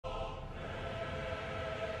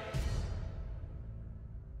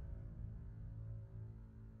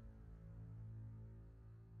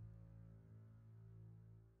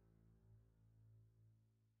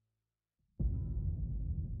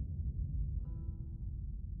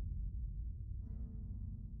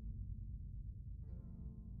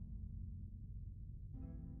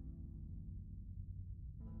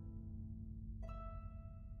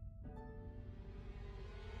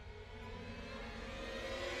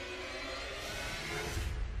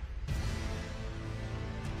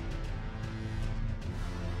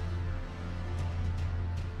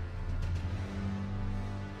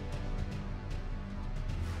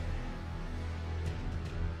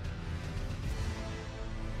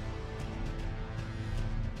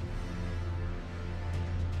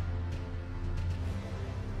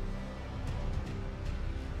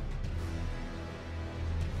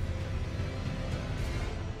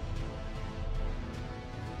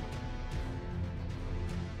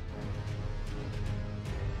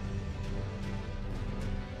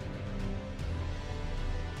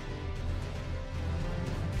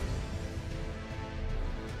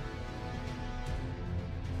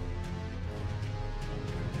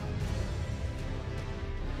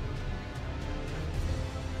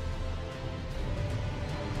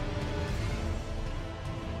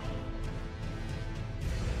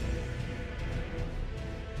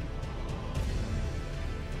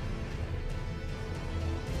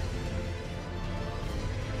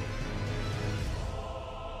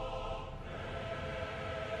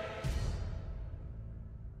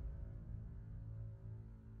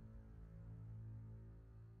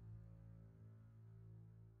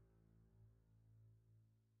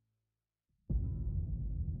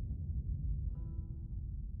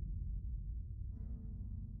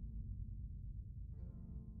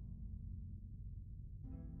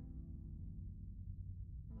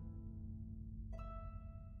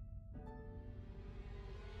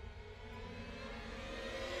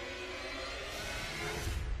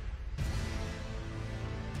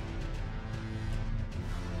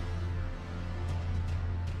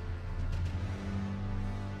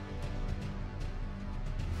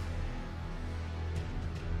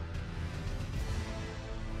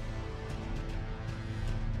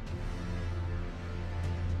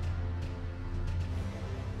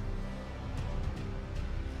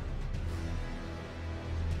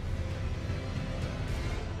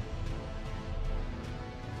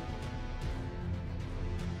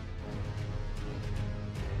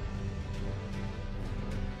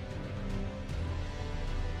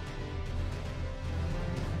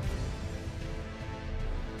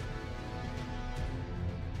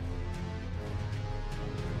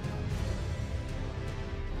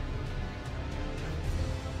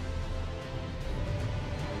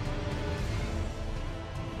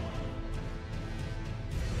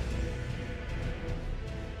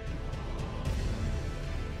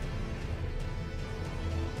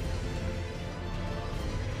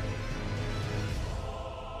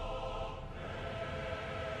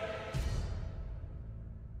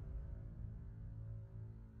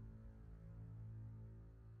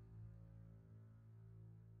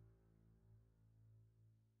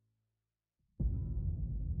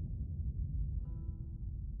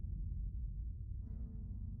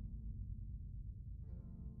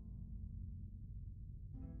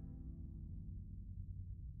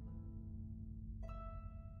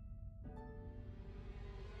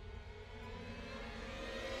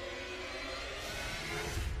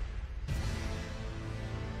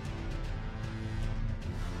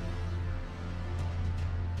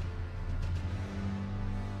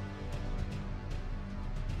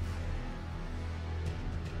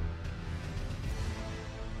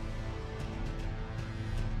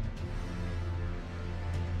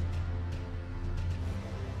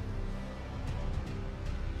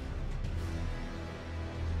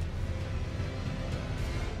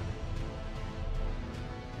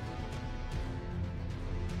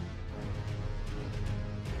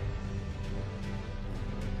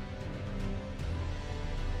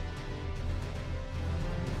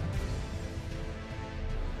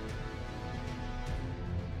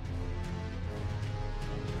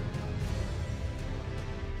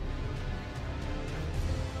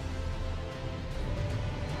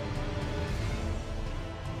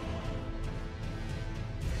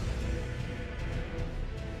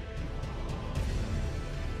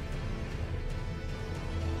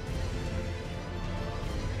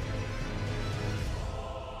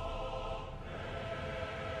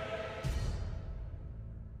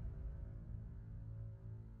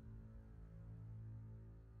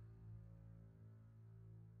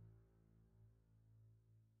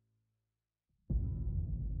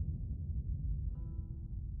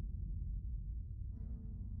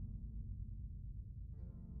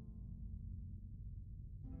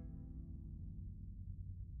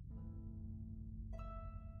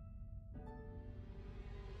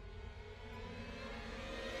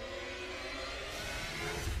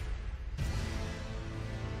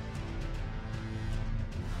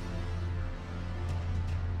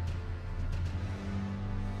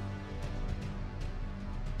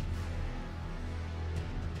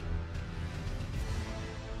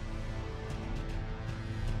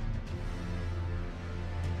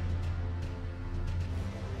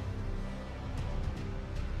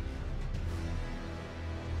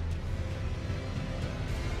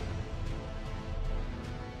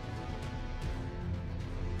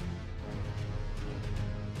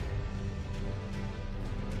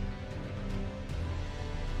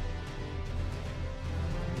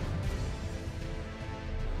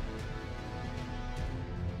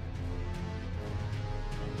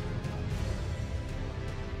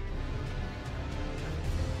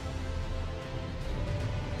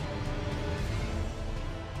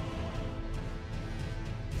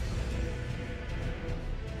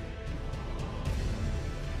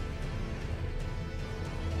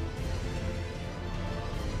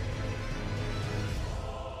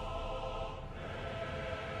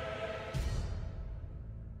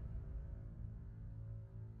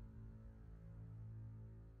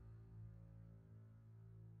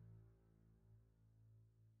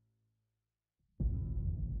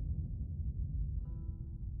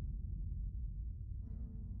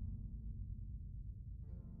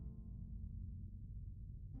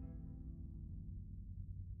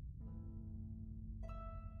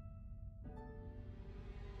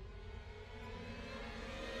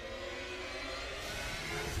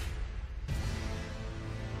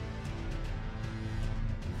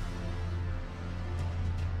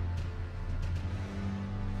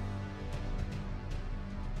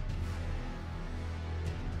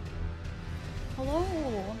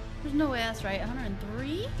hello. There's no way that's right.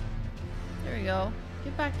 103? There we go.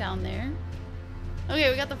 Get back down there. Okay,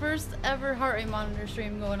 we got the first ever heart rate monitor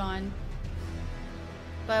stream going on.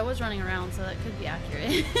 But I was running around, so that could be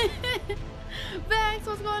accurate. Vex,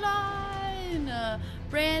 what's going on?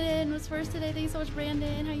 Brandon was first today. Thank you so much,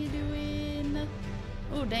 Brandon. How you doing?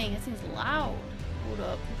 Oh, dang, it seems loud. Hold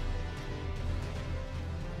up.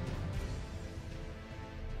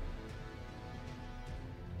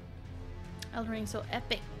 Elden Ring so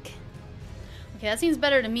epic. Okay, that seems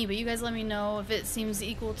better to me, but you guys let me know if it seems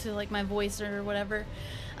equal to like my voice or whatever.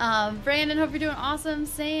 Brandon, hope you're doing awesome.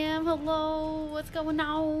 Sam, hello. What's going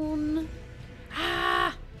on?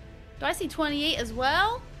 Ah! Do I see 28 as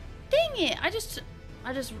well? Dang it! I just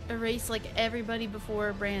erased like everybody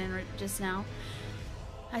before Brandon just now.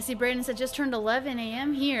 I see Brandon said just turned 11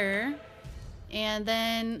 a.m. here, and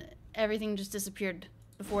then everything just disappeared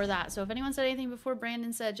before that. So if anyone said anything before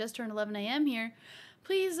Brandon said just turned 11 a.m. here,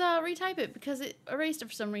 please retype it because it erased it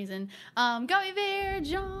for some reason. Got me there,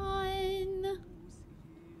 John.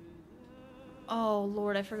 Oh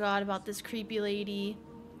Lord, I forgot about this creepy lady.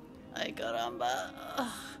 Ay caramba.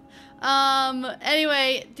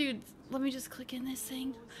 Anyway, dude, let me just click in this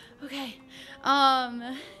thing. Okay.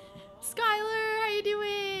 Skylar, how you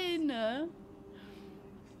doing?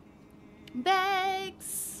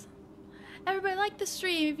 Bex. Everybody like the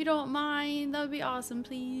stream if you don't mind. That would be awesome,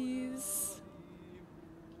 please.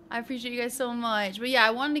 I appreciate you guys so much. But yeah, I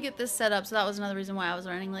wanted to get this set up, so that was another reason why I was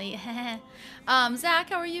running late. Zach,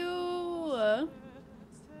 how are you?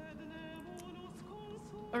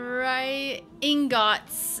 Right.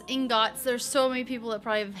 Ingots. Ingots. There's so many people that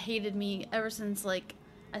probably have hated me ever since, like,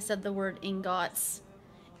 I said the word ingots.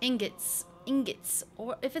 Ingots. Ingots.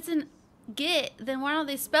 Or if it's an git, then why don't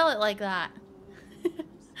they spell it like that?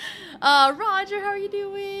 Roger, how are you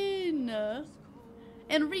doing?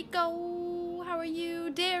 Enrico, how are you?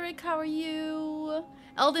 Derek, how are you?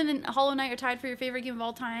 Elden and Hollow Knight are tied for your favorite game of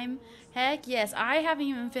all time. Heck yes, I haven't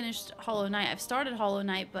even finished Hollow Knight. I've started Hollow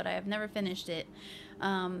Knight, but I have never finished it.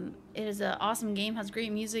 It is an awesome game, has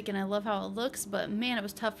great music, and I love how it looks, but man, it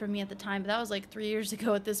was tough for me at the time, but that was like 3 years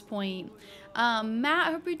ago at this point. Matt,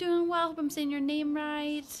 I hope you're doing well. Hope I'm saying your name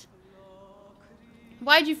right.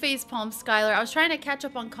 Why'd you facepalm, Skylar? I was trying to catch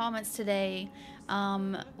up on comments today.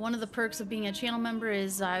 One of the perks of being a channel member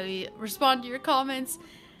is I respond to your comments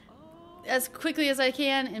as quickly as I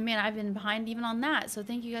can, and man, I've been behind even on that. So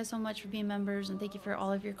thank you guys so much for being members, and thank you for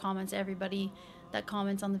all of your comments, everybody that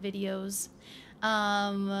comments on the videos.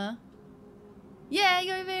 Yeah,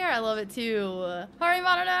 go there. I love it too. Harry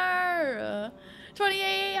Monitor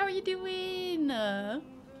 28, how are you doing?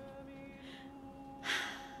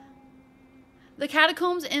 The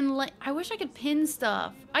catacombs in I wish I could pin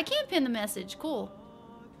stuff. I can't pin the message. Cool.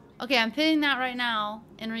 Okay, I'm pinning that right now,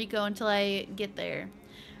 Enrico, until I get there.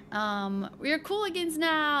 We are Cooligans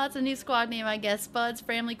now. That's a new squad name, I guess. Spuds,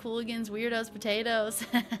 Family Cooligans, Weirdos, Potatoes.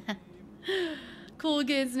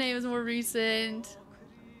 Cooligans name is more recent.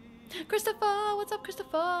 Christopher, what's up,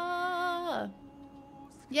 Christopher?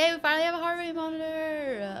 Yay, we finally have a heart rate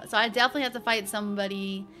monitor. So I definitely have to fight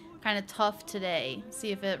somebody kind of tough today.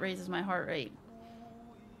 See if it raises my heart rate.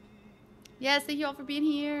 Yes, thank you all for being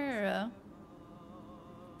here.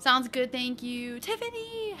 Sounds good, thank you.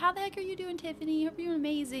 Tiffany, how the heck are you doing, Tiffany? Hope you're doing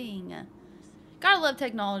amazing. Gotta love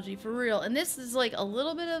technology, for real. And this is like a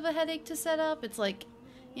little bit of a headache to set up. It's like,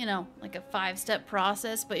 you know, like a 5-step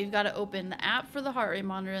process, but you've got to open the app for the heart rate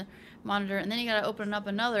monitor, and then you got to open up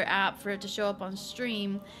another app for it to show up on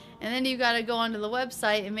stream, and then you got to go onto the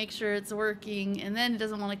website and make sure it's working, and then it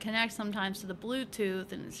doesn't want to connect sometimes to the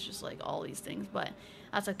Bluetooth, and it's just like all these things, but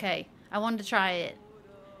that's okay. I wanted to try it,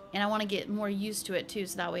 and I want to get more used to it too,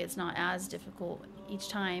 so that way it's not as difficult each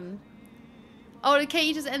time. Oh, did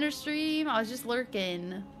Kate just enter stream? I was just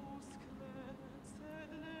lurking.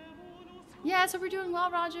 Yeah, so we're doing well,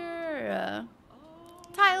 Roger.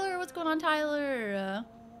 Tyler, what's going on, Tyler?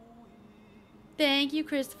 Thank you,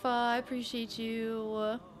 Christopher. I appreciate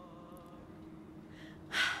you.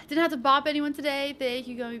 Didn't have to bop anyone today. Thank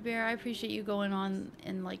you, Gummy Bear. I appreciate you going on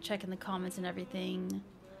and like checking the comments and everything.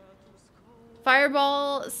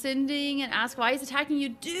 Fireball sending and ask why he's attacking you.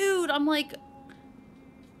 Dude, I'm like,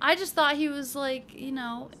 I just thought he was like, you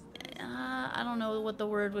know, I don't know what the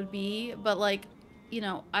word would be, but like, you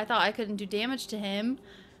know, I thought I couldn't do damage to him.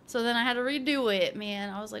 So then I had to redo it, man.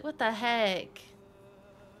 I was like, what the heck?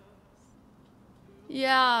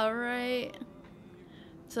 Yeah, right.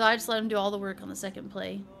 So I just let him do all the work on the second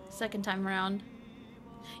time around.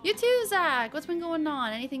 You too, Zach. What's been going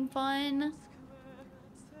on? Anything fun?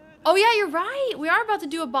 Oh, yeah, you're right. We are about to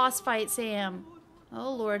do a boss fight, Sam.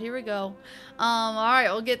 Oh Lord, here we go. Alright,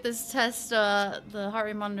 we'll get this test, the heart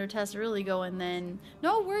rate monitor test really going then.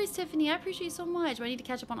 No worries, Tiffany. I appreciate you so much. But I need to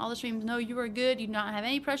catch up on all the streams. No, you are good. You do not have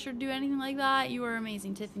any pressure to do anything like that. You are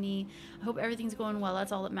amazing, Tiffany. I hope everything's going well.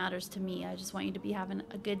 That's all that matters to me. I just want you to be having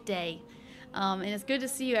a good day. And it's good to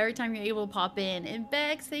see you every time you're able to pop in. And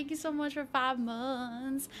Bex, thank you so much for 5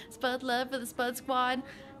 months. Spud love for the Spud Squad.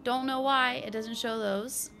 Don't know why it doesn't show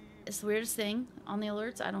those. It's the weirdest thing on the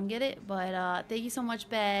alerts. I don't get it. But thank you so much,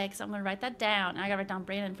 Bex. I'm going to write that down. And I got to write down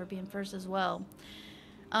Brandon for being first as well.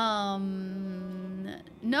 No,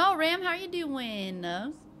 Ram, how are you doing?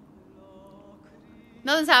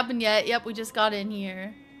 Nothing's happened yet. Yep, we just got in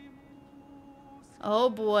here.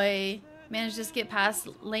 Oh, boy. Managed to just get past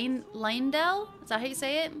Lanedell? Is that how you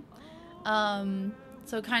say it?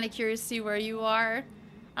 So kind of curious to see where you are.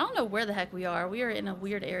 I don't know where the heck we are. We are in a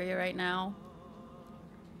weird area right now.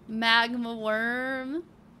 Magma worm.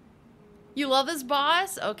 You love this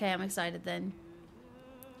boss? Okay, I'm excited then.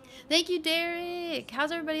 Thank you, Derek.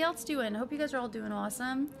 How's everybody else doing? I hope you guys are all doing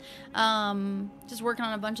awesome. Just working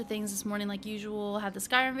on a bunch of things this morning like usual. Had the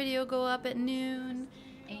Skyrim video go up at noon.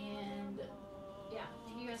 And yeah,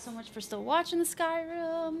 thank you guys so much for still watching the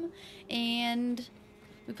Skyrim. And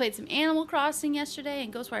we played some Animal Crossing yesterday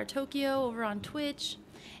and Ghostwire Tokyo over on Twitch.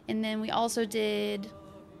 And then we also did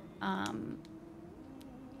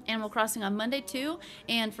Animal Crossing on Monday too.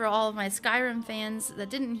 And for all of my Skyrim fans that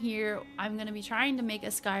didn't hear, I'm going to be trying to make a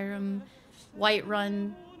Skyrim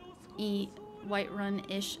Whiterun-ish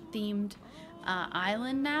themed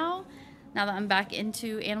island now that I'm back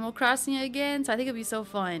into Animal Crossing again. So I think it'll be so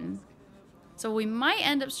fun. So we might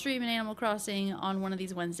end up streaming Animal Crossing on one of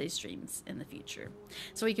these Wednesday streams in the future.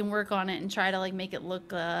 So we can work on it and try to like make it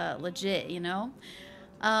look legit, you know?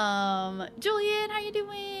 Julian, how you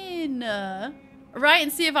doing? Right,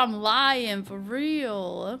 and see if I'm lying for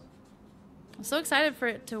real. I'm so excited for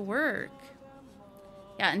it to work.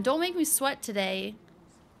 Yeah, and don't make me sweat today.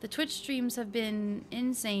 The Twitch streams have been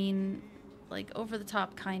insane, like over the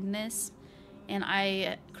top kindness. And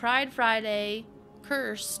I cried Friday,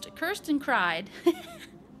 cursed and cried.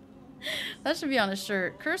 That should be on a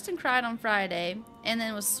shirt. Cursed and cried on Friday, and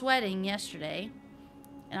then was sweating yesterday.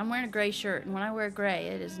 And I'm wearing a gray shirt, and when I wear gray,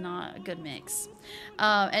 it is not a good mix.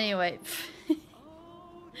 Anyway.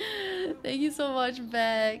 Thank you so much,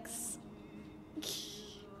 Bex.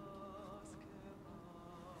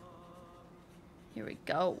 Here we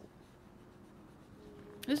go.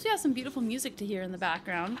 At least we have some beautiful music to hear in the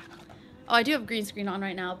background. Oh, I do have green screen on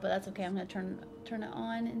right now, but that's okay. I'm gonna turn it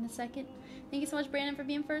on in a second. Thank you so much, Brandon, for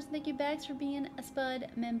being first. Thank you, Bex, for being a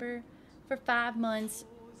Spud member for 5 months.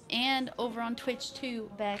 And over on Twitch too,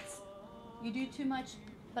 Bex. You do too much,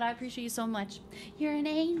 but I appreciate you so much. You're an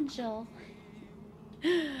angel.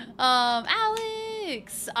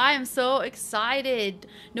 Alex, I am so excited.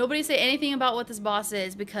 Nobody say anything about what this boss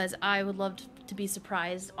is because I would love to be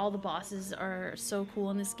surprised. All the bosses are so cool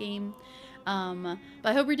in this game. But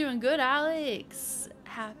I hope you're doing good, Alex.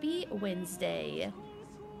 Happy Wednesday.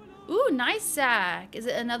 Ooh, nice sack. Is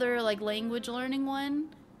it another like language learning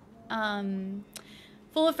one?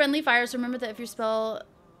 Full of friendly fire, so remember that if your spell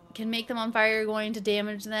can make them on fire, you're going to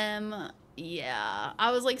damage them. Yeah,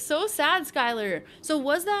 I was like so sad, Skylar. So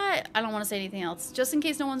was that, I don't want to say anything else. Just in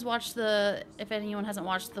case no one's watched if anyone hasn't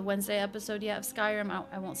watched the Wednesday episode yet of Skyrim,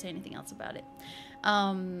 I won't say anything else about it.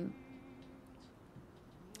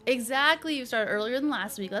 Exactly, you started earlier than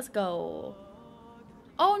last week. Let's go.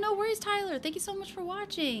 Oh, no worries, Tyler. Thank you so much for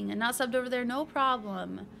watching. And not subbed over there, no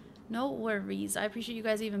problem. No worries. I appreciate you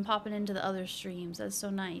guys even popping into the other streams. That's so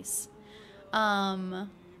nice.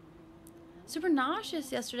 Super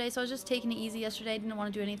nauseous yesterday, so I was just taking it easy yesterday. Didn't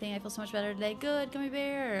want to do anything. I feel so much better today. Good, gummy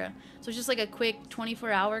bear. So it's just like a quick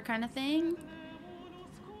 24-hour kind of thing.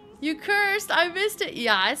 You cursed. I missed it.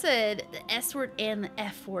 Yeah, I said the S word and the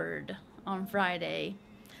F word on Friday.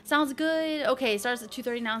 Sounds good. Okay, starts at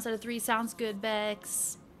 2:30 now instead of 3. Sounds good,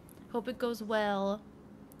 Bex. Hope it goes well.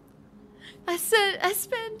 I said I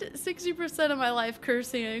spend 60% of my life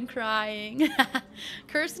cursing and crying.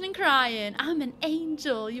 Cursing and crying. I'm an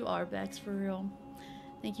angel. You are, Bex, for real.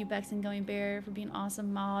 Thank you, Bex and Gummy Bear, for being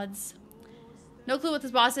awesome mods. No clue what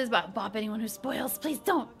this boss is, but bop anyone who spoils. Please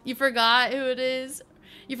don't. You forgot who it is?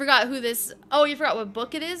 You forgot who this... Oh, you forgot what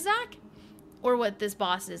book it is, Zach? Or what this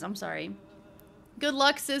boss is. I'm sorry. Good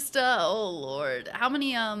luck, sister. Oh, Lord. How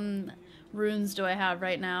many runes do I have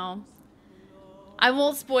right now? I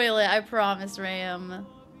won't spoil it, I promise, Ram.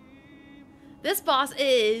 This boss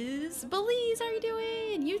is Belize. How are you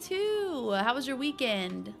doing? You too. How was your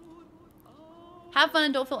weekend? Have fun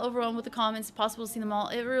and don't feel overwhelmed with the comments. It's possible to see them all.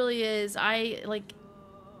 It really is.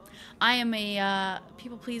 I am a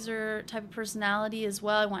people pleaser type of personality as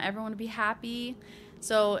well. I want everyone to be happy.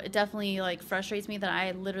 So it definitely like frustrates me that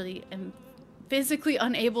I literally am physically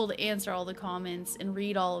unable to answer all the comments and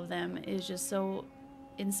read all of them. It is just so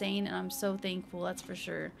insane, and I'm so thankful, that's for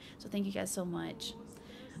sure. So thank you guys so much.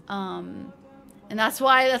 And that's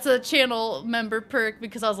why that's a channel member perk,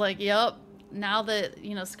 because I was like, yep, now that,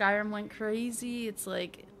 you know, Skyrim went crazy, it's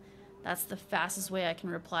like, that's the fastest way I can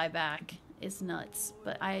reply back. It's nuts,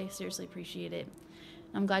 but I seriously appreciate it.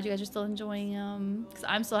 I'm glad you guys are still enjoying them, because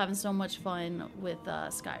I'm still having so much fun with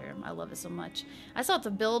Skyrim. I love it so much. I still have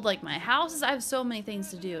to build like my houses. I have so many things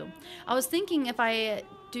to do. I was thinking if I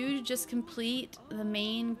do just complete the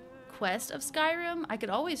main quest of Skyrim, I could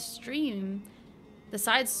always stream the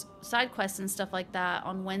side quests and stuff like that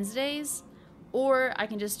on Wednesdays, or I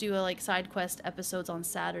can just do like side quest episodes on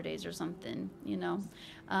Saturdays or something, you know.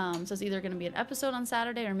 So it's either going to be an episode on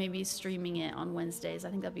Saturday or maybe streaming it on Wednesdays. I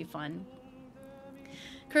think that'd be fun.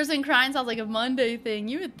 Cursing and crying sounds like a Monday thing.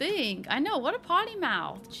 You would think. I know. What a potty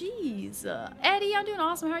mouth. Jeez. Eddie, I'm doing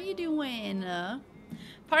awesome. How are you doing?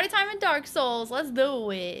 Party time in Dark Souls. Let's do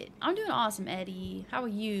it. I'm doing awesome, Eddie. How are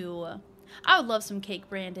you? I would love some cake,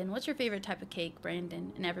 Brandon. What's your favorite type of cake,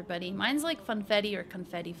 Brandon, and everybody? Mine's like funfetti or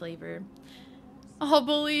confetti flavor. Oh,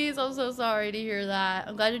 please. I'm so sorry to hear that.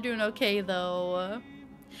 I'm glad you're doing okay, though.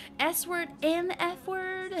 S word and the F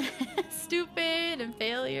word. Stupid and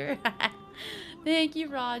failure. Thank you,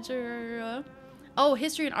 Roger. Oh,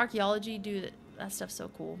 history and archaeology. Dude, that stuff's so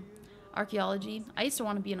cool. Archaeology. I used to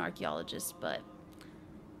want to be an archaeologist, but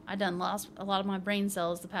I done lost a lot of my brain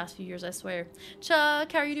cells the past few years, I swear.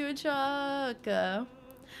 Chuck, how are you doing, Chuck?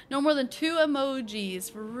 No more than 2 emojis.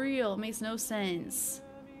 For real. It makes no sense.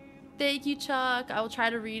 Thank you, Chuck. I will try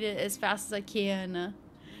to read it as fast as I can.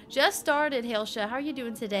 Just started, Hailsha. How are you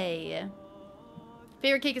doing today?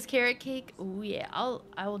 Favorite cake is carrot cake. Oh yeah,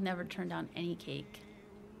 I will never turn down any cake.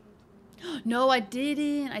 No, I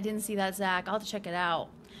didn't see that, Zach. I'll have to check it out.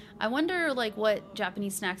 I wonder like what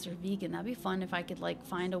Japanese snacks are vegan. That'd be fun if I could like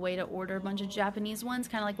find a way to order a bunch of Japanese ones,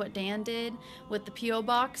 kind of like what Dan did with the P.O.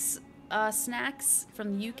 Box snacks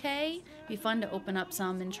from the UK. It'd be fun to open up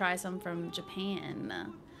some and try some from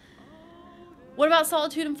Japan. What about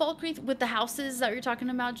Solitude and Falkreath with the houses that you're talking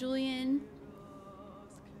about, Julian?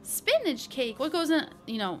 Spinach cake. What goes in?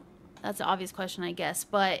 You know, that's an obvious question, I guess.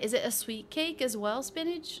 But is it a sweet cake as well?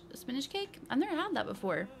 Spinach cake? I've never had that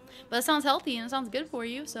before. But it sounds healthy and it sounds good for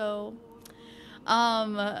you. So,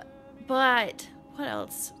 but what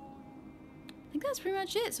else? I think that's pretty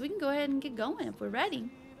much it. So we can go ahead and get going if we're ready.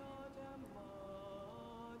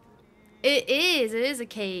 It is a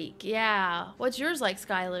cake. Yeah. What's yours like,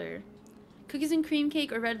 Skylar? Cookies and cream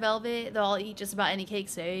cake or red velvet? They'll all eat just about any cake.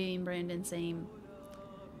 Same, Brandon, same.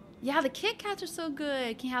 Yeah, the Kit Kats are so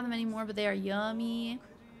good. Can't have them anymore, but they are yummy.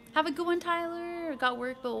 Have a good one, Tyler. Got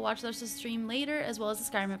work, but we'll watch the rest of the stream later, as well as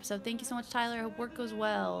the Skyrim episode. Thank you so much, Tyler. I hope work goes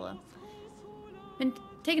well. Been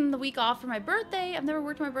taking the week off for my birthday. I've never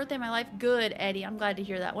worked on my birthday in my life. Good, Eddie. I'm glad to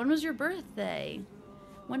hear that. When was your birthday?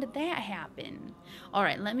 When did that happen? All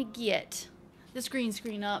right, let me get this green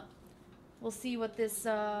screen up. We'll see what this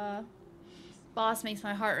boss makes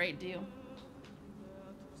my heart rate do.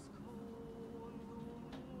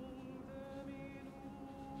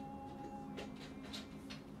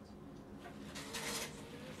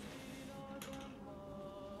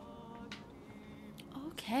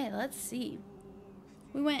 Okay, let's see.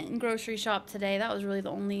 We went and grocery shopped today. That was really the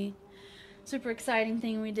only super exciting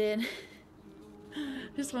thing we did.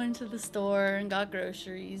 Just went to the store and got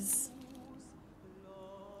groceries.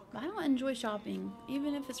 But I don't enjoy shopping,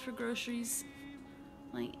 even if it's for groceries.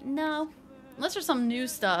 Like, no. Unless there's some new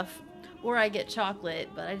stuff. Or I get chocolate,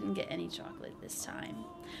 but I didn't get any chocolate this time.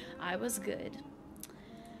 I was good.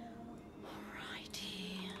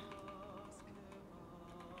 Alrighty.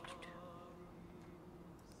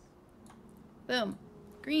 Boom.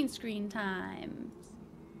 Green screen time.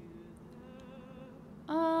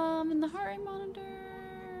 In the heart rate monitor.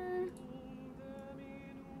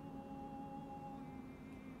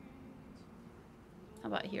 How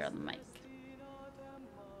about here on the mic?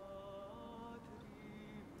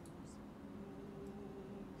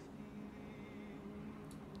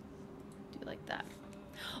 Do it like that.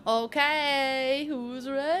 Okay, who's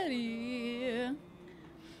ready?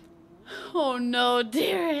 Oh no,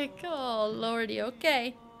 Derek. Oh lordy,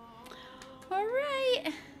 okay.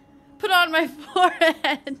 Alright. Put on my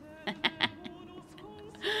forehead.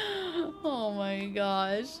 Oh my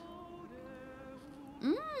gosh.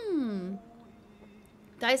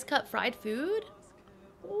 Dice cut fried food?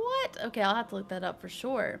 What? Okay, I'll have to look that up for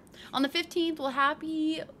sure. On the 15th, we'll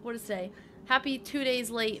happy, what does it say? Happy 2 days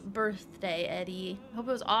late birthday, Eddie. Hope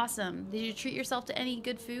it was awesome. Did you treat yourself to any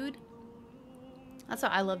good food? That's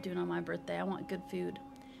what I love doing on my birthday. I want good food.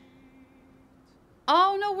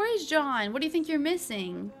 Oh, no worries, John. What do you think you're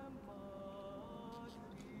missing?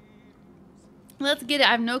 Let's get it.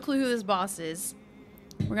 I have no clue who this boss is.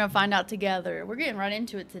 We're going to find out together. We're getting right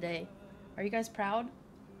into it today. Are you guys proud?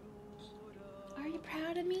 Are you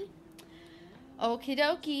proud of me? Okie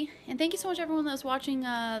dokie. And thank you so much everyone that was watching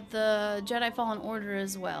the Jedi Fallen Order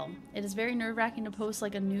as well. It is very nerve-wracking to post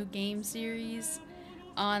like a new game series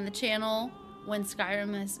on the channel when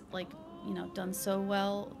Skyrim has like, you know, done so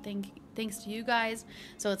well. Thanks to you guys.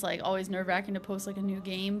 So it's like always nerve-wracking to post like a new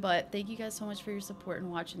game, but thank you guys so much for your support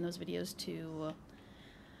and watching those videos too.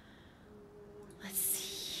 Let's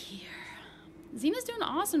see here. Zena's doing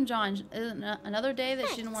awesome, John. Another day that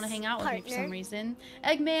she didn't want to hang out with me for some reason.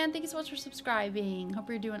 Eggman, thank you so much for subscribing. Hope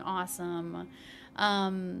you're doing awesome.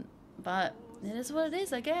 But it is what it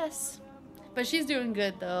is, I guess. But she's doing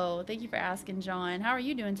good though. Thank you for asking, John. How are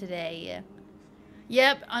you doing today?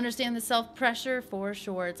 Yep, understand the self-pressure for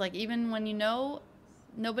sure. It's like even when you know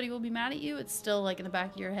nobody will be mad at you, it's still like in the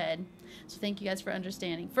back of your head. So thank you guys for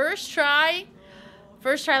understanding. First try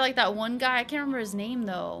like that one guy. I can't remember his name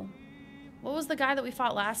though. What was the guy that we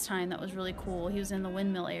fought last time that was really cool? He was in the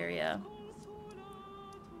windmill area.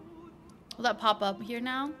 Will that pop up here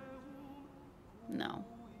now? No.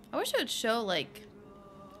 I wish it would show like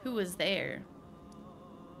who was there.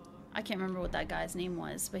 I can't remember what that guy's name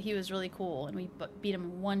was, but he was really cool, and we beat him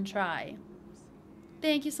in one try.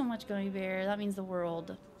 Thank you so much, Gummy Bear. That means the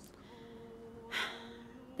world.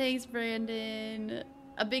 Thanks, Brandon.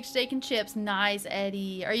 A big steak and chips. Nice,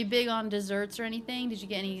 Eddie. Are you big on desserts or anything? Did you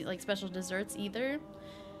get any like special desserts either?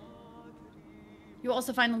 You'll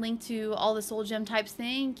also find a link to all the soul gem types.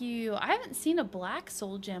 Thank you. I haven't seen a black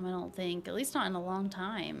soul gem, I don't think. At least not in a long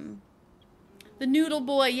time. The Noodle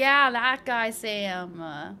Boy, yeah, that guy,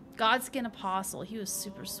 Sam. Godskin Apostle, he was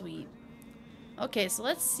super sweet. Okay, so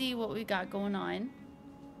let's see what we got going on.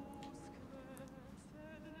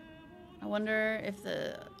 I wonder if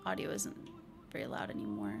the audio isn't very loud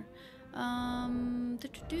anymore. We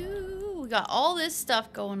got all this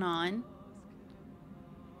stuff going on.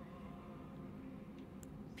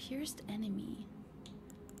 Pierced enemy.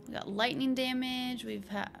 We got lightning damage. We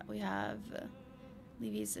have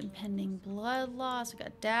Levy's impending blood loss. We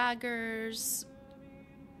got daggers.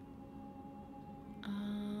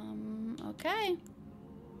 Okay.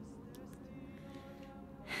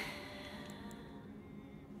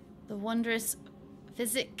 The wondrous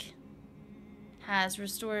physic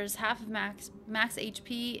restores half of max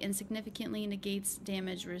HP and significantly negates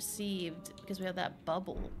damage received because we have that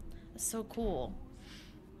bubble. That's so cool.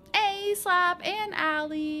 Hey, Slap and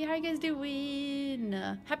Allie, how you guys doing?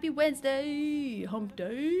 Happy Wednesday, hump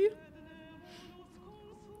day.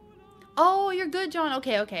 Oh, you're good, John.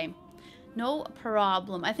 Okay. No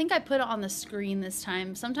problem. I think I put it on the screen this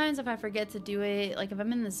time. Sometimes if I forget to do it, like if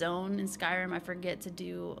I'm in the zone in Skyrim, I forget to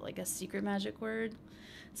do like a secret magic word.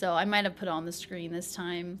 So I might have put it on the screen this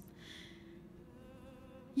time.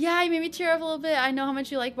 Yeah, he made me tear up a little bit. I know how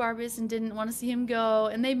much you like Barbas and didn't want to see him go.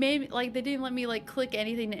 And they didn't let me like click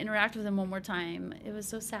anything to interact with him one more time. It was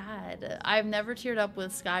so sad. I've never teared up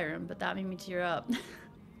with Skyrim, but that made me tear up.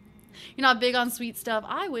 You're not big on sweet stuff.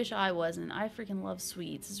 I wish I wasn't. I freaking love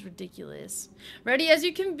sweets. It's ridiculous. Ready as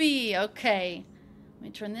you can be. Okay. Let me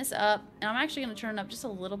turn this up. And I'm actually going to turn it up just a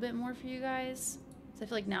little bit more for you guys. So I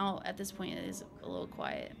feel like now at this point it is a little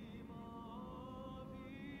quiet.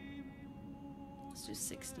 Let's do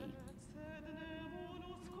 60.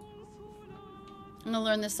 I'm gonna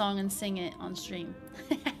learn this song and sing it on stream.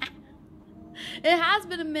 It has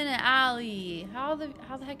been a minute, Allie. How the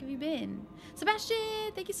heck have you been?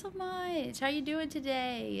 Sebastian, thank you so much. How you doing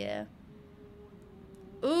today?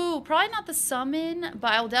 Ooh, probably not the summon,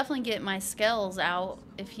 but I'll definitely get my Skells out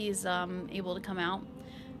if he's able to come out.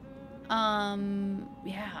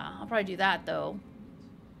 Yeah, I'll probably do that though.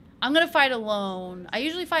 I'm gonna fight alone. I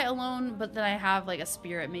usually fight alone, but then I have like a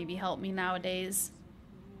spirit maybe help me nowadays.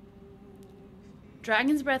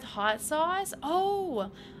 Dragon's Breath hot sauce?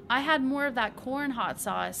 Oh, I had more of that corn hot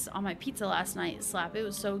sauce on my pizza last night, Slap. It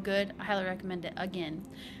was so good. I highly recommend it again.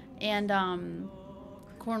 And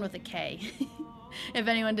corn with a K. If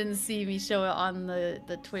anyone didn't see me show it on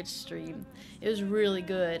the Twitch stream. It was really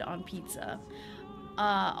good on pizza.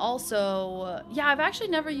 Also, yeah, I've actually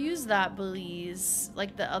never used that Belize,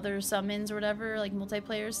 like the other summons or whatever, like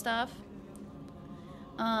multiplayer stuff.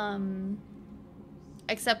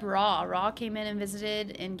 Except Raw. Raw came in and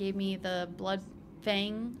visited and gave me the Blood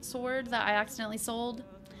Fang sword that I accidentally sold.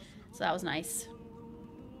 So that was nice.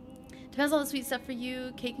 Depends on the sweet stuff for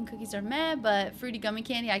you. Cake and cookies are meh, but fruity gummy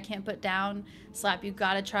candy I can't put down. Slap, you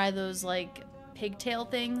gotta try those like pigtail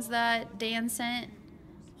things that Dan sent.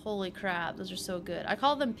 Holy crap, those are so good. I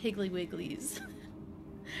call them Piggly Wigglies.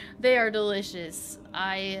 They are delicious.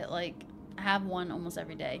 I like have one almost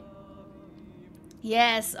every day.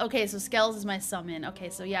 Yes, okay, so Skells is my summon. Okay,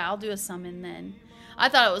 so yeah, I'll do a summon then. I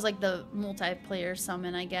thought it was like the multiplayer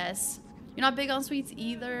summon, I guess. You're not big on sweets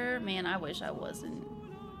either? Man, I wish I wasn't.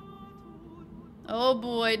 Oh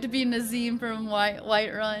boy, to be Nazim from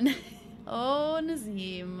Whiterun. Oh,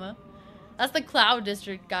 Nazim. That's the Cloud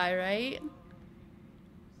District guy, right?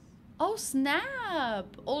 Oh, snap.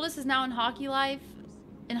 Oldest is now in hockey life.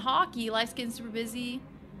 In hockey, life's getting super busy.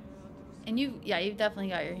 And you've definitely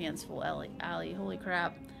got your hands full, Allie. Holy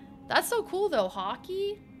crap. That's so cool, though.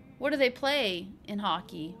 Hockey? What do they play in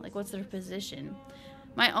hockey? Like, what's their position?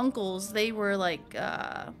 My uncles, they were like,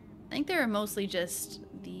 I think they were mostly just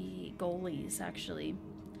the goalies, actually.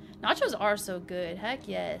 Nachos are so good. Heck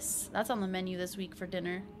yes. That's on the menu this week for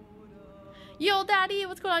dinner. Yo, Daddy.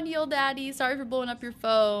 What's going on, Yo, Daddy? Sorry for blowing up your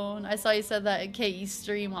phone. I saw you said that in KE's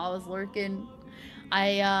stream while I was lurking.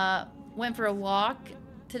 I went for a walk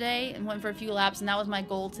today and went for a few laps, and that was my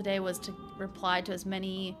goal today, was to reply to as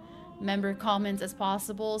many member comments as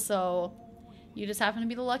possible. So you just happen to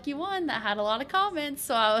be the lucky one that had a lot of comments,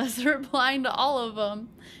 so I was replying to all of them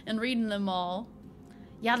and reading them all.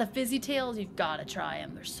 Yeah, the Fizzy Tails, you've got to try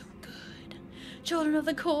them. They're so good. Children of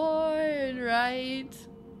the Corn, right?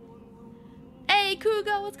 Hey,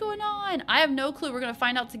 Kuga, what's going on? I have no clue. We're going to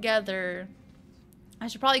find out together. I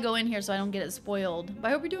should probably go in here so I don't get it spoiled. But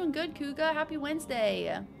I hope you're doing good, Kuga. Happy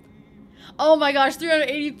Wednesday. Oh my gosh,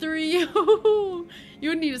 383. You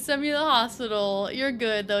would need to send me to the hospital. You're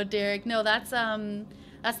good though, Derek. No, that's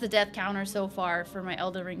the death counter so far for my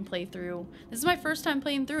Elden Ring playthrough. This is my first time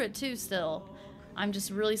playing through it too still. I'm just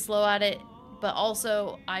really slow at it, but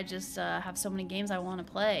also I just have so many games I want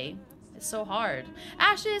to play. It's so hard.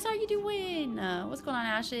 Ashes, how you doing? What's going on,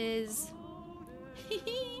 Ashes?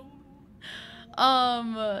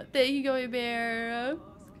 Thank you, Gummy Bear.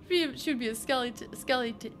 Should be a skeleton.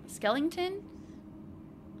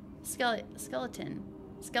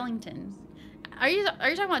 Are you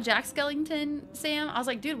talking about Jack Skellington, Sam? I was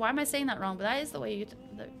like, dude, why am I saying that wrong? But that is the way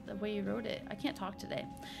you wrote it. I can't talk today.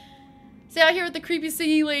 Stay out here with the creepy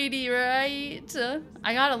singing lady, right?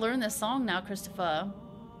 I gotta learn this song now, Christopher.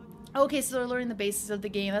 Okay, so they're learning the basics of the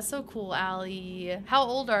game. That's so cool, Allie. How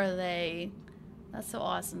old are they? That's so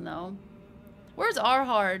awesome, though. Where's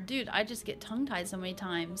Arhard? Dude, I just get tongue-tied so many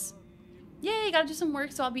times. Yay, gotta do some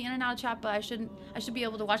work, so I'll be in and out of chat, but I should be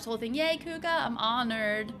able to watch the whole thing. Yay, Kuga, I'm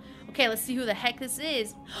honored. Okay, let's see who the heck this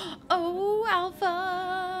is. Oh,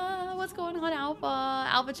 Alpha. What's going on, Alpha?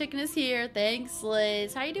 Alpha Chicken is here. Thanks,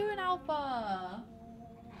 Liz. How you doing, Alpha?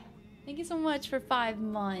 Thank you so much for 5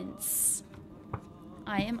 months.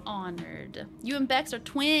 I am honored. You and Bex are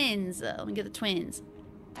twins. Let me get the twins.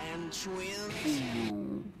 And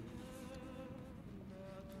twins.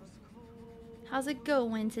 How's it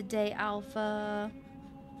going today, Alpha?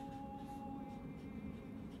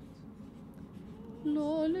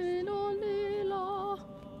 Lolly, lolly, la.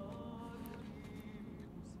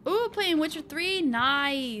 Ooh, playing Witcher 3?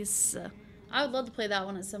 Nice. I would love to play that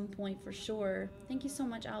one at some point for sure. Thank you so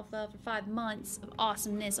much, Alpha, for 5 months of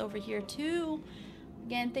awesomeness over here too.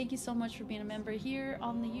 Again, thank you so much for being a member here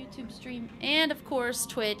on the YouTube stream. And of course,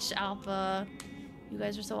 Twitch, Alpha. You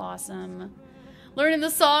guys are so awesome. Learning the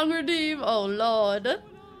song redeem. Oh, Lord.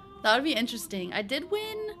 That would be interesting. I did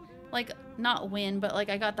win. Like, not win, but like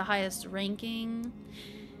I got the highest ranking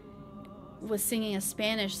with singing a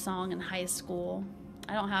Spanish song in high school.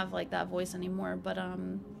 I don't have like that voice anymore, but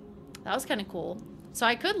that was kind of cool. So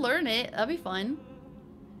I could learn it. That'd be fun.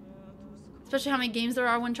 Especially how many games there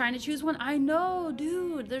are when trying to choose one. I know,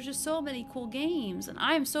 dude. There's just so many cool games. And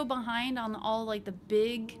I am so behind on all like the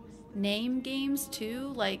big name games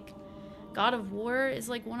too. Like God of War is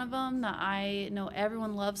like one of them that I know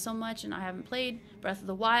everyone loves so much and I haven't played. Breath of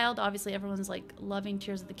the Wild, obviously everyone's like loving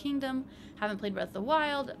Tears of the Kingdom. Haven't played Breath of the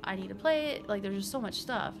Wild. I need to play it. Like there's just so much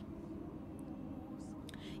stuff.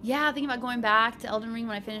 Yeah, thinking about going back to Elden Ring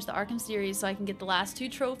when I finish the Arkham series so I can get the last 2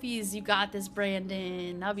 trophies. You got this,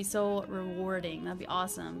 Brandon. That would be so rewarding. That would be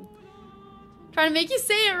awesome. Trying to make you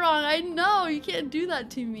say it wrong. I know. You can't do that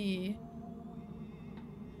to me.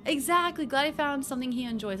 Exactly. Glad he found something he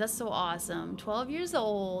enjoys. That's so awesome. 12 years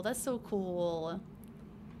old. That's so cool.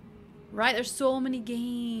 Right? There's so many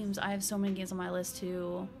games. I have so many games on my list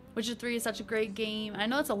too. Witcher 3 is such a great game. I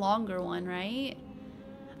know it's a longer one, right?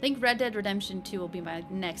 I think Red Dead Redemption 2 will be my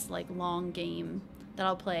next like long game that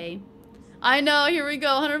I'll play. I know. Here we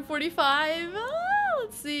go. 145. Oh,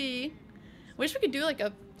 let's see. Wish we could do like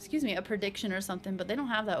a, excuse me, a prediction or something, but they don't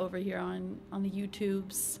have that over here on the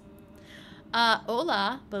YouTubes.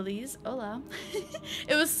 Hola, Belize, hola.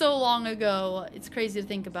 It was so long ago. It's crazy to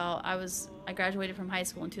think about. I graduated from high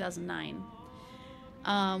school in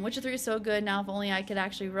 2009. Witcher 3 is so good. Now if only I could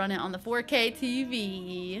actually run it on the 4K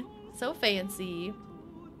TV. So fancy.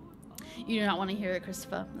 You do not want to hear it,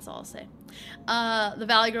 Christopher. That's all I'll say. The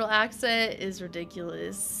Valley Girl accent is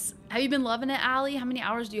ridiculous. Have you been loving it, Allie? How many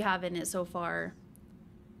hours do you have in it so far?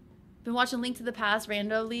 Been watching Link to the Past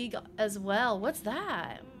Rando League as well. What's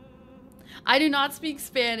that? I do not speak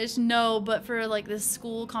Spanish, no, but for like this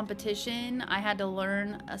school competition, I had to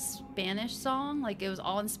learn a Spanish song. Like it was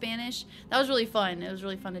all in Spanish. That was really fun. It was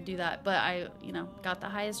really fun to do that. But I, you know, got the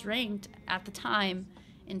highest ranked at the time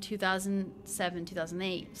in 2007,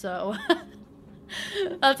 2008. So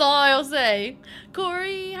that's all I'll say.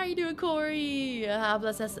 Corey, how you doing, Corey?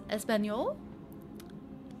 ¿Hablas español?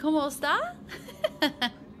 ¿Cómo está?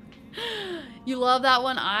 You love that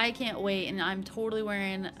one? I can't wait, and I'm totally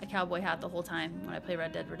wearing a cowboy hat the whole time when I play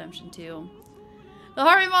Red Dead Redemption 2. The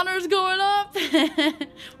heart rate monitor is going up!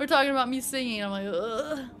 We're talking about me singing. I'm like,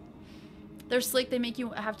 ugh. They're slick. They make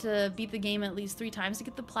you have to beat the game at least 3 times to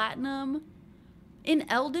get the platinum. In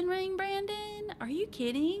Elden Ring, Brandon? Are you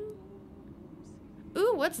kidding?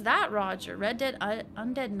 Ooh, what's that, Roger? Red Dead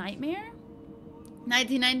Undead Nightmare?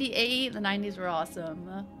 1998. The 90s were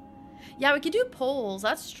awesome. Yeah, we could do polls.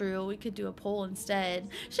 That's true. We could do a poll instead.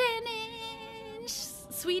 Shannon!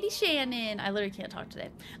 Sweetie Shannon. I literally can't talk today.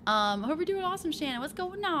 Hope you're doing awesome, Shannon. What's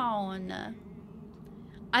going on?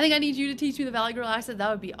 I think I need you to teach me the Valley Girl accent. That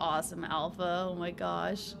would be awesome, Alpha. Oh my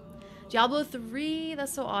gosh. Diablo 3.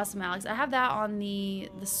 That's so awesome, Alex. I have that on the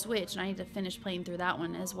Switch, and I need to finish playing through that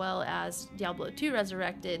one, as well as Diablo 2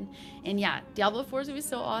 Resurrected. And yeah, Diablo 4 is going to be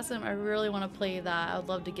so awesome. I really want to play that. I would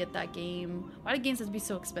love to get that game. Why do games have to be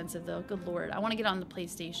so expensive, though? Good lord. I want to get it on the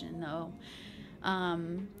PlayStation, though.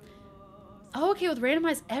 Oh, okay, with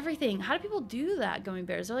randomized everything. How do people do that, Gummy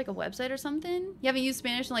Bear? Is there like a website or something? You haven't used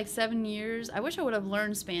Spanish in like 7 years? I wish I would have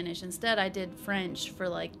learned Spanish. Instead, I did French for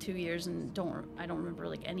like 2 years and I don't remember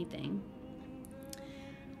like anything.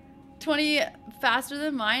 20 faster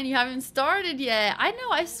than mine? You haven't started yet. I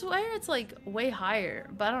know, I swear it's like way higher,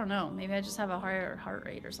 but I don't know. Maybe I just have a higher heart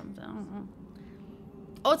rate or something. I don't know.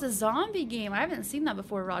 Oh, it's a zombie game. I haven't seen that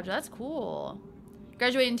before, Roger. That's cool.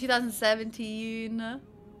 Graduated in 2017.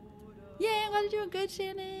 Yeah, glad you're doing good,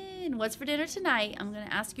 Shannon. What's for dinner tonight? I'm going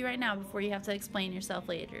to ask you right now before you have to explain yourself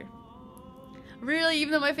later. Really?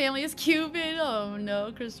 Even though my family is Cuban? Oh,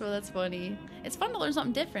 no, Crystal, that's funny. It's fun to learn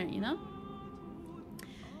something different, you know?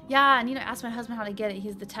 Yeah, I need to ask my husband how to get it.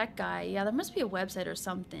 He's the tech guy. Yeah, there must be a website or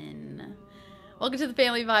something. Welcome to the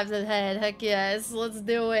family vibes ahead. Heck yes, let's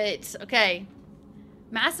do it. Okay.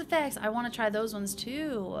 Mass Effects. I want to try those ones,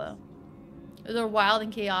 too. They're wild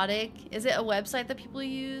and chaotic. Is it a website that people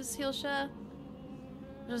use, Hilsha?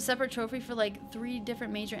 There's a separate trophy for like 3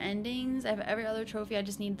 different major endings. I have every other trophy. I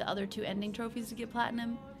just need the other 2 ending trophies to get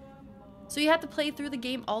platinum. So you have to play through the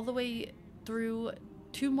game all the way through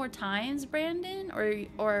 2 more times, Brandon?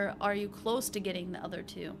 Or are you close to getting the other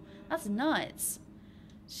 2? That's nuts.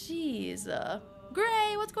 Jeez.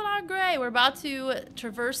 Gray, what's going on, Gray? We're about to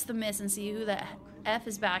traverse the mist and see who the F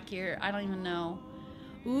is back here. I don't even know.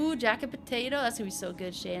 Ooh, Jacket Potato. That's gonna be so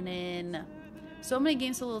good, Shannon. So many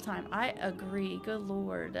games, so little time. I agree. Good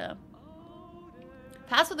lord.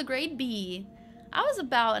 Passed with a grade B. I was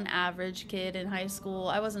about an average kid in high school.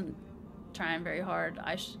 I wasn't trying very hard.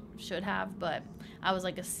 I should have, but I was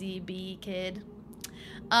like a CB kid.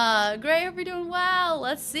 Gray, hope you're doing well.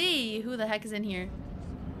 Let's see who the heck is in here.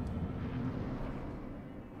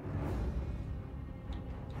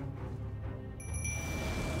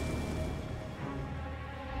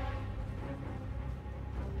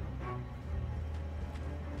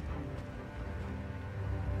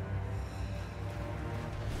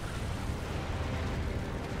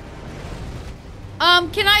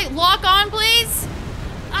 Can I lock on, please?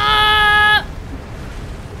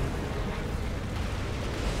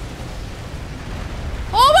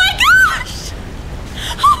 Oh my gosh!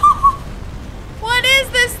 What is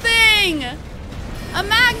this thing? A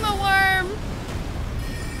magma worm.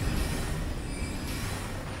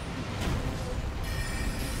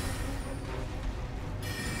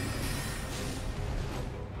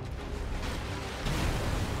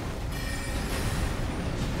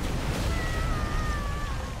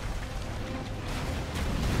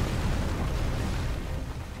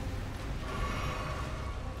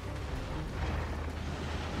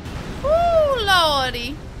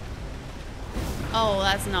 Oh,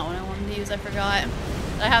 that's not what I wanted to use. I forgot.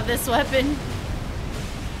 I have this weapon.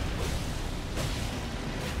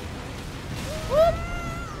 Whoop.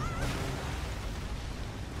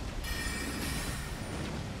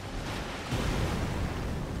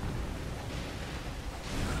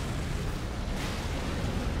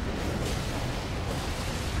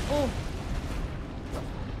 Oh.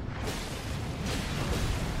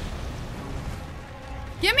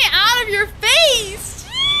 Get me out of your face!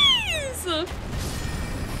 Jeez!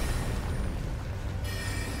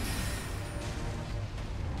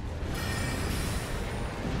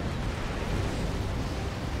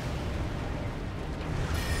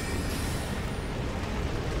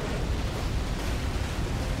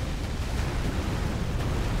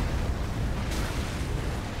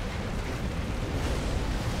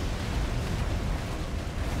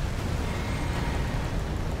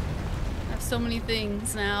 So many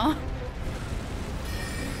things now.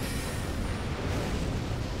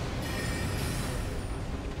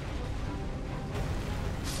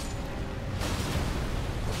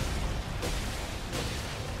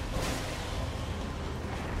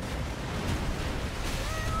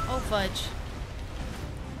 Oh, fudge.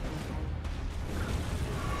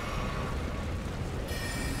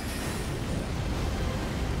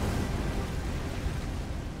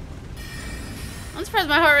 I'm surprised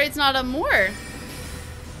my heart rate's not up more.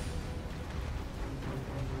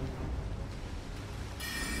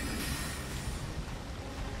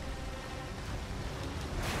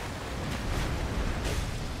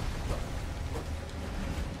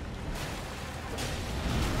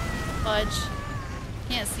 Fudge.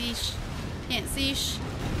 Can't see. Can't see.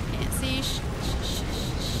 Can't see.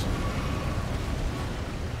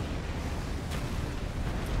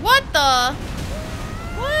 What the?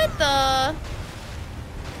 What the?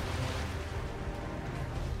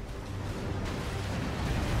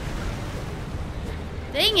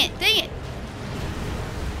 Dang it, dang it.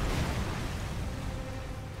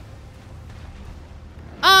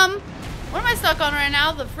 What am I stuck on right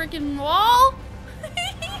now? The freaking wall?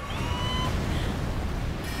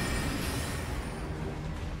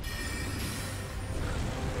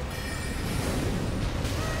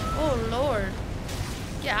 Oh, Lord.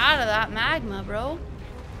 Get out of that magma, bro.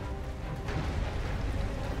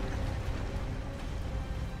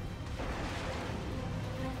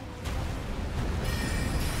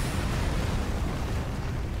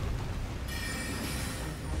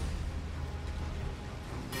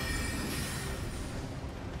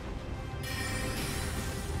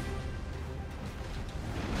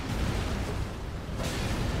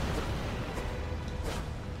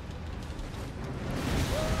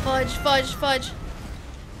 Fudge, fudge, fudge.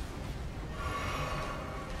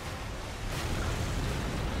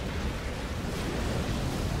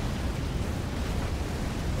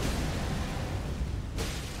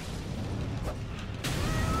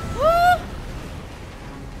 Woo!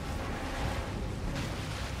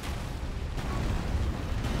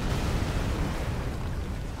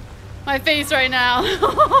 My face right now.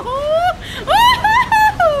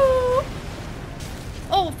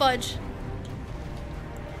 Oh, fudge.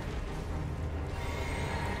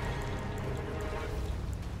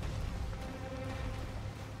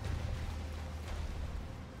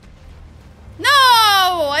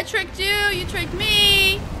 I tricked you, you tricked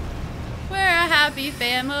me. We're a happy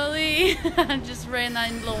family. I just ran that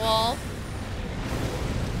into the wall.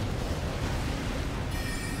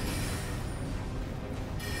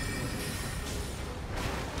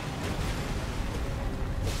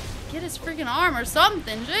 Get his freaking arm or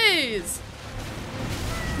something, jeez.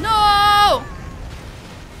 No!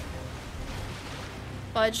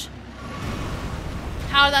 Fudge.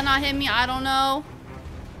 How did that not hit me? I don't know.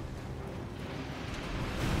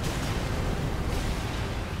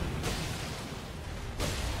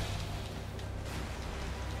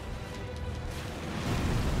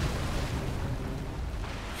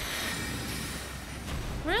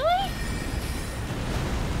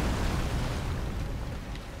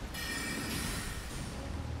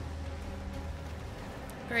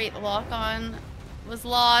 Great, the lock-on was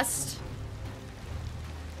lost.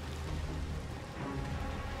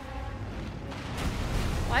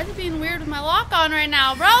 Why is it being weird with my lock-on right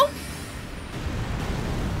now, bro?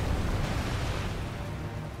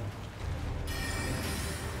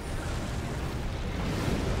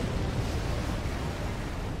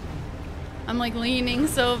 I'm like leaning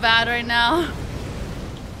so bad right now.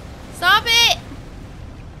 Stop it!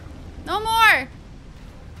 No more!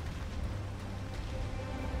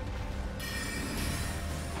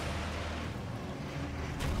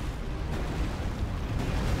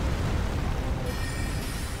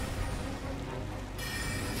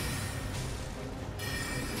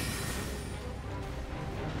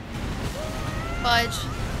 Fudge.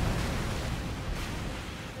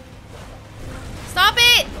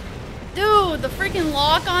 freaking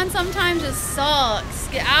lock on sometimes just sucks.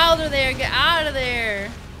 Get out of there. Get out of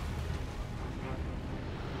there.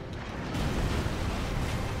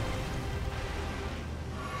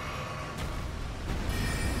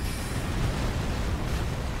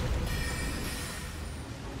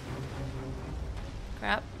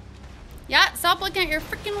 Crap. Yeah, stop looking at your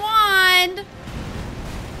freaking wand.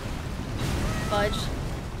 Fudge.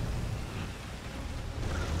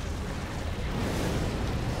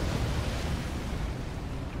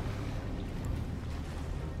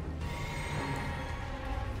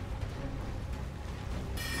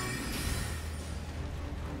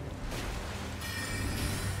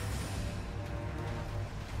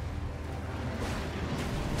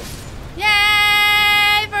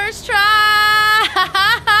 Yay! First try!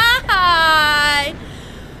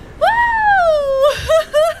 Woo!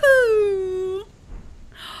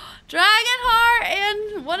 Dragonheart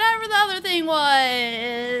and whatever the other thing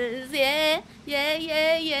was. Yeah, yeah,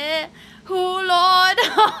 yeah, yeah. Oh Lord,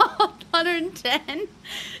 110.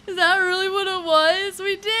 Is that really what it was?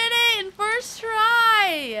 We did it in first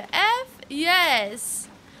try. F yes.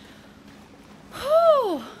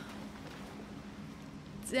 Whew.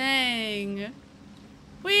 Dang.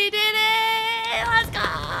 We did it! Let's go!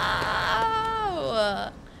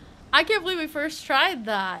 I can't believe we first tried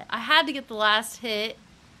that. I had to get the last hit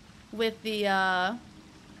with the,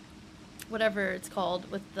 whatever it's called,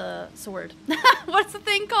 with the sword. What's the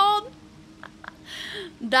thing called?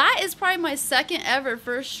 That is probably my second ever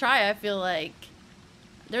first try, I feel like.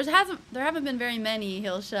 There haven't been very many,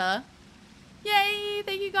 Hilsha. Yay,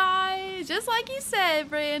 thank you guys. Just like you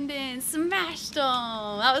said, Brandon. Smashed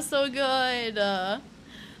them. That was so good.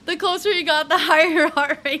 The closer you got, the higher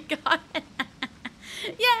heart rate got.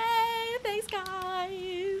 Yay, thanks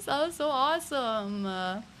guys. That was so awesome.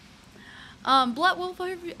 Blood Wolf,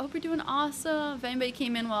 I hope you're doing awesome. If anybody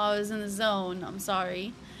came in while I was in the zone, I'm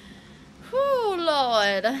sorry. Whew,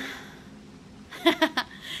 Lord.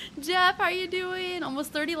 Jeff, how you doing?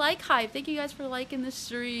 Almost 30 like hype. Thank you guys for liking the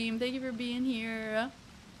stream. Thank you for being here.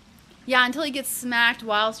 Yeah, until he gets smacked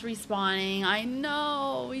whilst respawning. I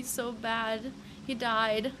know. He's so bad. He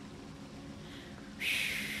died.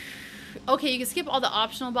 Okay, you can skip all the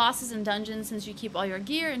optional bosses and dungeons since you keep all your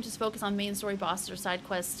gear and just focus on main story bosses or side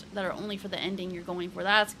quests that are only for the ending you're going for.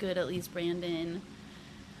 That's good, at least, Brandon.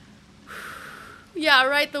 Yeah,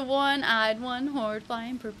 right, the one-eyed, one-horned,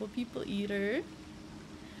 flying purple people eater.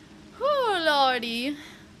 Oh, Lordy.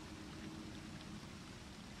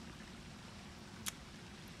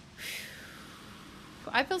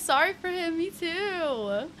 I feel sorry for him, me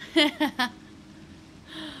too.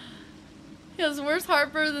 He has worse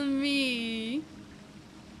heartburn than me.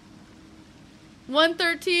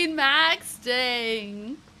 113 max?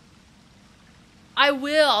 Dang. I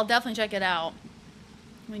will. I'll definitely check it out.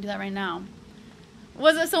 Let me do that right now.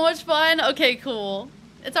 Was it so much fun? Okay, cool.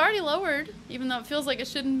 It's already lowered, even though it feels like it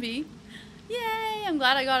shouldn't be. Yay! I'm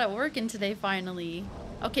glad I got it working today, finally.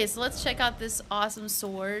 Okay, so let's check out this awesome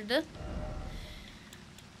sword.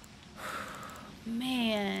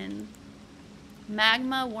 Man.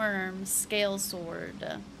 Magma Worm Scale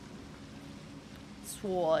Sword.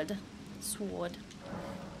 Sword.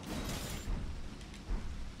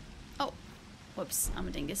 Oh. Whoops. I'm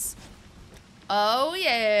a dingus. Oh,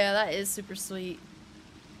 yeah. That is super sweet.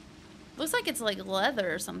 Looks like it's like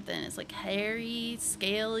leather or something. It's like hairy,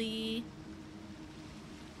 scaly.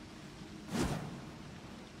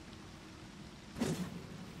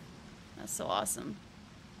 That's so awesome.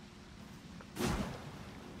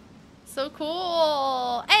 So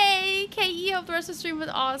cool. Hey, KE, hope the rest of the stream was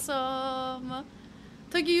awesome.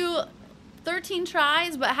 Took you 13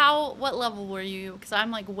 tries, but what level were you? Because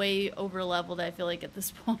I'm like way over leveled, I feel like, at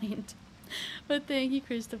this point. But thank you,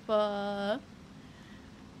 Christopher.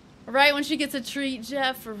 Right when she gets a treat,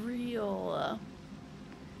 Jeff, for real.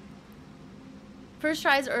 First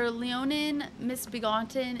tries are Leonin,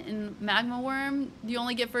 Misbegotten, and Magma Worm. You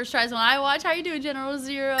only get first tries when I watch. How you doing, General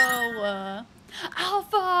Zero?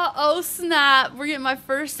 Alpha! Oh, snap. We're getting my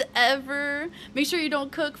first ever. Make sure you don't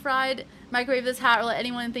cook, fried, microwave this hat, or let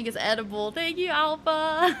anyone think it's edible. Thank you,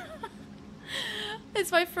 Alpha.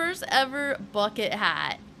 It's my first ever bucket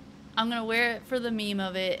hat. I'm going to wear it for the meme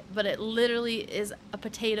of it, but it literally is a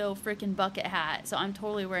potato freaking bucket hat. So I'm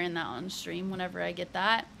totally wearing that on stream whenever I get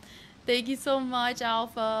that. Thank you so much,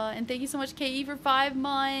 Alpha. And thank you so much, KE, for 5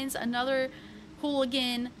 months. Another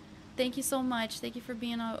hooligan. Thank you so much. Thank you for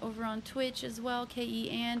being over on Twitch as well, KE,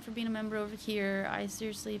 and for being a member over here. I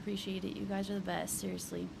seriously appreciate it. You guys are the best.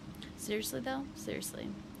 Seriously. Seriously, though? Seriously.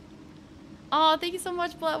 Oh, thank you so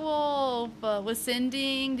much, Blood Wolf. Was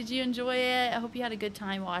sending. Did you enjoy it? I hope you had a good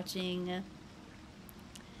time watching.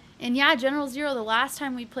 And yeah, General Zero, the last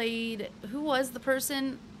time we played, who was the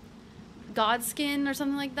person? Godskin or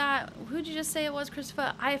something like that. Who'd you just say it was,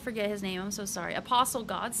 Christopher? I forget his name. I'm so sorry. Apostle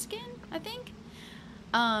Godskin, I think.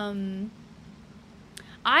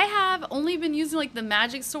 I have only been using like the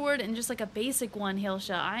magic sword and just like a basic one,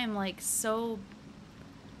 Hilsha. I am like so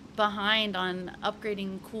behind on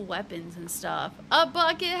upgrading cool weapons and stuff. A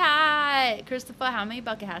bucket hat! Christopher, how many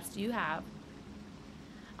bucket hats do you have?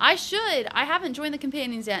 I should. I haven't joined the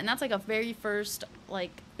companions yet, and that's like a very first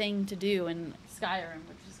like thing to do in Skyrim,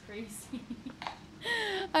 which is crazy.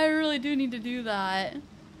 I really do need to do that.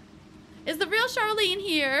 Is the real Charlene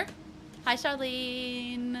here? Hi,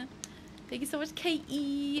 Charlene. Thank you so much,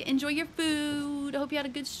 K.E. Enjoy your food. I hope you had a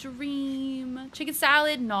good stream. Chicken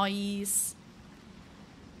salad, nice.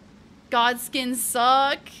 Godskins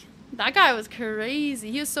suck. That guy was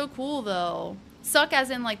crazy. He was so cool, though. Suck as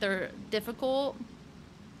in, like, they're difficult.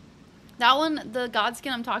 That one, the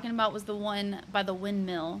Godskin I'm talking about, was the one by the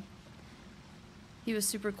windmill. He was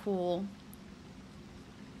super cool.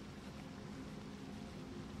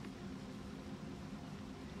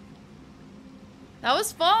 That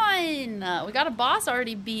was fun! We got a boss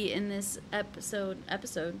already beat in this episode,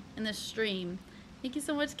 in this stream. Thank you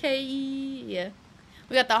so much, K.E. Yeah.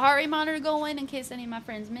 We got the heart rate monitor going in case any of my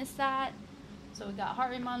friends missed that. So we got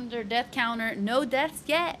heart rate monitor, death counter. No deaths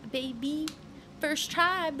yet, baby. First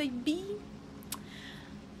try, baby.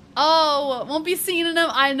 Oh, won't be seeing them.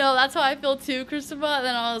 I know, that's how I feel too, Christopher. And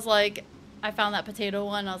then I was like, I found that potato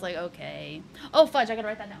one. I was like, okay. Oh, fudge, I gotta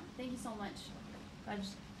write that down. Thank you so much. I'm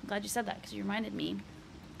glad you said that because you reminded me.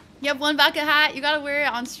 You have one bucket hat. You gotta wear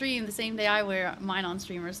it on stream the same day I wear mine on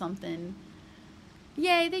stream or something.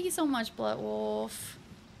 Yay, thank you so much, Blood Wolf.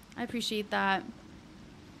 I appreciate that.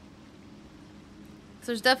 So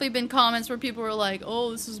there's definitely been comments where people were like,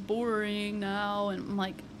 oh, this is boring now. And I'm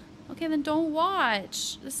like, okay, then don't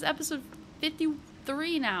watch. This is episode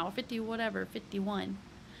 53 now. 50 whatever, 51.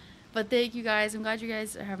 But thank you guys. I'm glad you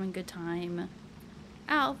guys are having a good time.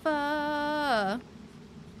 Alpha.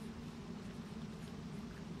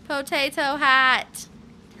 Potato hat.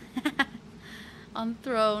 On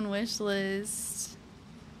throne wish list.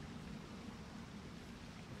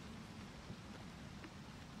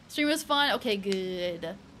 Stream was fun. Okay,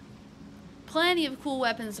 good. Plenty of cool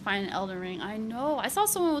weapons to find in Elden Ring. I know. I saw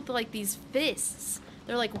someone with like these fists.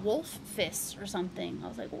 They're like wolf fists or something. I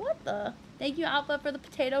was like, what the? Thank you, Alpha, for the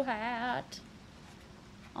potato hat.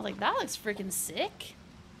 I was like, that looks freaking sick.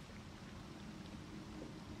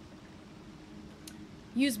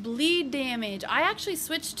 Use bleed damage. I actually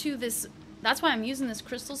switched to this. That's why I'm using this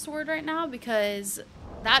crystal sword right now, because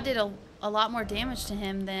that did a lot more damage to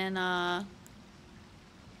him than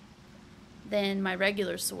my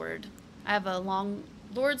regular sword. I have a long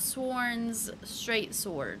Lord Sworn's straight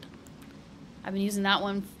sword. I've been using that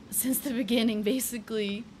one since the beginning,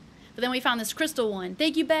 basically. But then we found this crystal one.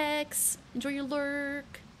 Thank you, Bex. Enjoy your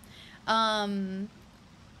lurk. And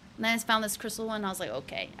then I found this crystal one. And I was like,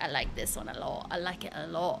 okay, I like this one a lot. I like it a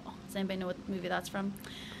lot. Does anybody know what movie that's from?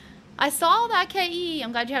 I saw that, K.E.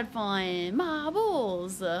 I'm glad you had fun.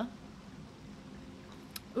 Marbles.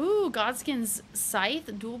 Ooh, Godskin's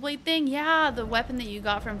scythe, dual blade thing. Yeah, the weapon that you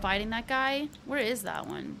got from fighting that guy. Where is that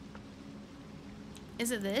one?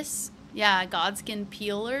 Is it this? Yeah, Godskin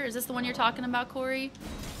peeler. Is this the one you're talking about, Corey?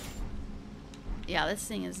 Yeah, this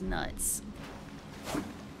thing is nuts.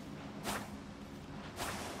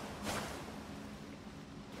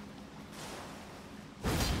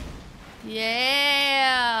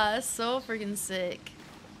 Yeah, so freaking sick.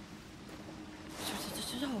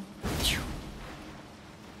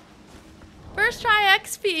 First try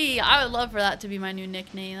XP. I would love for that to be my new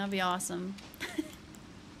nickname. That'd be awesome.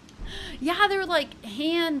 Yeah, they were like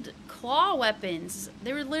hand claw weapons.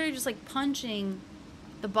 They were literally just like punching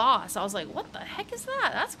the boss. I was like, what the heck is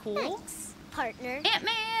that? That's cool. Thanks, partner.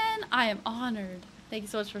 Ant-Man, I am honored. Thank you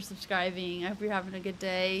so much for subscribing. I hope you're having a good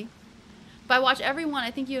day. But I watch everyone.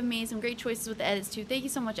 I think you have made some great choices with the edits too. Thank you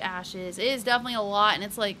so much, Ashes. It is definitely a lot, and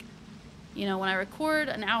it's like, you know, when I record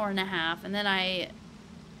an hour and a half, and then I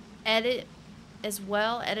edit as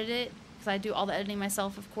well, edit it, because I do all the editing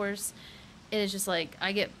myself, of course. It is just like,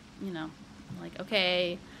 I get, you know, like,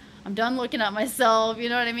 okay, I'm done looking at myself, you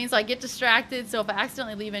know what I mean? So I get distracted, so if I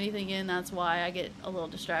accidentally leave anything in, that's why I get a little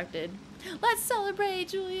distracted. Let's celebrate,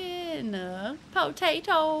 Julian!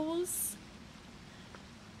 Potatoes!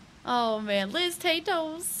 Oh man, Liz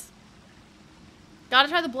Tatoes! Gotta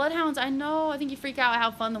try the Bloodhounds, I know, I think you freak out how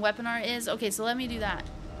fun the weapon art is. Okay, so let me do that.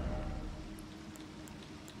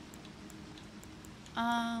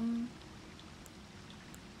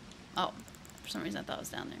 Oh, for some reason I thought it was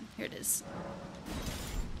down there. Here it is.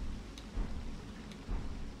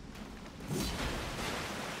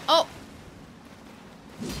 Oh!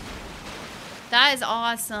 That is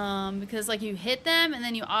awesome, because like you hit them and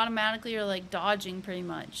then you automatically are like dodging pretty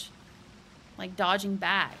much. Like dodging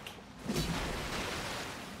back.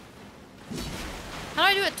 How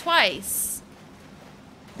do I do it twice?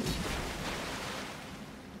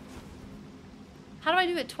 How do I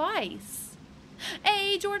do it twice?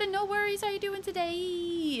 Hey Jordan, no worries, how you doing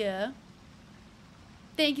today?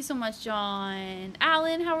 Thank you so much, John.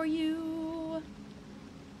 Alan, how are you?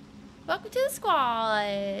 Welcome to the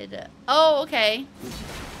squad. Oh, okay.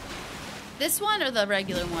 This one or the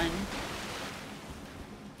regular one?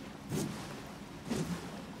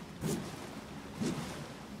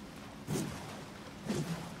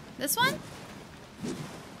 This one?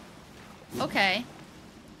 Okay.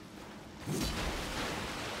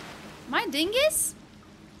 My dingus?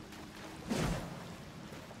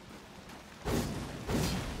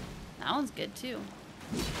 That one's good too.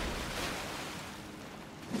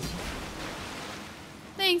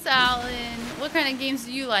 Thanks, Alan. What kind of games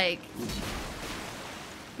do you like?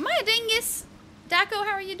 My dingus! Daco,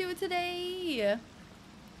 how are you doing today?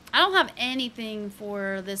 I don't have anything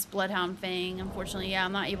for this Bloodhound Fang, unfortunately. Yeah,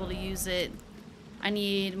 I'm not able to use it. I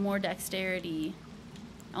need more dexterity.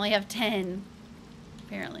 I only have 10,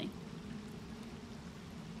 apparently.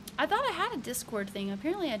 I thought I had a Discord thing.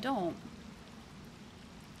 Apparently I don't.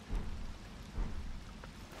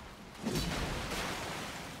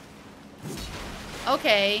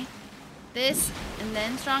 Okay. This, and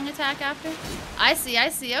then strong attack after? I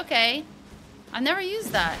see, okay. I've never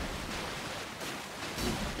used that.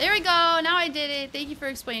 There we go, now I did it. Thank you for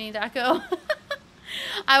explaining, Daco.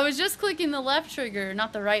 I was just clicking the left trigger,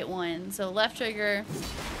 not the right one. So left trigger,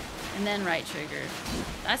 and then right trigger.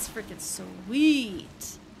 That's freaking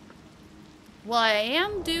sweet. Well, I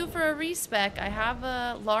am due for a respec. I have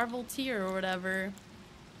a larval tier or whatever.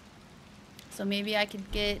 So maybe I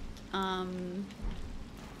could get, did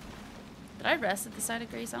I rest at the side of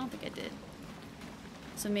grace? I don't think I did.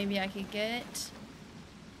 So maybe I could get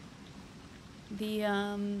the,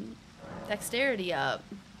 dexterity up.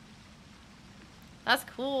 That's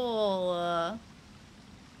cool.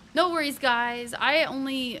 No worries, guys. I don't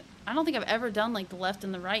think I've ever done, like, the left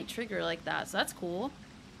and the right trigger like that. So that's cool.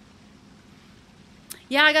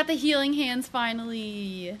 Yeah, I got the healing hands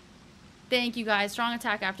finally. Thank you, guys. Strong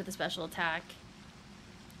attack after the special attack.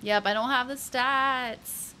 Yep, I don't have the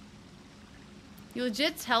stats. You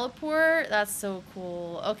legit teleport? That's so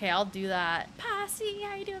cool. Okay, I'll do that. Passy,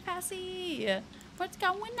 how you doing, Passy? What's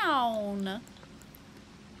going on?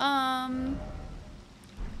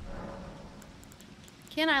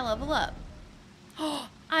 Can I level up? Oh,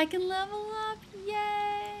 I can level up.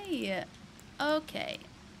 Yay. Okay.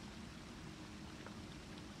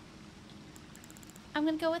 I'm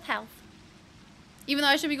gonna go with health. Even though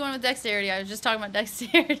I should be going with dexterity. I was just talking about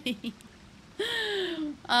dexterity.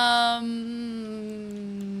 I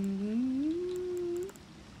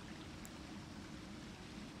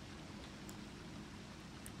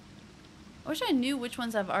wish I knew which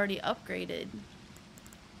ones I've already upgraded.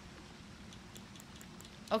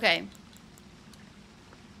 Okay.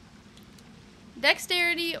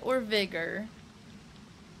 Dexterity or vigor?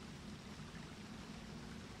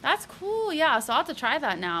 That's cool, yeah. So I'll have to try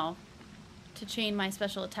that now. To chain my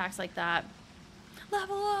special attacks like that.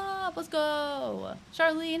 Level up! Let's go!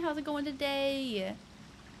 Charlene, how's it going today?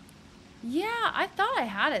 Yeah, I thought I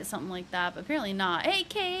had it something like that, but apparently not. Hey,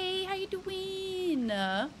 Kay! How you doing?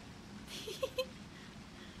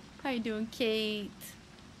 How you doing, Kate?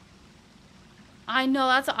 I know,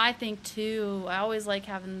 that's what I think too. I always like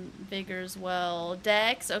having vigor as well.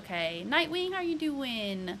 Dex, okay. Nightwing, how you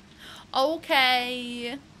doing?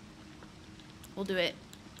 Okay. We'll do it.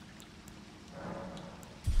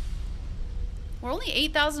 We're only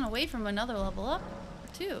 8,000 away from another level up,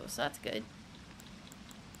 too, so that's good.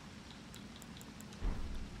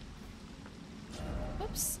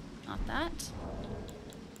 Whoops, not that.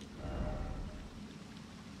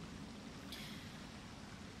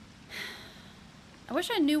 I wish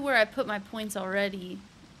I knew where I put my points already.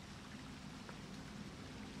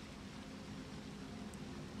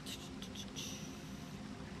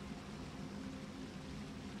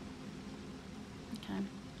 Okay.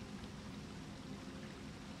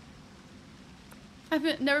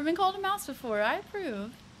 I've never been called a mouse before. I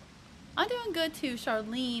approve. I'm doing good too,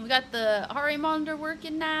 Charlene. We got the heart rate monitor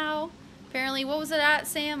working now. Apparently, what was it at,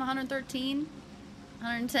 Sam? 113?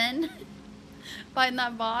 110? Fighting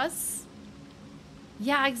that boss.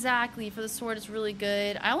 Yeah, exactly. For the sword, it's really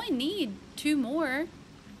good. I only need 2 more.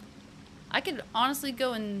 I could honestly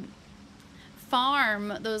go and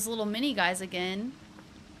farm those little mini guys again.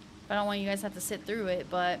 I don't want you guys to have to sit through it,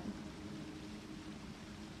 but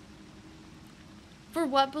For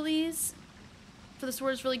what, Belize? For the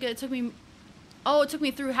sword is really good. It took me... Oh, it took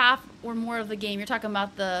me through half or more of the game. You're talking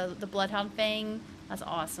about the Bloodhound Fang? That's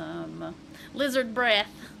awesome. Lizard breath.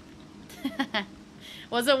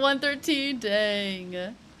 Was it 113?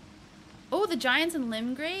 Dang. Oh, the giants in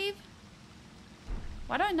Limgrave?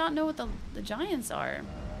 Why do I not know what the giants are?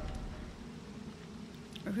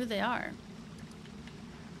 Or who they are?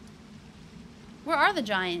 Where are the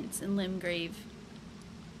giants in Limgrave?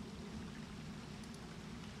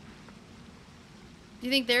 Do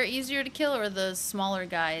you think they're easier to kill or the smaller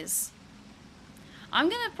guys? I'm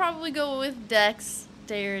gonna probably go with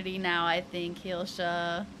dexterity now, I think,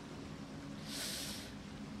 Hilsha.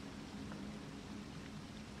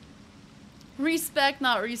 Respect,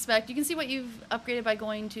 not respect. You can see what you've upgraded by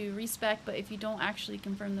going to respect, but if you don't actually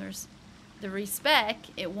confirm the respect,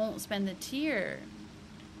 it won't spend the tier.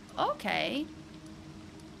 Okay.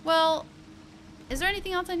 Well, is there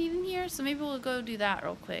anything else I need in here? So maybe we'll go do that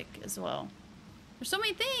real quick as well. There's so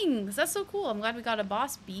many things. That's so cool. I'm glad we got a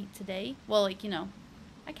boss beat today. Well, like, you know,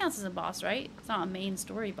 that counts as a boss, right? It's not a main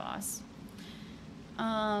story boss.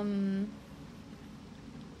 Do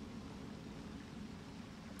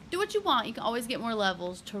what you want. You can always get more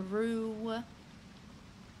levels. True.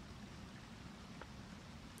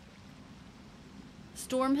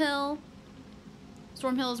 Stormhill.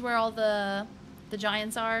 Stormhill is where all the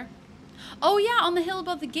giants are. Oh yeah, on the hill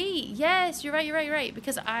above the gate. Yes, you're right, you're right, you're right.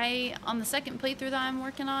 Because on the second playthrough that I'm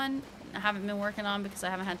working on, I haven't been working on because I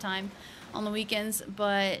haven't had time on the weekends,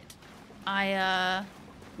 but I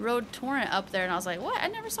rode Torrent up there and I was like, what? I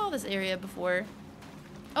never saw this area before.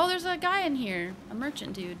 Oh, there's a guy in here. A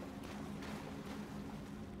merchant dude.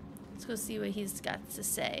 Let's go see what he's got to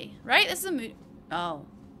say. Right? This is a Oh.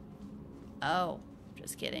 Oh.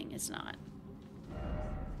 Just kidding. It's not.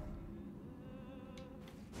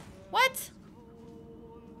 What?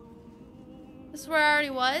 This is where I already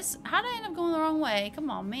was? How did I end up going the wrong way? Come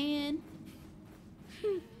on, man.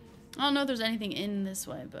 I don't know if there's anything in this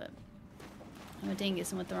way, but I'm a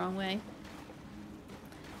dingus and went the wrong way.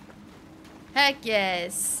 Heck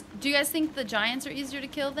yes. Do you guys think the giants are easier to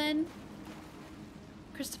kill then?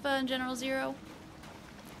 Christopher and General Zero?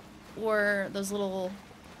 Or those little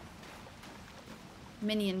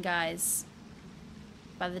minion guys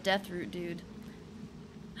by the Deathroot dude?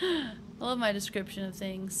 I love my description of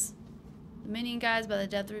things. The minion guys by the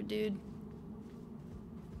Deathroot dude.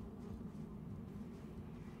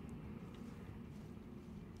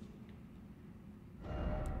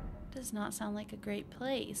 Does not sound like a great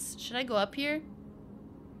place. Should I go up here?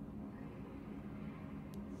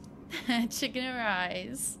 Chicken and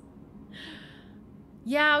rice.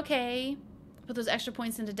 Yeah, okay. Put those extra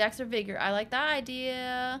points into Dex or Vigor. I like that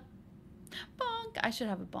idea. Bonk. I should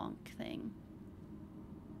have a bonk thing.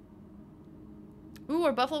 Ooh,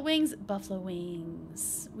 or buffalo wings? Buffalo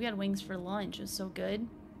wings. We had wings for lunch. It was so good.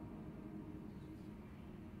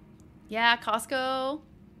 Yeah, Costco.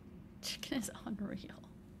 Chicken is unreal.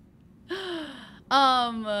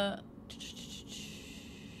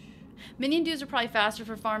 Minion dudes are probably faster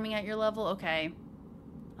for farming at your level. Okay.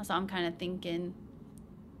 That's what I'm kind of thinking.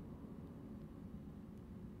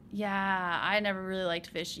 Yeah, I never really liked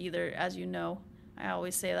fish either, as you know. I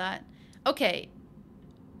always say that. Okay.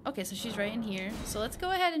 Okay, so she's right in here. So let's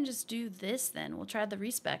go ahead and just do this then. We'll try the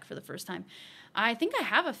respec for the first time. I think I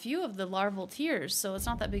have a few of the larval tiers, so it's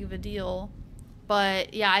not that big of a deal.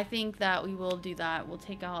 But yeah, I think that we will do that. We'll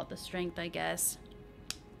take out the strength, I guess.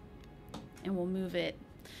 And we'll move it.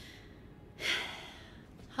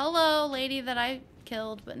 Hello, lady that I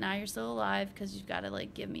killed, but now you're still alive because you've got to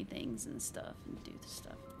like give me things and stuff and do the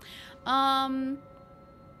stuff.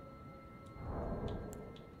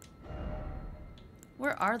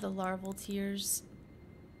 Where are the larval tiers?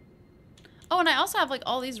 Oh, and I also have like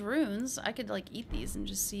all these runes. I could like eat these and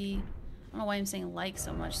just see. I don't know why I'm saying like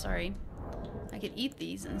so much, sorry. I could eat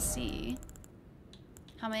these and see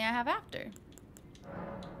how many I have after.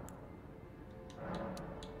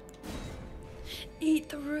 Eat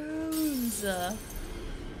the runes!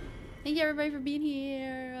 Thank you everybody for being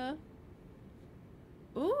here.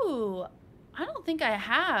 Ooh, I don't think I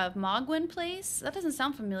have Mogwin Place. That doesn't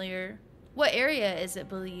sound familiar. What area is it,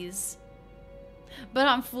 Belize? But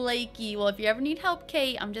I'm flaky. Well, if you ever need help,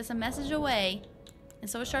 Kate, I'm just a message away. And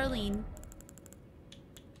so is Charlene.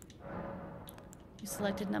 You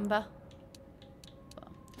selected number.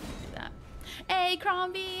 Well, do that. Hey,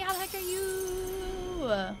 Crombie, how the heck are you?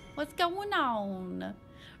 What's going on?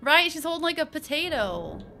 Right, she's holding like a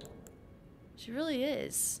potato. She really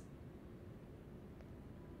is.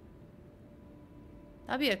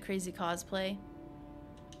 That'd be a crazy cosplay.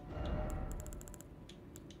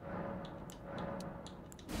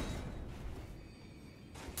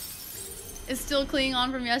 Is still clinging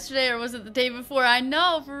on from yesterday, or was it the day before? I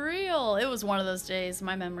know, for real. It was one of those days.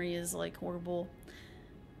 My memory is like horrible.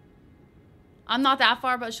 I'm not that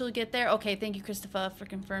far, but she'll get there. Okay, thank you, Christopher, for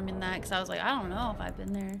confirming that, because I was like, I don't know if I've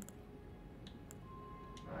been there.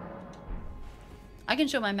 I can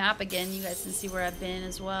show my map again. You guys can see where I've been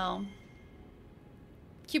as well.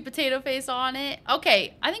 Cute potato face on it.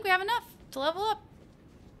 Okay, I think we have enough to level up.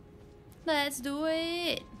 Let's do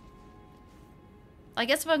it. I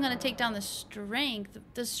guess if I'm going to take down the strength,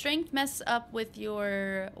 does strength mess up with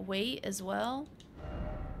your weight as well?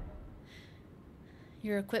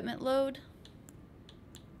 Your equipment load?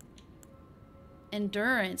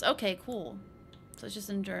 Endurance. Okay, cool. So it's just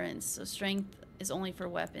endurance. So strength is only for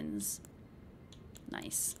weapons.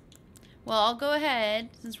 Nice. Well, I'll go ahead,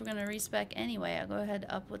 since we're going to respec anyway, I'll go ahead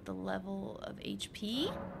up with the level of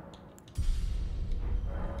HP.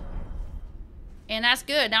 And that's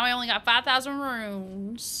good. Now I only got 5,000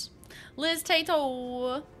 runes. Liz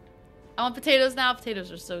Tato. I want potatoes now.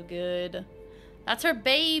 Potatoes are so good. That's her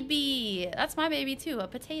baby. That's my baby too. A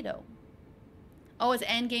potato. Oh, it's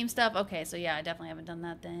end game stuff. Okay, so yeah, I definitely haven't done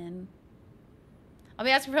that then. I'll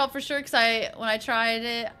be asking for help for sure, because when I tried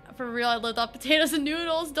it for real, I lived off potatoes and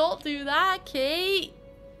noodles. Don't do that, Kate.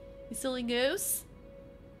 You silly goose.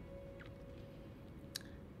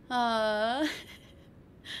 Not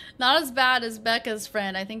as bad as Becca's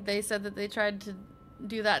friend. I think they said that they tried to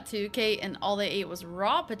do that too, Kate, and all they ate was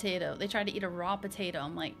raw potato. They tried to eat a raw potato.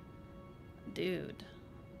 I'm like, dude,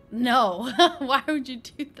 no. Why would you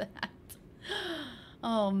do that?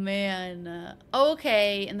 Oh, man.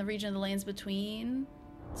 Okay, in the region of the lands between.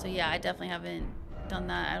 So, yeah, I definitely haven't done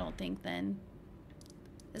that, I don't think, then.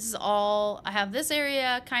 This is all... I have this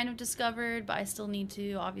area kind of discovered, but I still need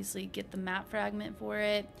to, obviously, get the map fragment for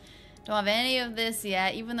it. Don't have any of this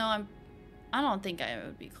yet, even though I don't think I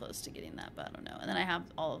would be close to getting that, but I don't know. And then I have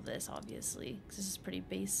all of this, obviously, because this is pretty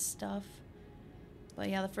base stuff. But,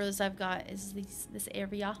 yeah, the furthest I've got is this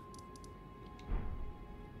area.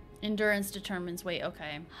 Endurance determines weight.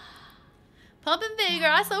 Okay. Pump and vigor.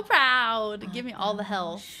 I'm so proud. Give me all the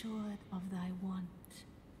health. Assured of thy want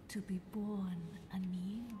to be born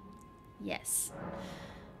anew. Yes.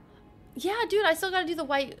 Yeah, dude. I still gotta do the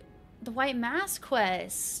white mask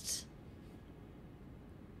quest.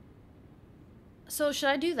 So should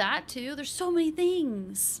I do that too? There's so many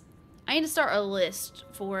things. I need to start a list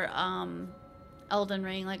for Elden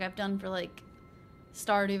Ring, like I've done for like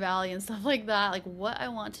Stardew Valley and stuff like that, like what I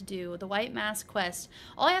want to do. The white mask quest,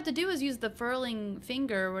 all I have to do is use the furling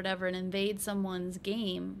finger or whatever and invade someone's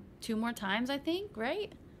game 2 more times, I think,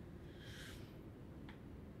 right?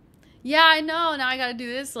 Yeah, I know. Now I gotta do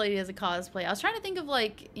this lady as a cosplay. I was trying to think of,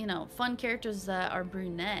 like, you know, fun characters that are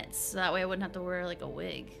brunettes, so that way I wouldn't have to wear like a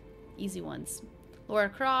wig. Easy ones. Laura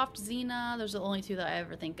Croft, Xena, those are the only 2 that I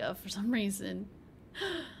ever think of for some reason.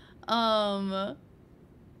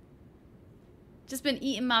 Just been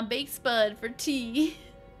eating my baked spud for tea.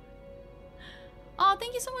 Oh,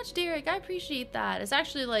 thank you so much, Derek. I appreciate that. It's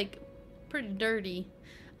actually, like, pretty dirty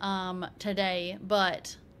today,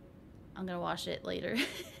 but I'm gonna wash it later.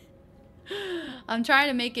 I'm trying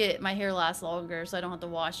to make my hair last longer so I don't have to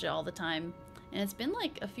wash it all the time. And it's been,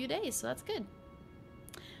 like, a few days, so that's good.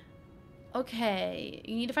 Okay,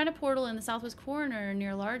 you need to find a portal in the southwest corner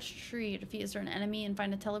near a large tree. Defeat a certain enemy and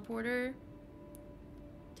find a teleporter.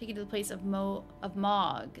 Take you to the place of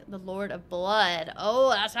Mog, the Lord of Blood. Oh,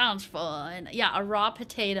 that sounds fun. Yeah, a raw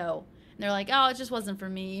potato. And they're like, oh, it just wasn't for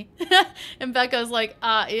me. And Becca's like,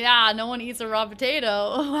 yeah, no one eats a raw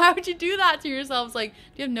potato. Why would you do that to yourself? It's like, do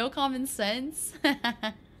you have no common sense?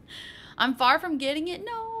 I'm far from getting it.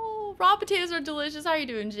 No, raw potatoes are delicious. How are you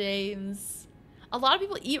doing, James? A lot of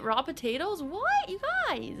people eat raw potatoes? What? You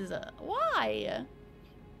guys? Why?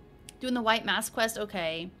 Doing the white mask quest?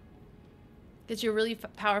 Okay. Get you a really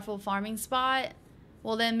powerful farming spot.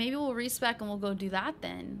 Well, then maybe we'll respec and we'll go do that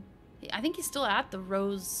then. I think he's still at the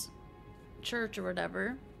Rose Church or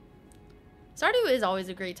whatever. Stardew is always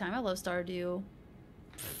a great time. I love Stardew.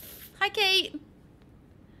 Hi, Kate.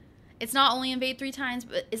 It's not only invade 3 times,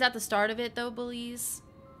 but is that the start of it though, Belize?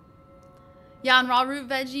 Yeah, on raw root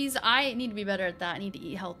veggies, I need to be better at that. I need to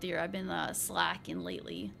eat healthier. I've been slacking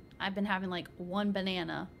lately. I've been having like 1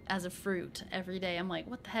 banana as a fruit every day. I'm like,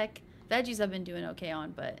 what the heck? Veggies I've been doing okay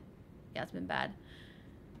on, but yeah, it's been bad.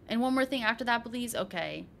 And one more thing after that, please.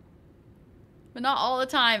 Okay. But not all the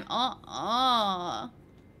time.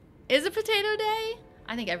 Is it potato day?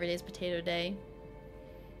 I think every day is potato day.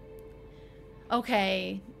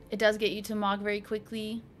 Okay. It does get you to Mog very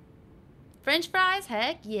quickly. French fries?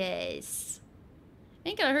 Heck yes.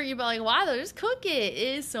 Ain't gonna hurt you, but like, why though? Just cook it.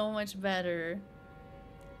 It is so much better.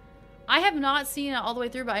 I have not seen it all the way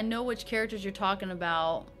through, but I know which characters you're talking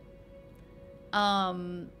about.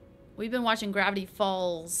 We've been watching Gravity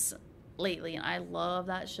Falls lately, and I love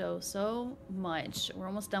that show so much. We're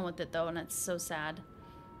almost done with it though, and it's so sad.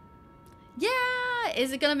 Yeah,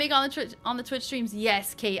 is it gonna make on the Twitch streams?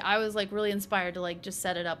 Yes, Kate. I was like really inspired to like just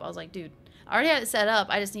set it up. I was like, dude, I already had it set up.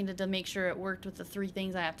 I just needed to make sure it worked with the 3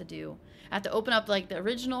 things I have to do. I have to open up like the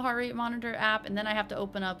original heart rate monitor app, and then I have to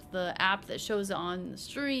open up the app that shows it on the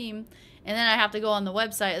stream, and then I have to go on the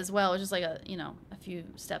website as well. It's just like a, you know, a few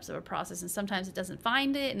steps of a process, and sometimes it doesn't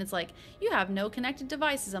find it, and it's like, you have no connected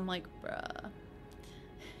devices. I'm like, bruh.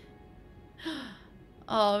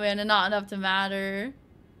 Oh man, and not enough to matter.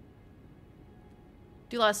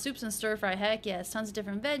 Do a lot of soups and stir fry. Heck yes. Tons of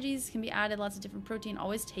different veggies can be added. Lots of different protein.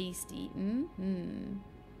 Always tasty.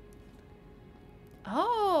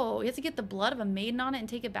 Oh, you have to get the blood of a maiden on it and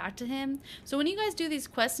take it back to him. So when you guys do these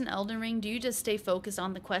quests in Elden Ring, do you just stay focused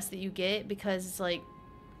on the quest that you get? Because it's like,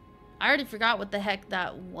 I already forgot what the heck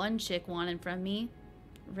that one chick wanted from me.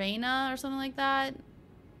 Reyna or something like that?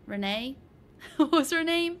 Renee? What was her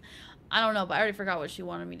name? I don't know, but I already forgot what she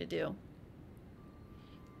wanted me to do.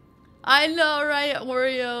 I know, right?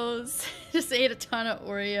 Oreos. Just ate a ton of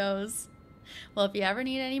Oreos. Well, if you ever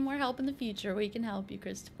need any more help in the future, we can help you,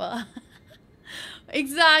 Christopher.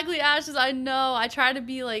 Exactly, Ashes. I know. I try to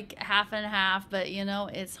be like half and half, but you know,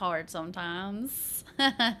 it's hard sometimes.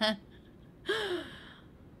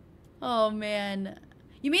 Oh, man.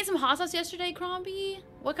 You made some hot sauce yesterday, Crombie?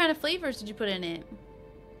 What kind of flavors did you put in it?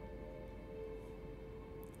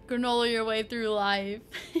 Granola your way through life.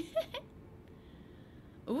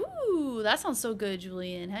 Ooh, that sounds so good,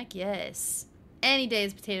 Julian. Heck yes. Any day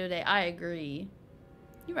is potato day. I agree.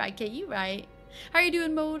 You're right, Kate. You right. How are you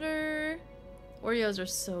doing, Motor? Oreos are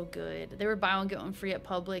so good. They were buy one, get one free at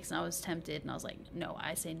Publix, and I was tempted, and I was like, no,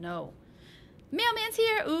 I say no. Mailman's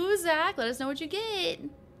here. Ooh, Zach, let us know what you get.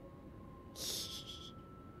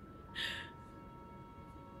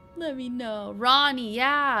 Let me know. Ronnie,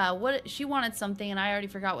 yeah. What? She wanted something, and I already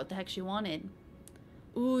forgot what the heck she wanted.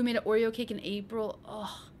 Ooh, we made an Oreo cake in April.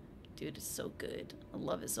 Oh, dude, it's so good. I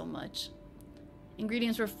love it so much.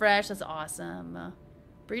 Ingredients were fresh. That's awesome.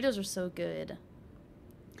 Burritos are so good.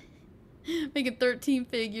 Making 13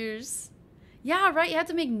 figures. Yeah, right. You have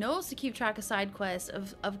to make notes to keep track of side quests,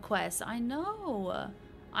 of quests. I know.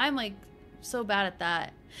 I'm like so bad at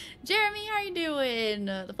that. Jeremy, how you doing?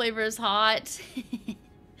 The flavor is hot.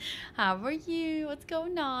 How are you? What's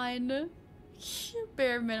going on?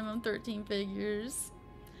 Bare minimum 13 figures.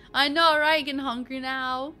 I know, right? Getting hungry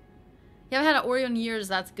now. You haven't had an Oreo in years.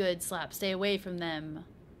 That's good, Slap. Stay away from them.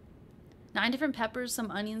 9 different peppers,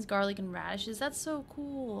 some onions, garlic, and radishes. That's so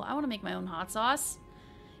cool. I want to make my own hot sauce.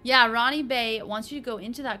 Yeah, Ronnie Bay wants you to go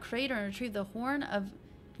into that crater and retrieve the horn of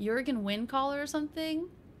Jurgen Windcaller or something.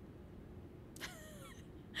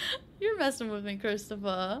 You're messing with me,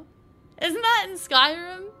 Christopher. Isn't that in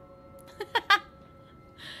Skyrim?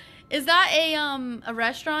 Is that a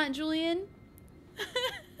restaurant, Julian?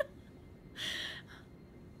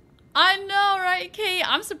 I know, right, Kate?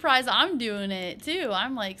 I'm surprised I'm doing it, too.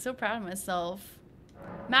 I'm, like, so proud of myself.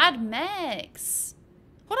 Mad Max.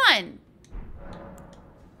 Hold on.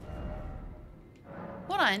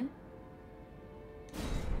 Hold on.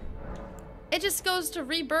 It just goes to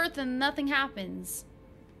rebirth and nothing happens.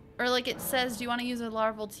 Or, like, it says, do you want to use a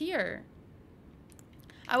larval tear?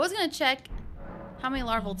 I was going to check how many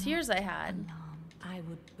larval tears I had.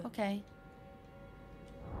 Okay.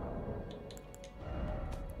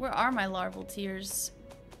 Where are my larval tears?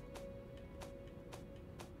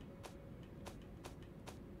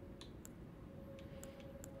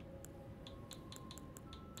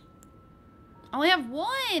 I only have 1!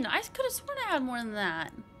 I could have sworn I had more than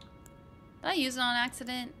that. Did I use it on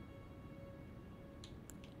accident?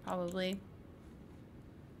 Probably.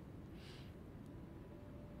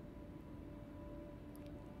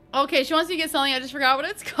 Okay, she wants me to get something. I just forgot what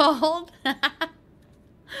it's called.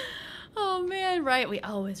 Oh man, right. We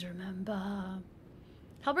always remember.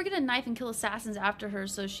 Help her get a knife and kill assassins after her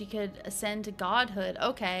so she could ascend to godhood.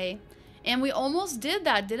 Okay. And we almost did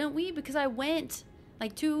that, didn't we? Because I went,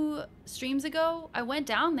 like 2 streams ago, I went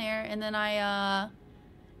down there and then I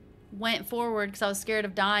went forward because I was scared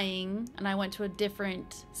of dying. And I went to a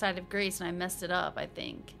different side of grace and I messed it up, I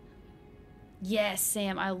think. Yes,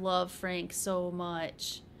 Sam. I love Frank so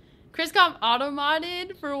much. Chris got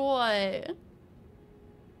auto-modded for what?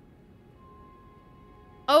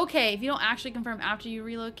 Okay, if you don't actually confirm after you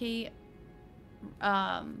relocate,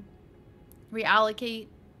 reallocate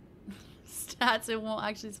stats, it won't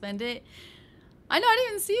actually spend it. I know, I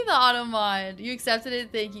didn't even see the auto mod. You accepted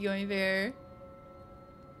it? Thank you, Going Bear.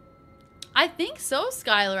 I think so,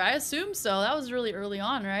 Skylar. I assume so. That was really early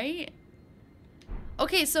on, right?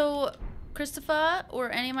 Okay, so Christopher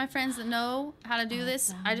or any of my friends that know how to do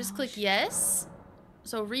this, I just click yes.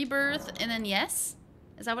 So rebirth and then yes.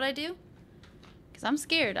 Is that what I do? Because I'm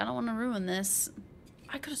scared. I don't want to ruin this.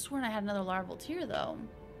 I could have sworn I had another larval tear, though.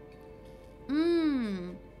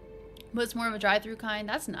 But it's more of a drive-through kind.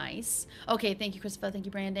 That's nice. Okay, thank you, Christopher. Thank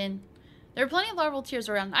you, Brandon. There are plenty of larval tears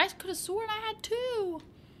around. I could have sworn I had 2.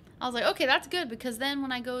 I was like, okay, that's good, because then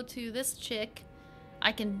when I go to this chick,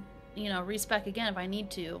 I can, you know, respec again if I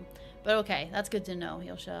need to. But okay, that's good to know,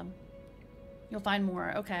 Yosha. You'll find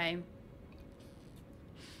more. Okay.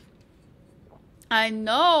 I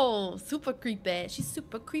know. Super creepy. She's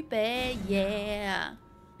super creepy. Yeah.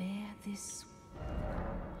 Bear this.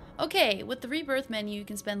 Okay, with the rebirth menu, you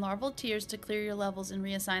can spend larval tears to clear your levels and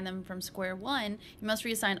reassign them from square one. You must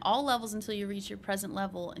reassign all levels until you reach your present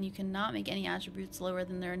level, and you cannot make any attributes lower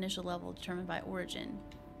than their initial level determined by origin.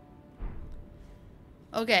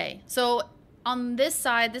 Okay, so on this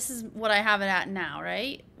side, this is what I have it at now,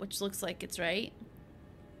 right? Which looks like it's right.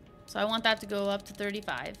 So I want that to go up to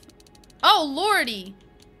 35. Oh, lordy!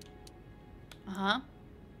 Uh-huh.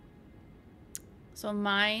 So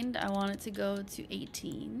mind, I want it to go to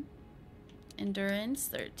 18. Endurance,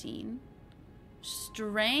 13.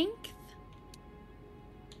 Strength?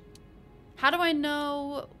 How do I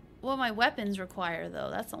know what my weapons require,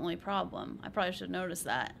 though? That's the only problem. I probably should have noticed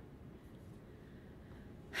that.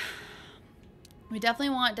 We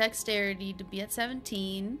definitely want dexterity to be at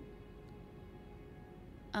 17.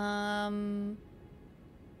 I'll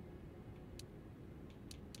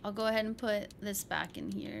go ahead and put this back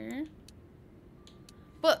in here.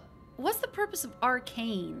 But what's the purpose of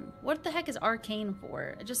arcane? What the heck is arcane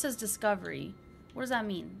for? It just says discovery. What does that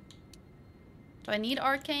mean? Do I need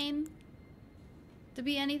arcane to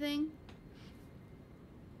be anything?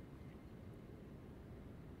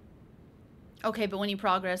 Okay, but when you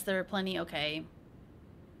progress, there are plenty. Okay.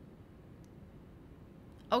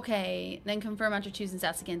 Okay, then confirm after choosing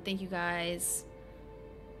stats again. Thank you, guys.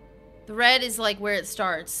 The red is like where it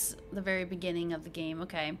starts, the very beginning of the game.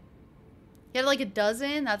 Okay. You had like a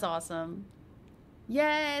dozen? That's awesome.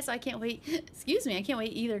 Yes, I can't wait. Excuse me, I can't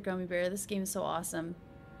wait either, Gummy Bear. This game is so awesome.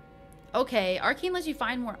 Okay, Arcane lets you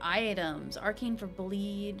find more items. Arcane for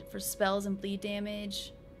bleed, for spells and bleed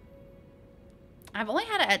damage. I've only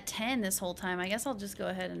had it at 10 this whole time. I guess I'll just go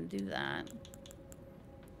ahead and do that.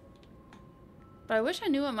 But I wish I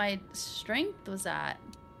knew what my strength was at.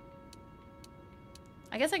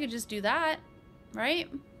 I guess I could just do that, right?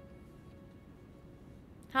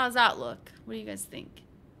 How does that look? What do you guys think?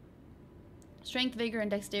 Strength, vigor,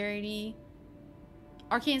 and dexterity.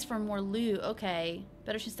 Arcane's for more loot. Okay.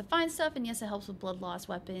 Better chance to find stuff, and yes, it helps with blood loss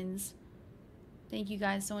weapons. Thank you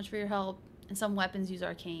guys so much for your help. And some weapons use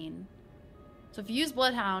arcane. So if you use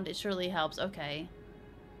Bloodhound, it surely helps. Okay.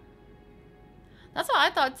 That's what I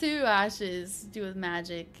thought too, Ashes. Do with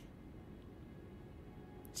magic.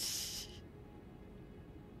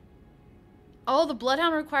 Oh, the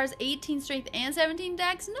Bloodhound requires 18 strength and 17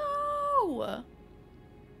 dex? No!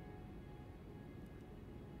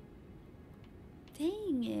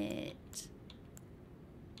 Dang it.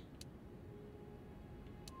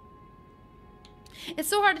 It's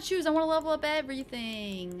so hard to choose. I want to level up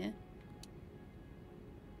everything.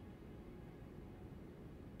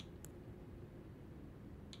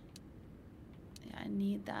 Yeah, I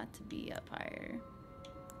need that to be up higher.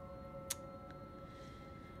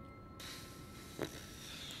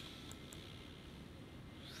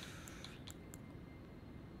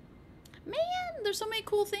 Man, there's so many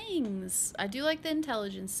cool things. I do like the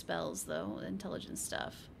intelligence spells, though. The intelligence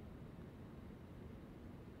stuff.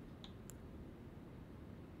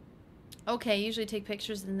 Okay, usually take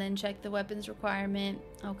pictures and then check the weapons requirement.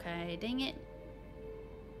 Okay, dang it.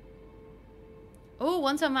 Oh,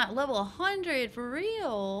 once I'm at level 100, for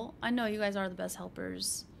real. I know you guys are the best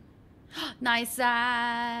helpers. Nice,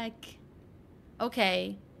 Zach.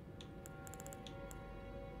 Okay.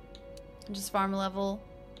 Just farm level.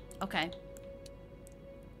 Okay.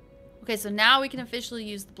 Okay, so now we can officially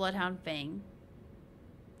use the Bloodhound Fang.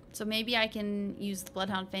 So maybe I can use the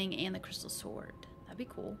Bloodhound Fang and the Crystal Sword. That'd be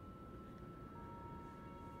cool.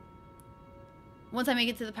 Once I make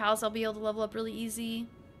it to the palace, I'll be able to level up really easy.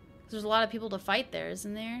 There's a lot of people to fight there,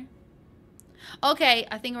 isn't there? Okay,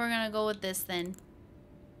 I think we're gonna go with this then.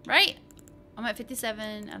 Right? I'm at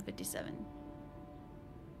 57 out of 57.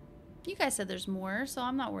 You guys said there's more, so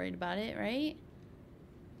I'm not worried about it, right?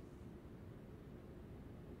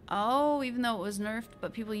 Oh, even though it was nerfed,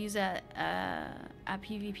 but people use it at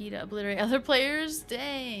PvP to obliterate other players?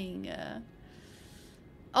 Dang.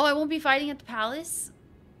 Oh, I won't be fighting at the palace?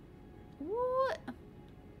 What?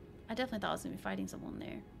 I definitely thought I was gonna be fighting someone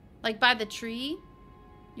there. Like by the tree?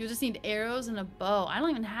 You just need arrows and a bow. I don't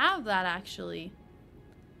even have that actually.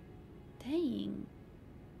 Dang.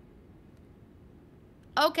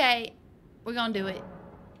 Okay. We're gonna do it.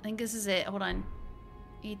 I think this is it. Hold on.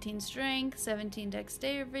 18 strength, 17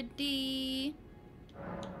 dexterity.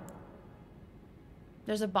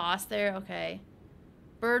 There's a boss there. Okay.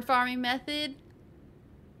 Bird farming method.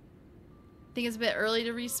 Think it's a bit early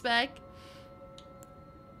to respec.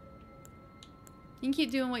 You can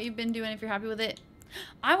keep doing what you've been doing if you're happy with it.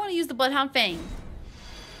 I want to use the Bloodhound Fang.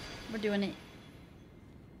 We're doing it.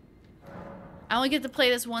 I only get to play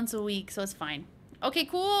this once a week, so it's fine. Okay,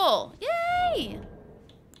 cool. Yay!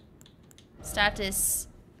 Status.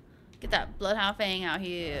 Get that Bloodhound Fang out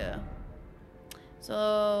here.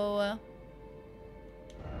 So...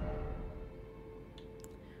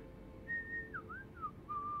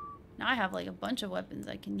 now I have like a bunch of weapons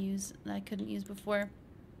I can use that I couldn't use before.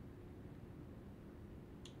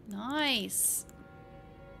 Nice.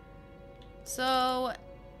 So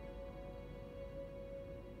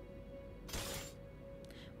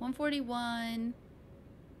 141.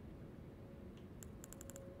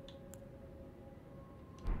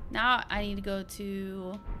 Now I need to go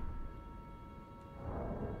to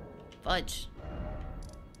Fudge.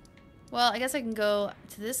 Well, I guess I can go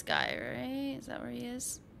to this guy, right? Is that where he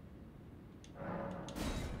is?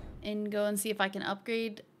 And go and see if I can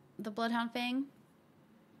upgrade the Bloodhound Fang.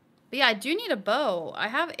 But yeah, I do need a bow. I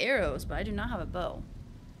have arrows, but I do not have a bow.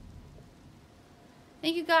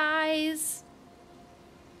 Thank you guys.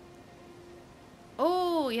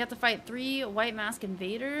 Oh, you have to fight 3 white mask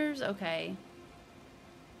invaders? Okay.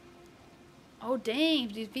 Oh, dang.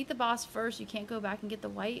 If you defeat the boss first, you can't go back and get the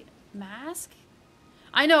white mask?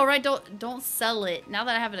 I know, right? Don't sell it. Now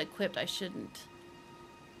that I have it equipped, I shouldn't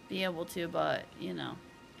be able to, but, you know.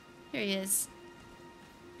 Here he is.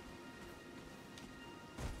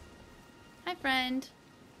 Hi, friend.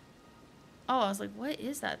 Oh, I was like, what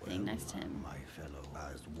is that thing next to him? My fellow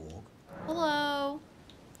eyes walk. Hello.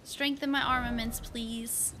 Strengthen my armaments,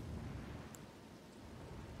 please.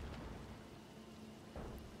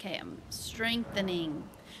 Okay, I'm strengthening.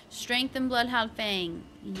 Strengthen Bloodhound Fang.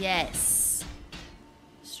 Yes.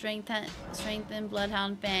 Strengthen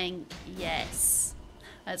Bloodhound Fang. Yes.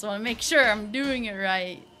 I just want to make sure I'm doing it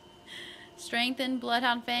right. Strengthen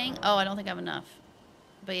Bloodhound Fang. Oh, I don't think I have enough.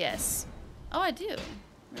 But yes. Oh, I do.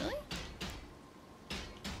 Really?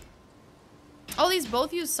 Oh, these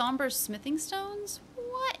both use somber smithing stones?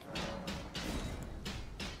 What?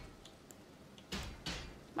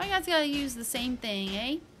 Why you guys gotta use the same thing,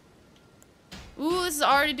 eh? Ooh, this is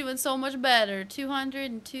already doing so much better.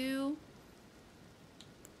 202.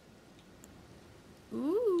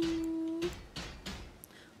 Ooh.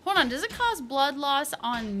 Hold on, does it cause blood loss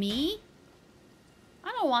on me?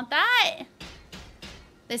 I don't want that.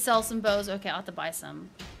 They sell some bows. Okay, I'll have to buy some.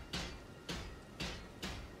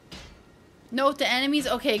 Note to enemies.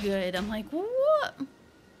 Okay, good. I'm like, what?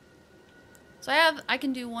 So I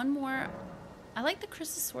can do one more. I like the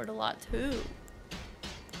crystal sword a lot too.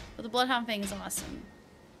 But the Bloodhound Fang is awesome.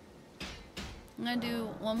 I'm gonna do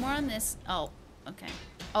one more on this. Oh, okay.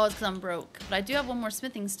 Oh, it's because I'm broke. But I do have one more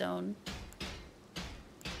smithing stone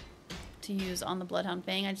to use on the Bloodhound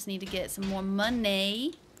Fang. I just need to get some more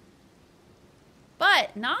money.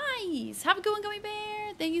 But nice. Have a good one, Gummy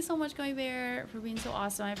Bear. Thank you so much, Gummy Bear, for being so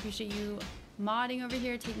awesome. I appreciate you modding over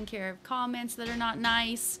here, taking care of comments that are not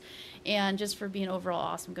nice, and just for being overall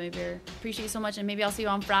awesome, Gummy Bear. Appreciate you so much, and maybe I'll see you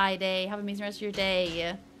on Friday. Have an amazing rest of your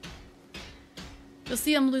day. You'll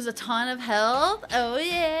see him lose a ton of health. Oh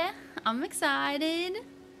yeah, I'm excited.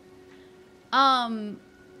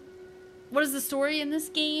 What is the story in this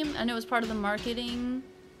game? I know it's part of the marketing.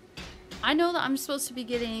 I know that I'm supposed to be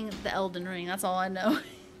getting the Elden Ring. That's all I know.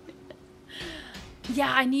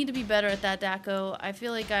 Yeah, I need to be better at that, Daco. I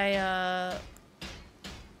feel like I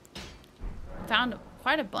found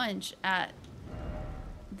quite a bunch at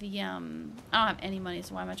the I don't have any money,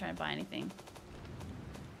 so why am I trying to buy anything?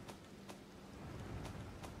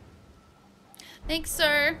 Thanks,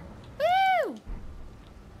 sir. Woo!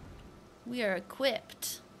 We are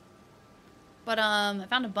equipped. But I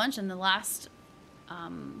found a bunch in the last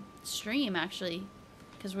stream, actually,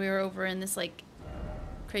 because we were over in this like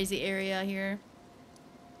crazy area here.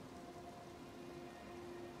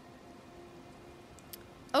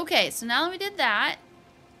 Okay, so now that we did that,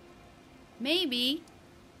 maybe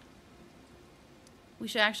we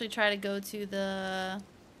should actually try to go to the...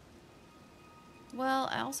 Well,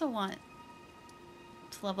 I also want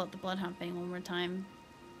to level up the Bloodhound Fang one more time.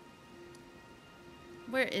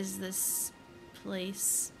 Where is this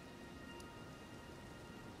place?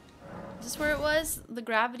 Is this where it was? The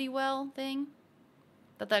gravity well thing?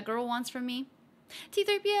 That girl wants from me?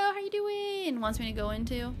 T3PO, how you doing? Wants me to go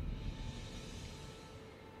into?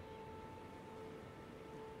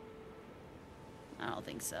 I don't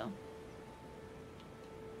think so.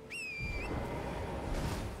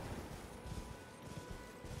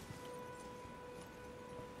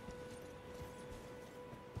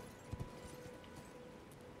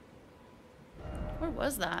 Where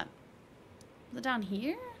was that? Was it down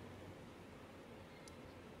here?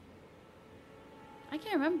 I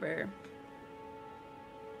can't remember.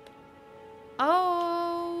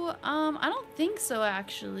 Oh, I don't think so,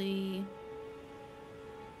 actually.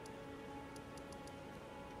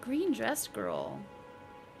 Green dressed girl.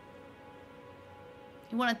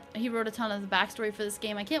 He wrote a ton of the backstory for this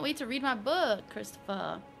game. I can't wait to read my book,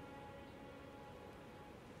 Christopher.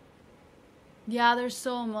 Yeah, there's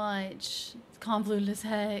so much. It's convoluted as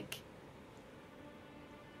heck.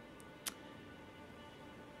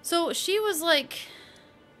 So she was like,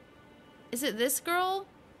 is it this girl?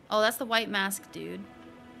 Oh, that's the white mask dude.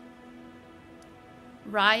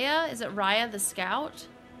 Raya? Is it Raya the scout?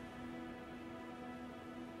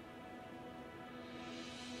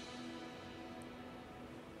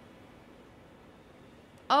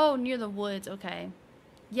 Oh, near the woods. Okay.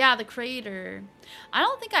 Yeah, the crater. I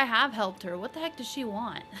don't think I have helped her. What the heck does she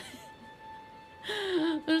want?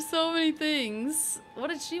 There's so many things. What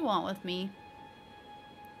did she want with me?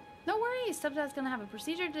 No worries. Stepdad's gonna have a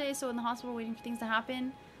procedure today, so in the hospital waiting for things to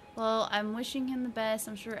happen. Well, I'm wishing him the best.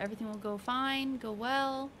 I'm sure everything will go fine, go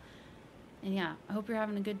well. And yeah, I hope you're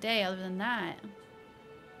having a good day other than that.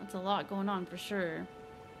 That's a lot going on for sure.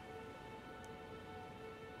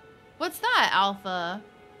 What's that, Alpha?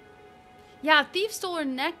 Yeah, thief stole her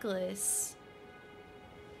necklace.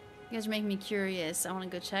 You guys are making me curious. I want to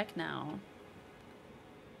go check now.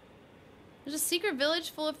 There's a secret village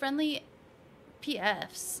full of friendly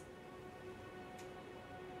PFs.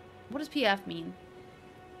 What does PF mean?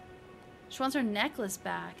 She wants her necklace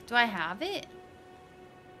back. Do I have it?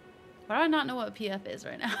 Why do I not know what PF is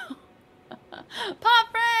right now? Pop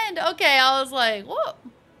friend! Okay, I was like, whoa.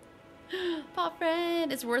 Pop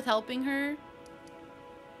friend. It's worth helping her.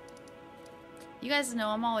 You guys know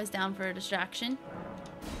I'm always down for a distraction.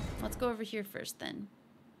 Let's go over here first then.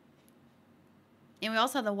 And we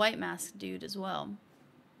also have the white mask dude as well.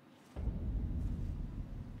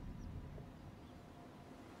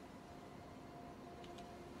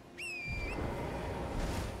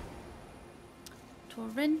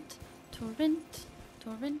 Torrent, torrent,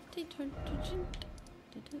 torrente, torrent.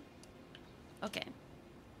 Okay.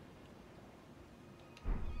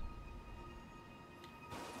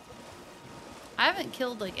 I haven't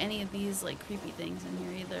killed like any of these like creepy things in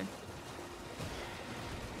here either.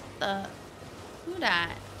 Who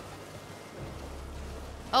dat?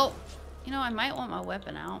 Oh, you know, I might want my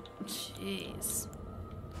weapon out. Jeez.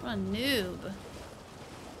 What a noob.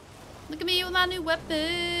 Look at me with my new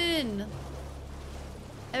weapon.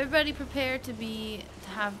 Everybody prepare to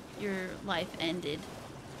have your life ended.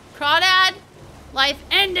 Crawdad! Life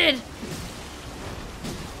ended!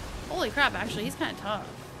 Holy crap, actually, he's kind of tough.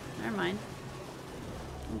 Never mind.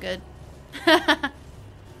 I'm good.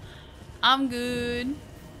 I'm good.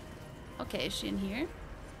 Okay, is she in here?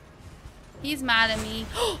 He's mad at me.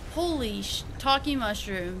 Holy talking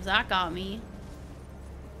mushrooms. That got me.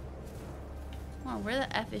 Oh, where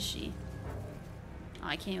the F is she? Oh,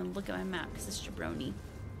 I can't even look at my map because it's jabroni.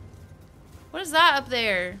 What is that up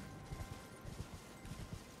there?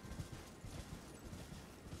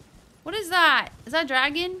 What is that? Is that a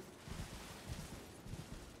dragon?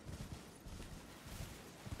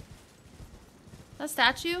 That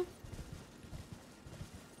statue?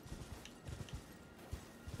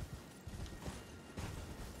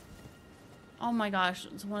 Oh my gosh,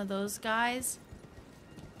 it's one of those guys.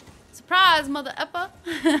 Surprise, mother effer.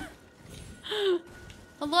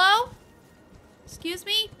 Hello? Excuse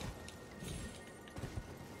me?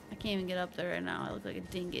 I can't even get up there right now. I look like a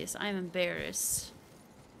dingus. I'm embarrassed.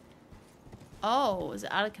 Oh, is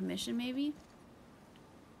it out of commission maybe?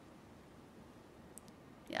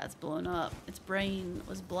 Yeah, it's blown up. Its brain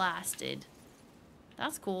was blasted.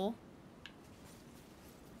 That's cool.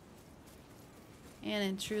 And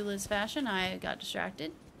in true Liz fashion, I got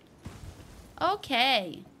distracted.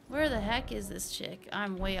 Okay. Where the heck is this chick?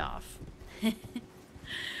 I'm way off.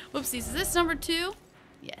 Whoopsies. Is this number 2?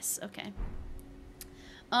 Yes. Okay.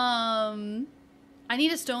 I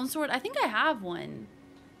need a stone sword. I think I have one.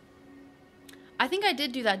 I think I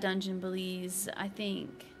did do that dungeon, Belize. I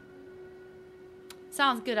think.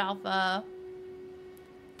 Sounds good, Alpha.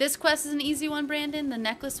 This quest is an easy one, Brandon. The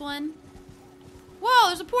necklace one. Whoa,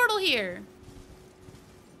 there's a portal here.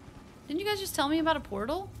 Didn't you guys just tell me about a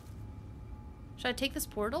portal? Should I take this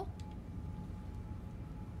portal?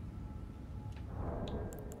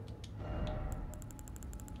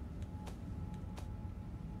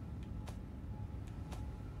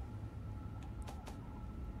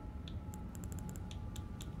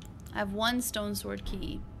 I have one stone sword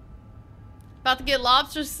key. About to get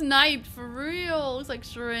lobster sniped for real. Looks like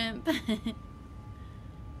shrimp.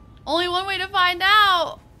 Only one way to find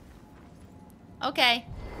out. Okay.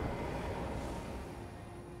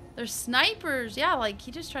 They're snipers. Yeah, like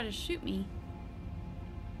he just tried to shoot me.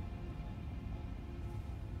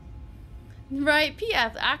 Right,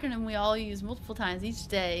 PF, acronym we all use multiple times each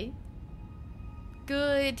day.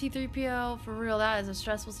 Good, T3PO. For real, that is a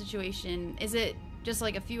stressful situation. Is it just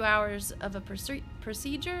like a few hours of a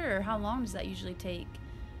procedure, or how long does that usually take?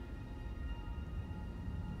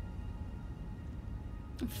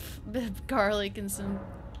 Bit of garlic and some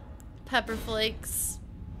pepper flakes.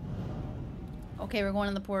 Okay, we're going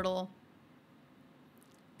in the portal.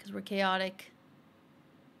 Because we're chaotic.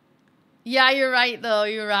 Yeah, you're right, though.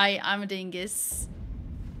 You're right. I'm a dingus.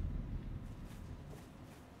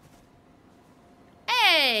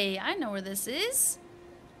 Hey, I know where this is.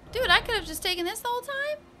 Dude, I could have just taken this the whole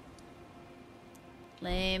time.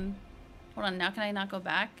 Lame. Hold on, now can I not go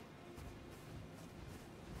back?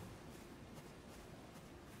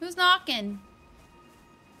 Who's knocking?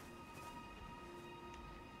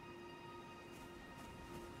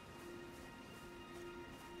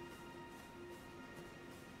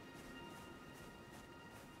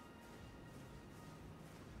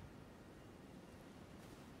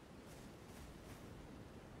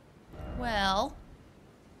 Well.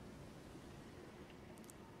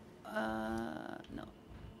 No.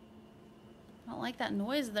 I don't like that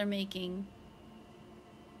noise they're making.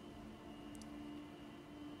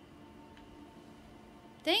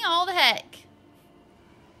 Dang all the heck.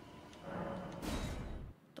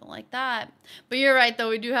 Don't like that. But you're right though,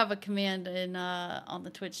 we do have a command in on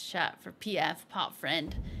the Twitch chat for PF, pop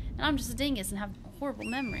friend. And I'm just a dingus and have a horrible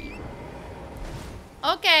memory.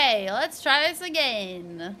 Okay, let's try this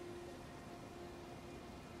again.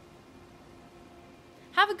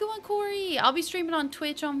 Have a good one, Corey. I'll be streaming on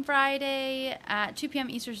Twitch on Friday at 2 p.m.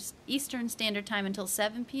 Eastern Standard Time until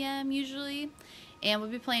 7 p.m. usually. And we'll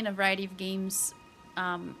be playing a variety of games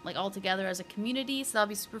like all together as a community, so that'll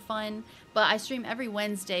be super fun. But I stream every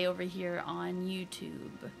Wednesday over here on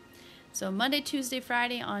YouTube. So Monday, Tuesday,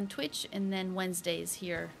 Friday on Twitch, and then Wednesdays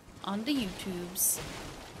here on the YouTubes.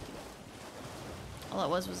 All it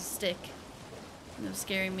was a stick. And it was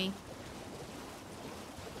scaring me.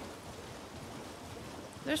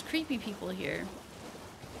 There's creepy people here.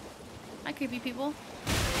 Hi, creepy people.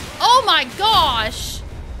 Oh my gosh!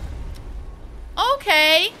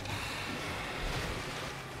 Okay.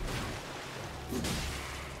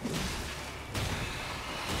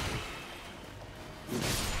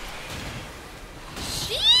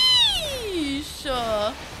 Sheesh!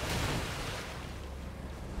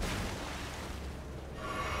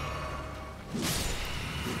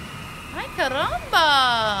 Ay,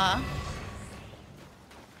 caramba!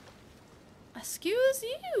 Excuse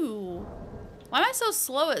you. Why am I so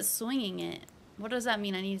slow at swinging it? What does that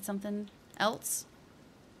mean? I need something else?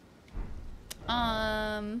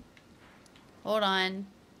 Hold on.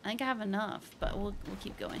 I think I have enough, but we'll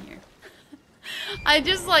keep going here. I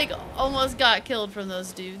just like almost got killed from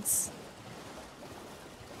those dudes.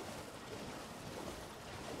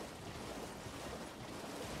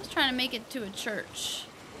 I was trying to make it to a church.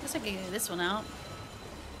 Guess I could get this one out.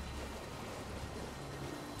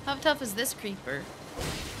 How tough is this creeper?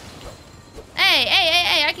 Hey, hey, hey,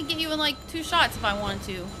 hey, I can get you in like 2 shots if I wanted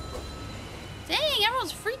to. Dang,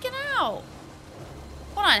 everyone's freaking out.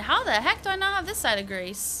 Hold on, how the heck do I not have this side of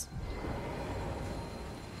grace?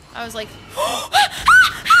 I was like,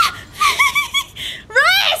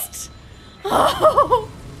 rest! Oh,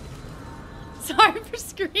 sorry for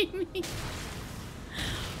screaming.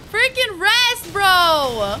 Freaking rest,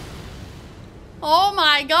 bro! Oh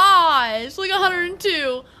my gosh, look,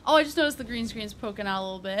 102. Oh, I just noticed the green screen's poking out a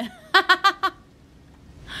little bit.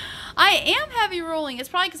 I am heavy rolling. It's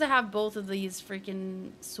probably because I have both of these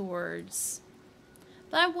freaking swords.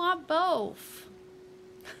 But I want both.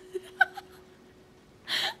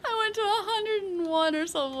 I went to 101 or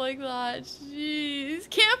something like that. Jeez,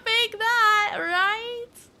 can't fake that, right?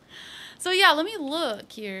 So yeah, let me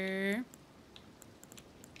look here.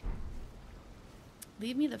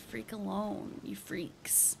 Leave me the freak alone, you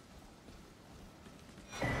freaks.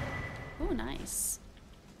 Oh, nice.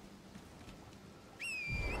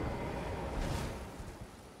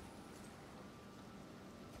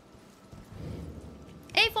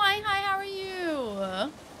 Hey, Flying High, how are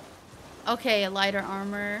you? Okay, a lighter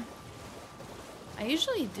armor. I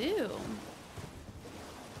usually do.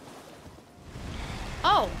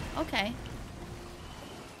 Oh, okay.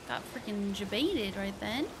 Got freaking jebaited right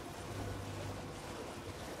then.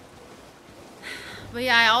 But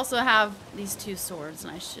yeah, I also have these 2 swords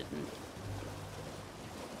and I shouldn't.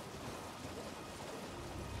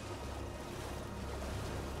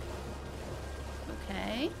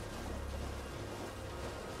 Okay.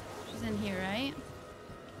 She's in here, right?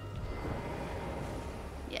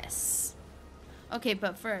 Yes. Okay,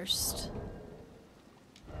 but first.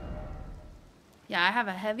 Yeah, I have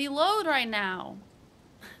a heavy load right now.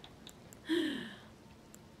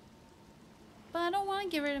 But I don't want to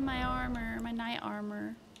get rid of my armor, my knight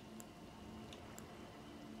armor.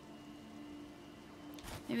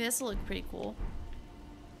 Maybe this will look pretty cool.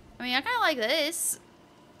 I mean, I kind of like this.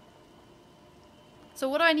 So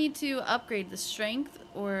what do I need to upgrade? The strength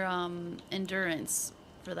or endurance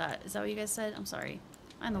for that? Is that what you guys said? I'm sorry.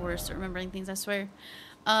 I'm the worst at remembering things, I swear.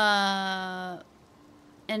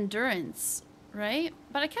 Endurance, right?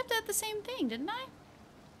 But I kept it at the same thing, didn't I?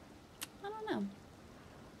 I don't know.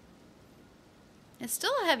 It's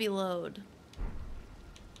still a heavy load.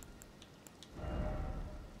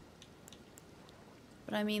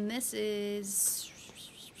 But I mean, this is...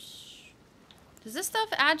 Does this stuff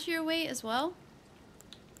add to your weight as well?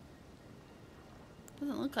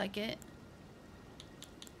 Doesn't look like it.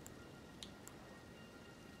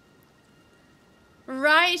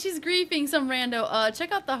 Right, she's griefing some rando.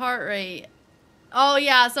 Check out the heart rate. Oh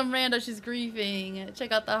yeah, some rando she's griefing.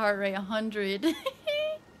 Check out the heart rate, 100.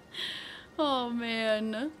 Oh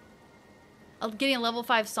man. Getting a level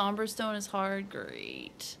 5 Somber Stone is hard.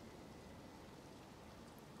 Great.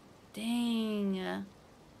 Dang.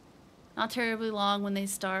 Not terribly long when they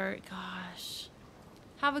start. Gosh.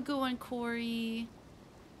 Have a good one, Corey.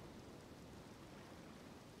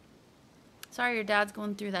 Sorry your dad's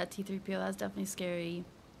going through that T3PO. That's definitely scary.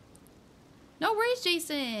 No worries,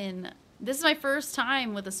 Jason. This is my first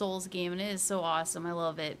time with a Souls game, and it is so awesome. I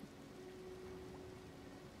love it.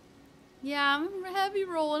 Yeah, I'm heavy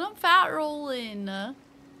rolling. I'm fat rolling.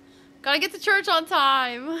 Gotta get to church on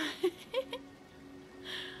time.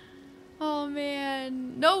 Oh,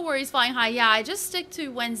 man. No worries, Flying High. Yeah, I just stick to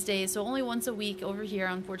Wednesdays, so only once a week over here,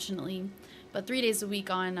 unfortunately. But 3 days a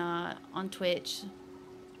week on Twitch.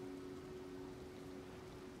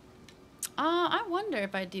 I wonder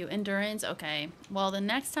if I do endurance. Okay. Well, the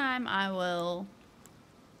next time I will...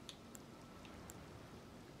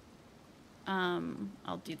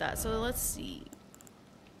 I'll do that. So let's see.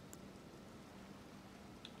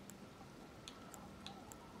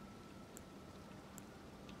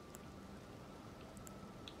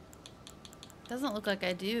 Doesn't look like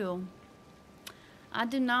I do. I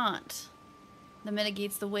do not. That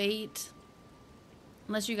mitigates the weight.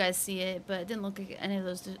 Unless you guys see it, but it didn't look like any of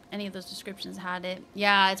those descriptions had it.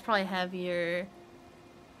 Yeah, it's probably heavier.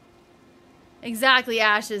 Exactly,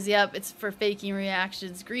 Ashes. Yep, it's for faking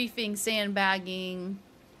reactions. Griefing, sandbagging.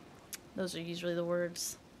 Those are usually the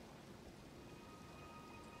words.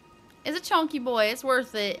 It's a chunky boy. It's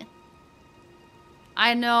worth it.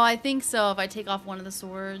 I know, I think so if I take off one of the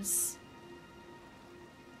swords.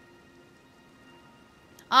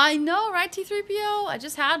 I know, right, T3PO? I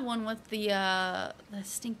just had one with the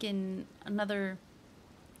stinking another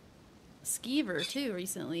skeever too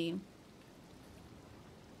recently.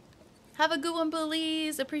 Have a good one,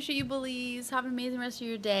 bullies. Appreciate you, bullies. Have an amazing rest of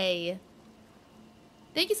your day.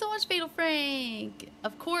 Thank you so much, Fatal Frank.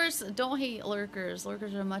 Of course, don't hate lurkers.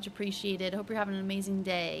 Lurkers are much appreciated. Hope you're having an amazing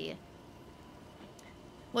day.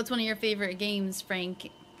 What's one of your favorite games, Frank?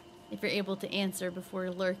 If you're able to answer before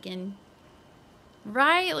lurking.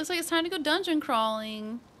 Right, it looks like it's time to go dungeon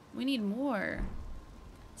crawling. We need more.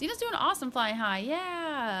 Xena's doing awesome, Flying High.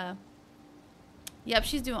 Yeah. Yep,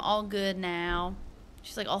 she's doing all good now.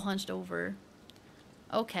 She's like all hunched over.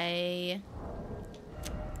 Okay.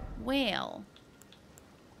 Well.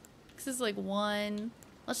 This is like 1.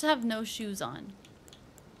 Let's just have no shoes on.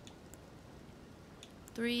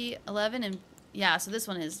 3, 11, and yeah, so this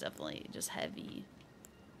one is definitely just heavy.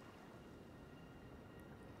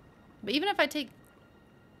 But even if I take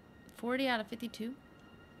 40 out of 52.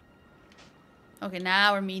 Okay,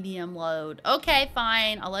 now we're medium load. Okay,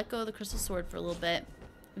 fine. I'll let go of the crystal sword for a little bit.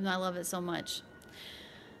 Even though I love it so much.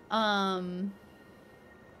 We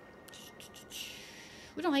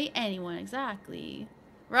don't hate anyone, exactly.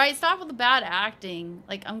 Right, stop with the bad acting.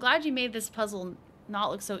 Like, I'm glad you made this puzzle not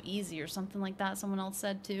look so easy or something like that. Someone else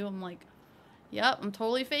said too. I'm like, yep, I'm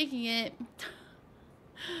totally faking it.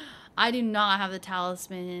 I do not have the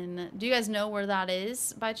talisman. Do you guys know where that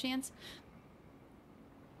is by chance?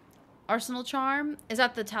 Arsenal charm. Is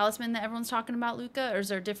that the talisman that everyone's talking about, Luca? Or is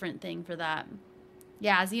there a different thing for that?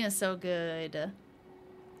 Yeah, Xena's so good.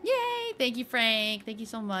 Yay! Thank you, Frank. Thank you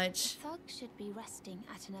so much. The thug should be resting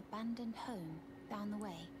at an abandoned home down the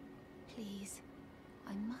way. Please,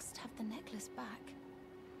 I must have the necklace back.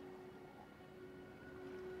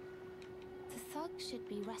 The thug should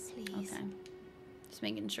be restless. Okay. Just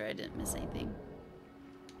making sure I didn't miss anything.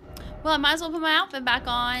 Well, I might as well put my outfit back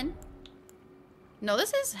on. No,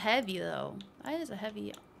 this is heavy, though. That is a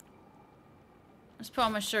heavy... Let's put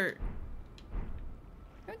on my shirt.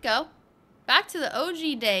 There we go. Back to the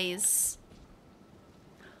OG days.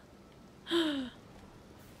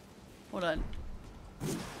 Hold on.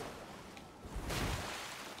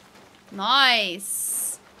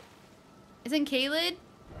 Nice. Isn't Caelid?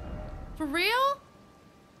 For real?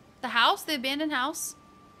 The house? The abandoned house?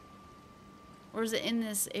 Or is it in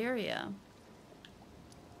this area?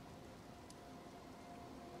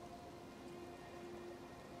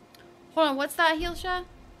 Hold on, what's that, Heelsha?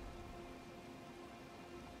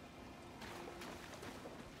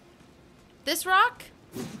 This rock?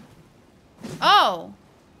 Oh.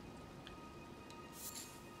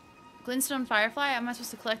 Glintstone Firefly? Am I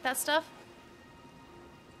supposed to collect that stuff?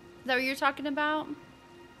 Is that what you're talking about?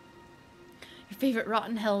 Your favorite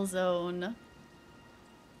Rotten Hell Zone.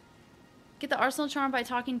 Get the Arsenal charm by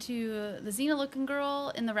talking to the Xena-looking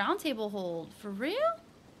girl in the round table hold. For real?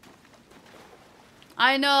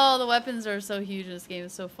 I know, the weapons are so huge in this game.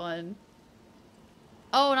 It's so fun.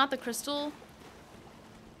 Oh, not the crystal?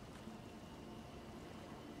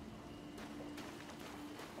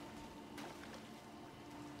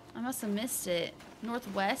 I must have missed it.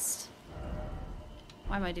 Northwest?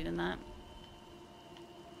 Why am I doing that?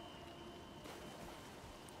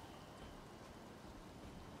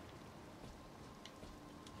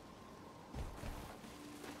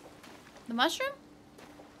 The mushroom?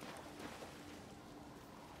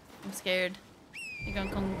 I'm scared. You're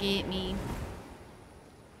gonna come get me.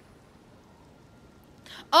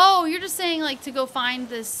 Oh, you're just saying like to go find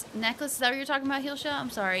this necklace? Is that what you're talking about, Heelsha?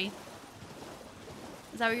 I'm sorry.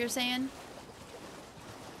 Is that what you're saying?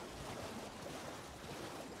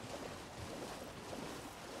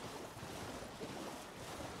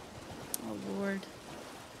 Oh, Lord.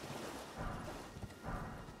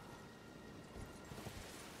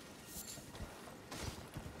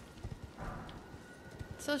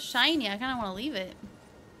 So shiny, I kind of want to leave it.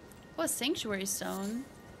 What, sanctuary stone?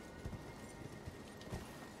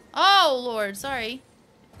 Oh, Lord, sorry.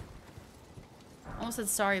 Almost said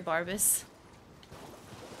sorry, Barbas.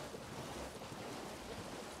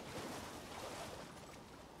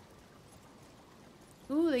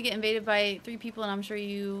 Ooh, they get invaded by 3 people, and I'm sure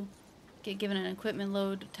you get given an equipment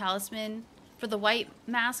load talisman for the white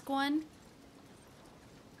mask one.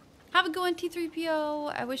 Have a good one,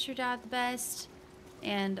 T3PO. I wish your dad the best.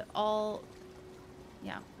 And all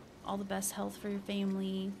the best health for your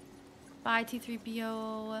family. Bye,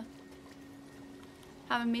 T3PO.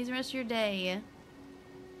 Have an amazing rest of your day.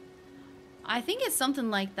 I think it's something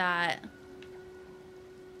like that.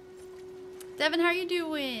 Devin, how are you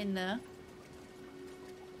doing?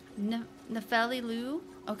 Nefeli Lou?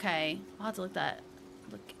 Okay, I'll have to look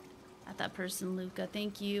at that person, Luca.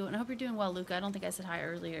 Thank you. And I hope you're doing well, Luca. I don't think I said hi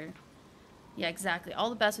earlier. Yeah, exactly. All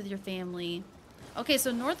the best with your family. Okay,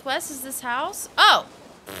 so northwest is this house. Oh!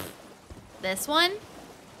 This one?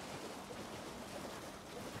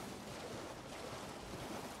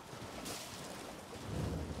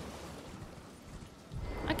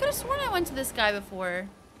 I could have sworn I went to this guy before.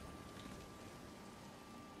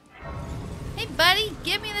 Hey, buddy,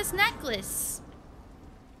 give me this necklace.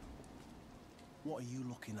 What are you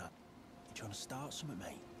looking at? You trying to start something,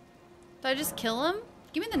 mate? Did I just kill him?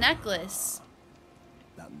 Give me the necklace.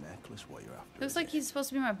 That necklace, what you're after? Looks like he's supposed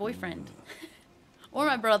to be my boyfriend. Or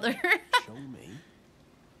my brother. Show me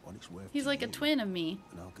what it's worth. He's like a twin of me.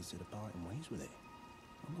 And I'll consider parting ways with it.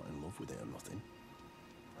 I'm not in love with it or nothing.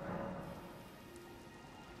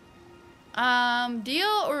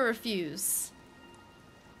 Deal or refuse?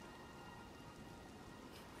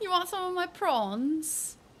 You want some of my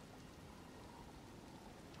prawns?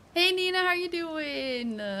 Hey Nina, how you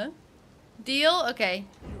doing? Deal? Okay.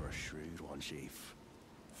 You're a shrewd one, Chief.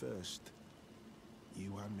 First,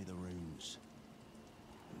 you hand me the runes.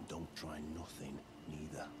 And don't try nothing,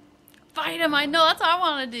 neither. Fight him, I know, that's what I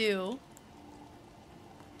want to do.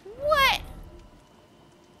 What?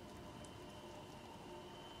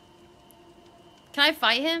 Can I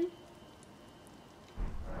fight him?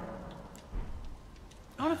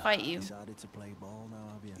 I want to fight you. Decided to play ball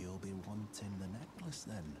now, have you? You'll be wanting the necklace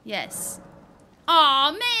then. Yes.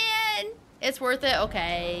 Aw, man! It's worth it?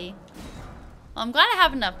 Okay. Well, I'm glad I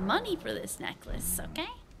have enough money for this necklace, okay?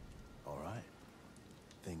 Alright.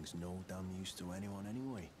 Thing's no damn use to anyone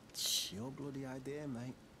anyway. Shh. Your bloody idea,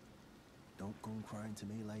 mate. Don't come crying to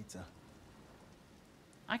me later.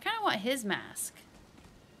 I kind of want his mask.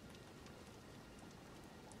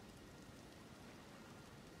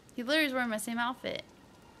 He literally is wearing my same outfit.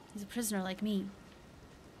 He's a prisoner like me.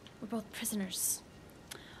 We're both prisoners.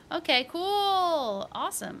 Okay, cool.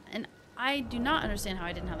 Awesome. And I do not understand how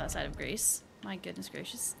I didn't have that side of grace. My goodness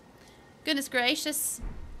gracious. Goodness gracious.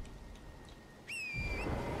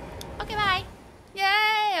 Okay, bye.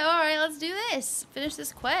 Yay! Alright, let's do this. Finish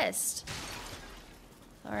this quest.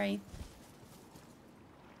 Sorry.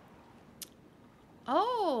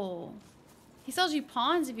 Oh. He sells you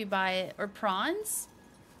pawns if you buy it. Or prawns?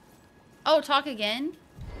 Oh, talk again?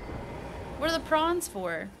 What are the prawns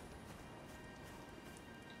for?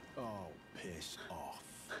 Oh, piss off.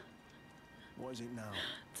 What is it now?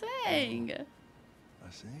 Dang.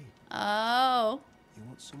 I see. Oh. You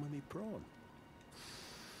want some of me prawn?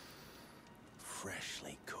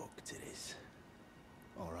 Freshly cooked it is.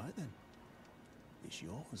 Alright then. It's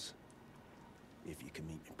yours. If you can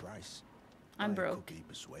meet me price. I'm I broke. could be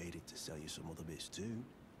persuaded to sell you some other bits too.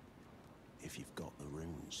 If you've got the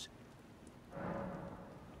runes.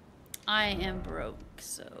 I am broke,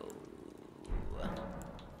 so...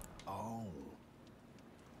 Oh.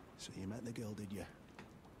 So you met the girl, did you?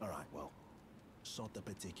 Alright, well. Sod the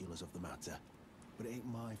particulars of the matter. But it ain't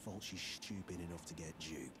my fault she's stupid enough to get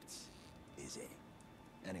duped. Is it?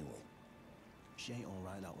 Anyway. She ain't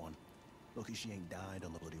alright, that one. Lucky she ain't died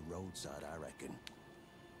on the bloody roadside, I reckon.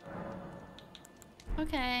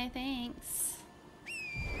 Okay, thanks.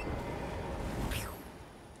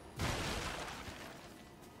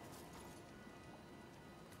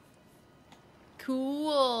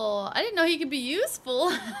 Cool. I didn't know he could be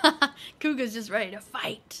useful. Kuga's just ready to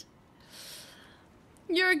fight.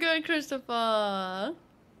 You're good, Christopher.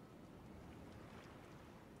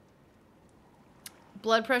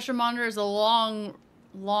 Blood pressure monitor is a long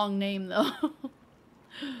name, though.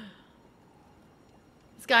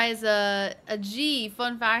 This guy is a G.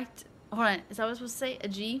 Fun fact. Hold on. Is that what I was supposed to say? A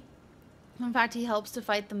G? Fun fact, he helps to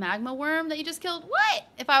fight the magma worm that you just killed. What?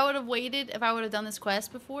 If I would have waited, if I would have done this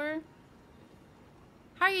quest before.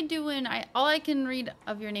 How are you doing? All I can read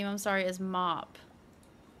of your name, I'm sorry, is Mop.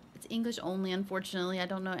 It's English only, unfortunately. I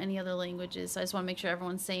don't know any other languages, so I just want to make sure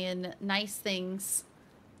everyone's saying nice things.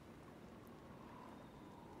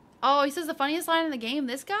 Oh, he says the funniest line in the game,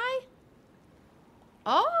 this guy?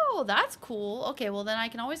 Oh, that's cool. Okay, well then I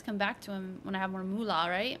can always come back to him when I have more moolah,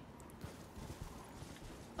 right?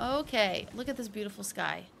 Okay, look at this beautiful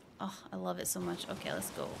sky. Oh, I love it so much. Okay,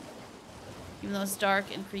 let's go. Even though it's dark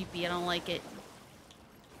and creepy, I don't like it.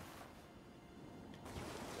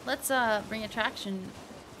 Let's bring attraction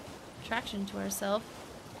to ourselves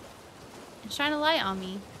and shine a light on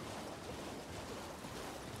me.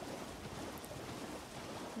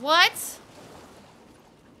 What?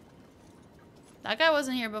 That guy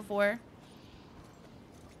wasn't here before.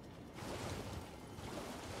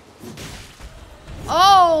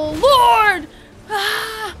 Oh, Lord!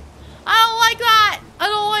 Ah, I don't like that! I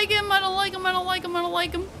don't like him, I don't like him, I don't like him, I don't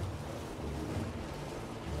like him.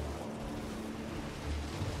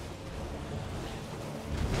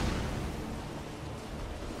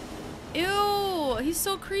 Ew, he's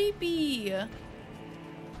so creepy.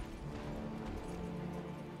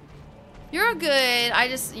 You're good. I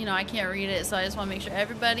just, you know, I can't read it, so I just want to make sure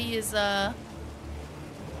everybody is,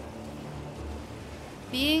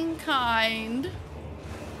 being kind.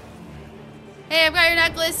 Hey, I've got your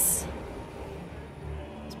necklace.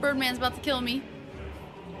 This Birdman's about to kill me.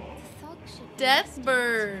 Death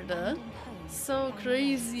Bird. So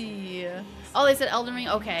crazy. Oh, they said Elden Ring?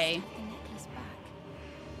 Okay.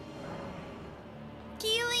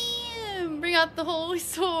 Gilliam! Bring out the holy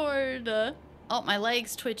sword. Oh, my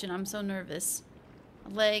leg's twitching. I'm so nervous.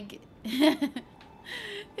 My leg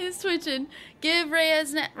is twitching. Give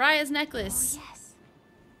Raya's necklace. Oh, yes.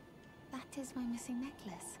 That is my missing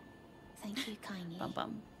necklace. Thank you kindly. Bum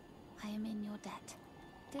bum. I am in your debt.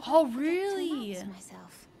 Did Oh, I forget really? to announce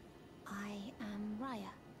myself? I am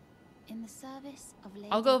Raya, in the service of Lady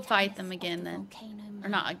I'll go fight Tanith them of again the then. Volcano Or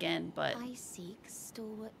Moon. not again, but... I seek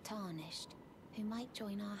stalwart tarnished, who might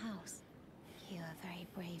join our house. You are very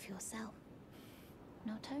brave yourself.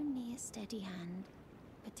 Not only a steady hand,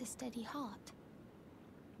 but a steady heart.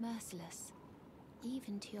 Merciless,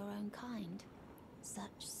 even to your own kind.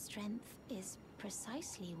 Such strength is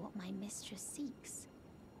precisely what my mistress seeks.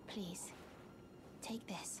 Please, take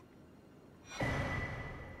this.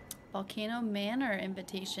 Volcano Manor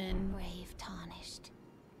invitation. Brave tarnished.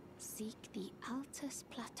 Seek the Altus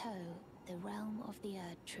Plateau, the realm of the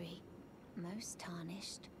Erd Tree, most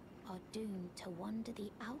tarnished are doomed to wander the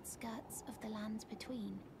outskirts of the lands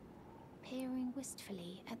between, peering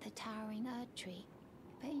wistfully at the towering Erd Tree.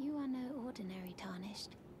 But you are no ordinary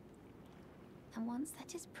tarnished. And once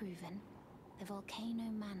that is proven, the Volcano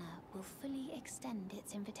Manor will fully extend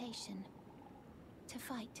its invitation to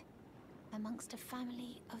fight amongst a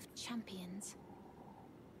family of champions.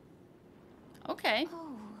 Okay.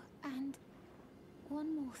 Oh, and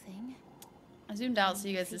one more thing. I zoomed out so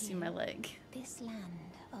you guys could see my leg. This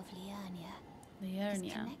land of Liurnia is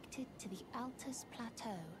Liurnia. connected to the Altus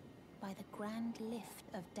Plateau by the Grand Lift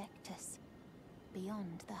of Dectus,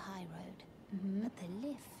 beyond the High Road. But the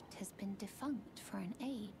lift has been defunct for an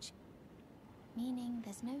age, meaning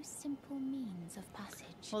there's no simple means of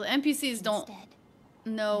passage. Well, the NPCs don't Instead,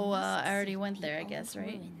 know you must I already seek went the there, I old guess, right?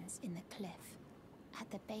 ruins in the cliff, at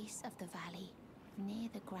the base of the valley, near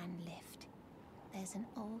the Grand Lift. There's an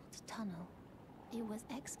old tunnel. It was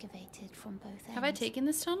excavated from both ends. Have I taken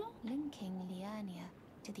this tunnel? Linking Liurnia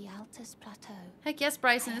to the Altus Plateau. Heck yes,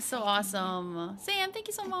 Bryson. I It's so have faith in you. awesome. Sam, thank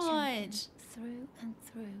you so A champion much. through and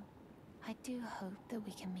through. I do hope that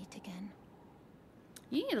we can meet again.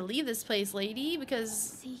 You need to leave this place, lady,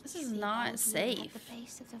 because Seek this is the old not wood safe. At the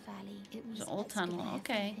base of the valley. It was There's an old tunnel, excavated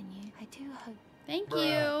okay. in you. I do hope. Thank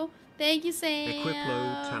you. Thank you, Sam. Equip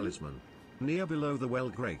low talisman. Near below the well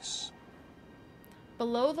grace.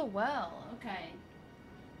 Below the well. Okay.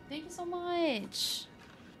 Thank you so much.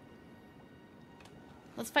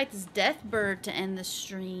 Let's fight this death bird to end the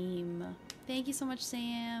stream. Thank you so much,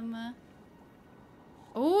 Sam.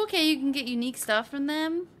 Oh, okay, you can get unique stuff from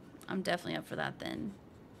them. I'm definitely up for that then.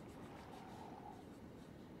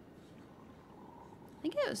 I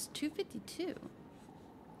think it was 252.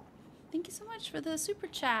 Thank you so much for the super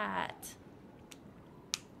chat.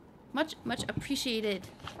 Much appreciated.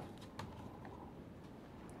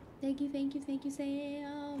 Thank you,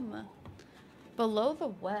 Sam. Below the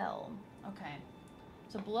well. Okay.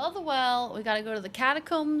 So below the well, we gotta go to the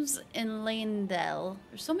catacombs in Landell.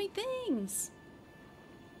 There's so many things.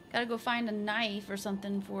 Gotta go find a knife or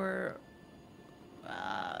something for...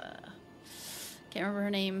 can't remember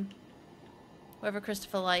her name. Whoever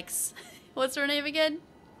Christopher likes. What's her name again?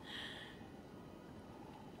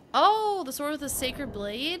 Oh, the sword with the sacred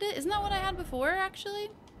blade? Isn't that what I had before,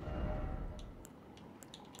 actually?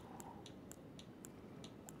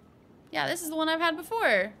 Yeah, this is the one I've had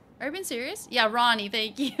before. Are you being serious? Yeah, Ronnie,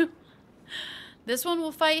 thank you. This one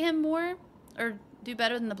will fight him more? Or do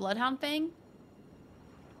better than the Bloodhound Fang?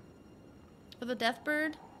 For the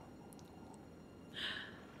Deathbird?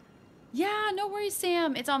 Yeah, no worries,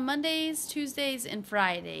 Sam. It's on Mondays, Tuesdays, and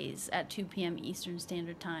Fridays at 2 p.m. Eastern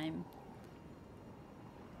Standard Time.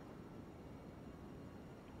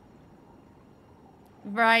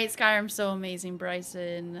 Right, Skyrim's so amazing,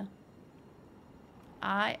 Bryson.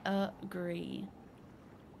 I agree.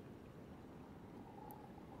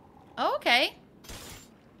 Oh, okay.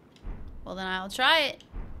 Well, then I'll try it.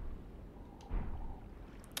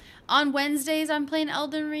 On Wednesdays, I'm playing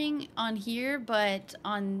Elden Ring on here, but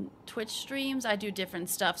on Twitch streams, I do different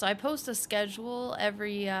stuff. So I post a schedule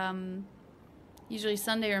every, usually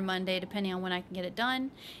Sunday or Monday, depending on when I can get it done.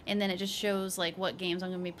 And then it just shows, like, what games I'm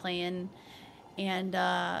going to be playing. And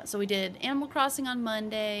so we did Animal Crossing on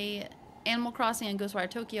Monday, Animal Crossing and Ghostwire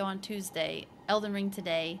Tokyo on Tuesday, Elden Ring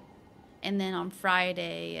today. And then on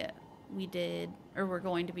Friday, we did, or we're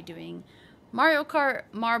going to be doing Mario Kart,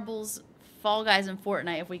 Marbles, Fall Guys, and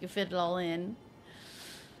Fortnite if we could fit it all in.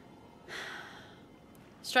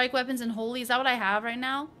 Strike Weapons and Holy, is that what I have right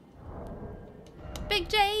now? Big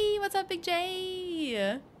J, what's up, Big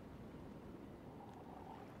J?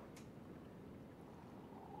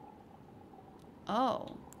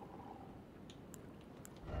 Oh.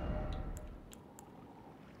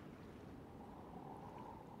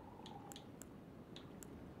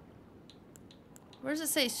 Where does it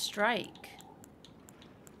say strike?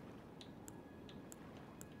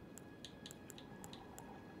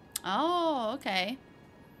 Oh, okay.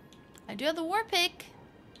 I do have the war pick.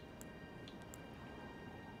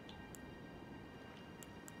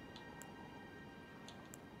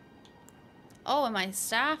 Oh, and my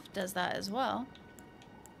staff does that as well.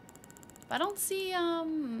 But I don't see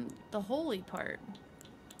the holy part.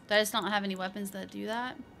 Do I just not have any weapons that do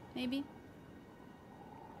that? Maybe?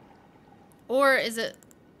 Or is it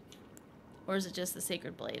just the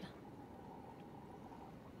sacred blade?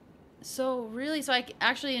 So really, so I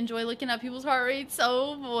actually enjoy looking at people's heart rates.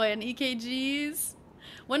 Oh boy, and EKGs.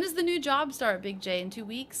 When does the new job start, Big J? In 2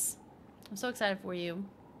 weeks? I'm so excited for you.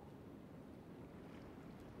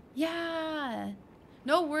 Yeah.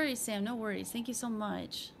 No worries, Sam. No worries. Thank you so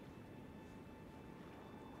much.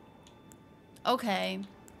 Okay.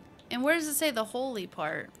 And where does it say the holy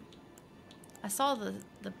part? I saw the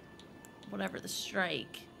whatever, the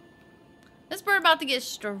strike. This bird about to get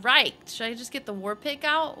striked. Should I just get the war pick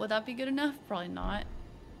out? Would that be good enough? Probably not.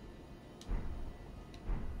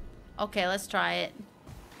 Okay, let's try it.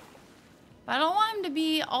 But I don't want him to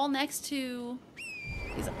be all next to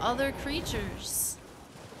these other creatures.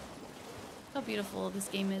 How beautiful this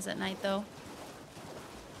game is at night, though.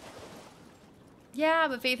 Yeah,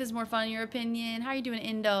 but Faith is more fun in your opinion. How are you doing,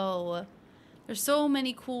 Indo? There's so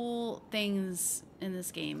many cool things in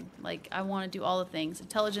this game. Like, I want to do all the things.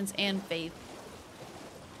 Intelligence and Faith.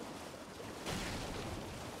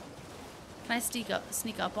 Can I sneak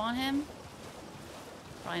up on him?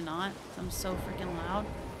 Probably not. I'm so freaking loud.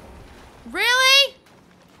 Really?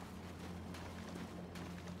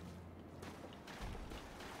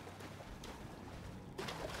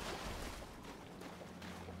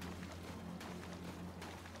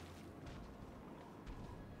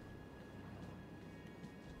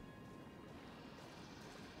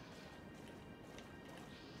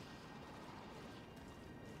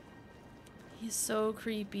 He's so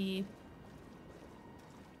creepy.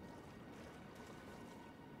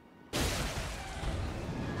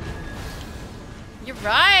 You're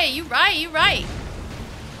right, you're right, you're right.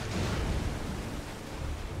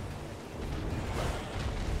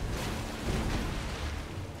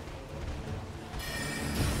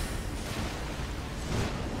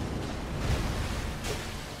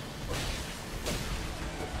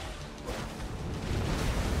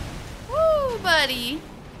 Woo, buddy.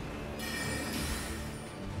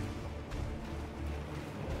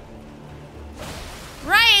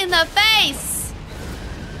 Right in the face.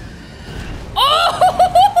 Oh!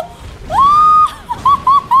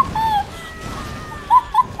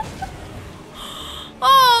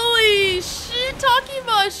 Holy shit, talkie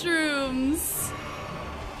mushrooms.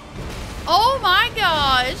 Oh my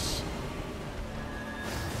gosh.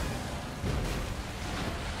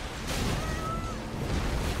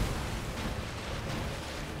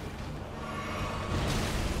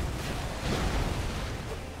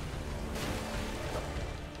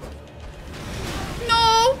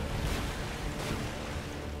 No.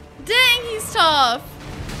 Dang, he's tough.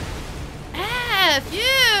 F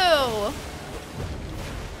you.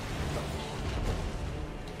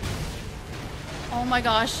 Oh my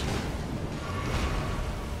gosh.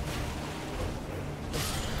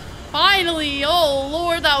 Finally! Oh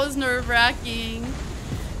lord, that was nerve-wracking.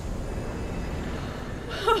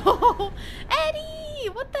 Eddie!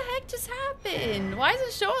 What the heck just happened? Why does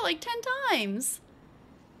it show it like 10 times?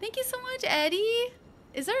 Thank you so much, Eddie.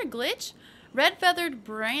 Is there a glitch? Red feathered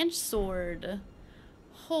branch sword.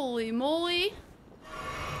 Holy moly.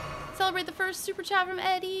 Celebrate the first super chat from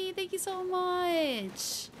Eddie. Thank you so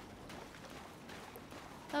much.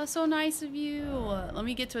 That was so nice of you. Let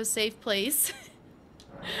me get to a safe place.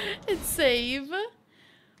 And save.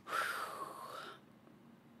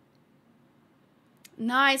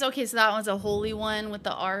 Nice. Okay, so that one's a holy one with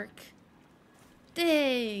the arc.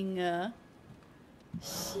 Dang.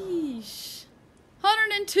 Sheesh.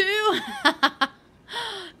 102.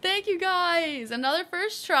 Thank you guys. Another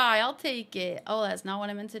first try. I'll take it. Oh, that's not what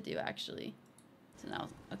I meant to do, actually. So now,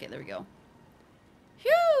 okay, there we go.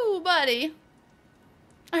 Phew, buddy.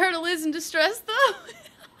 I heard a Liz in distress, though.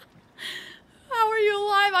 How are you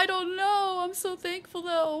alive? I don't know. I'm so thankful,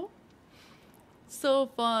 though. So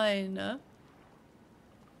fun.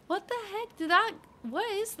 What the heck did that... What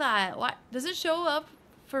is that? What does it show up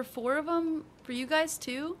for 4 of them for you guys,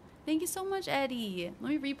 too? Thank you so much, Eddie.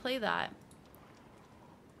 Let me replay that.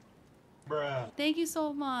 Bruh. Thank you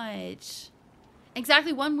so much.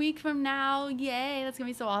 Exactly 1 week from now. Yay. That's going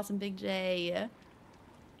to be so awesome, Big J.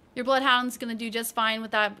 Your Bloodhound's going to do just fine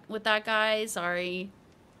with that guy. Sorry.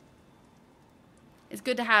 It's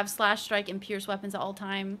good to have slash, strike, and pierce weapons at all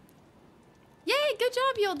time. Yay, good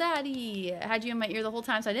job, yo daddy. I had you in my ear the whole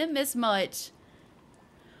time, so I didn't miss much.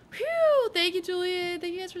 Whew, thank you, Julia.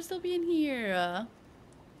 Thank you guys for still being here.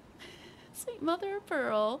 Sweet mother of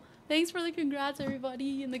pearl. Thanks for the congrats,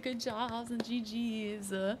 everybody, and the good jobs and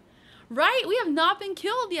GG's. Right, we have not been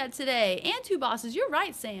killed yet today. And 2 bosses. You're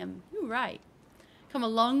right, Sam. You're right. Come a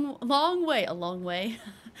long way. A long way.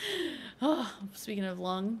 Oh, speaking of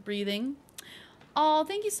lung, breathing. Oh,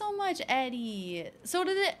 thank you so much, Eddie. So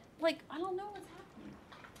did it, like, I don't know what's happening.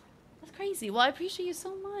 That's crazy. Well, I appreciate you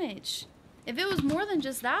so much. If it was more than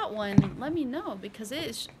just that one, let me know, because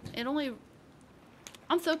it only,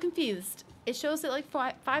 I'm so confused. It shows it like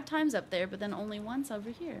 5 times up there, but then only once over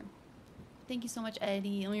here. Thank you so much,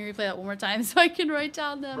 Eddie. Let me replay that one more time so I can write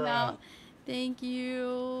down the amount. Thank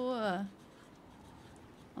you.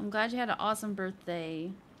 I'm glad you had an awesome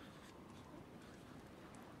birthday.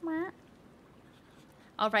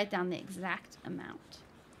 I'll write down the exact amount.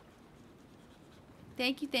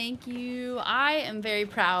 Thank you, thank you. I am very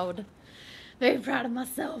proud. Very proud of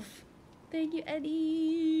myself. Thank you,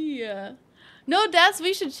 Eddie. No deaths,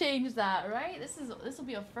 we should change that, right? This will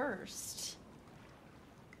be a first.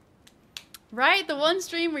 Right? The one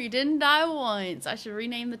stream where you didn't die once. I should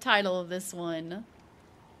rename the title of this one.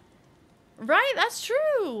 Right? That's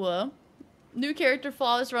true. New character,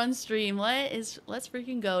 flawless run stream. Let's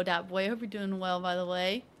freaking go, Dat Boy. I hope you're doing well, by the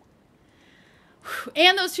way. Whew.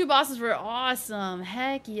 And those 2 bosses were awesome.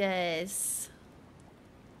 Heck yes.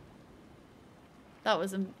 That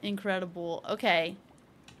was incredible. Okay.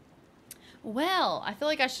 Well, I feel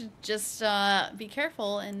like I should just be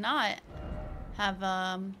careful and not have...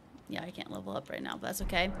 yeah, I can't level up right now, but that's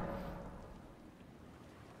okay.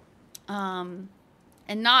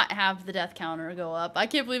 And not have the death counter go up. I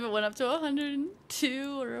can't believe it went up to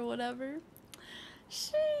 102 or whatever.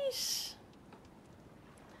 Sheesh.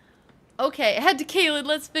 Okay, head to Caelid.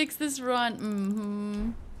 Let's fix this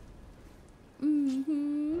run.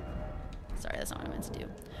 Sorry, that's not what I meant to do.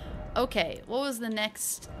 Okay, what was the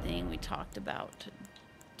next thing we talked about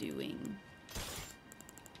doing?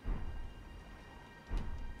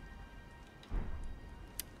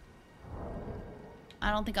 I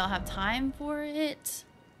don't think I'll have time for it.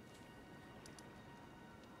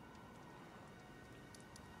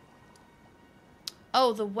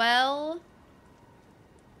 Oh, the well.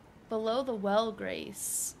 Below the well,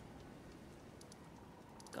 Grace.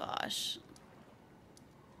 Gosh.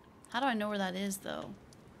 How do I know where that is, though?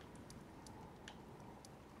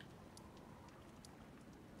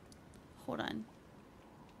 Hold on.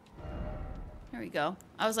 There we go.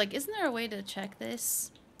 I was like, isn't there a way to check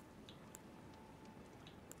this?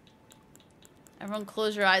 Everyone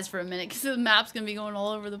close your eyes for a minute because the map's going to be going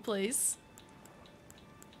all over the place.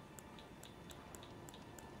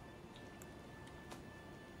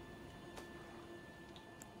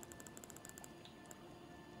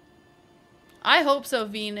 I hope so,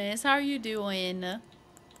 Venus. How are you doing?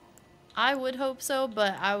 I would hope so,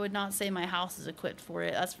 but I would not say my house is equipped for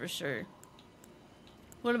it. That's for sure.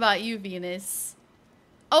 What about you, Venus?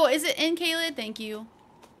 Oh, is it in Caelid? Thank you.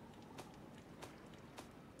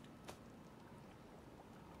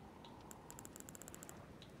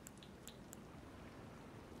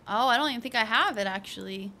 Oh, I don't even think I have it,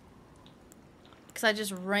 actually. Because I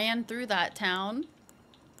just ran through that town.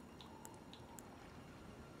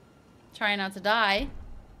 Trying not to die.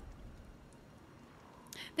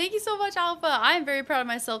 Thank you so much, Alpha. I am very proud of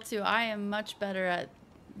myself, too. I am much better at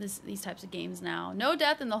these types of games now. No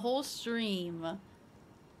death in the whole stream.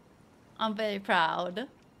 I'm very proud.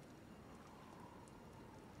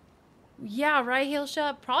 Yeah, right,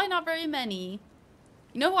 Hailshot? Probably not very many.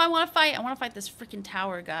 You know who I want to fight? I want to fight this freaking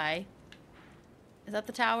tower guy. Is that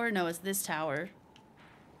the tower? No, it's this tower.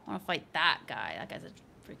 I want to fight that guy. That guy's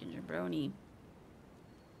a freaking jabroni.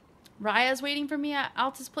 Raya's waiting for me at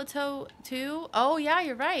Altus Plateau too? Oh, yeah,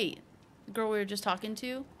 you're right. The girl we were just talking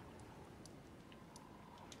to.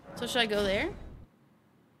 So should I go there?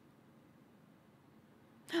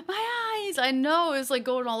 My eyes! I know, it's like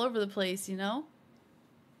going all over the place, you know?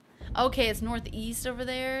 Okay, it's northeast over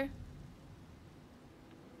there.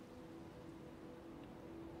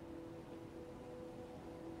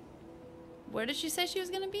 Where did she say she was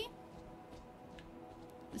gonna be?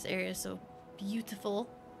 This area is so beautiful.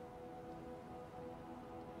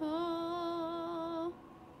 Oh.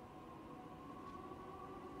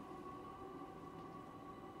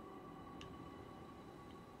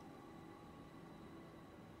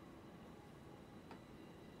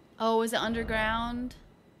 Oh, is it underground?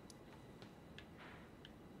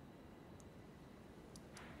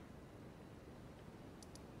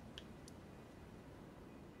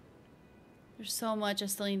 There's so much I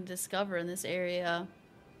still need to discover in this area.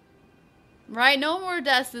 Right, no more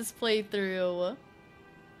deaths this playthrough.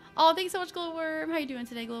 Oh, thanks so much, Glowworm. How you doing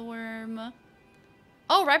today, Glowworm?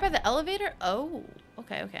 Oh, right by the elevator? Oh,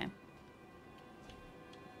 okay, okay.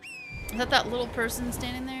 Is that little person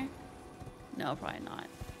standing there? No, probably not.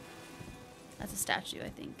 That's a statue, I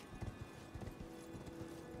think.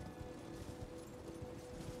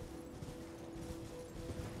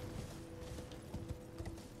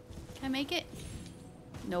 Can I make it?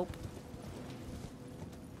 Nope.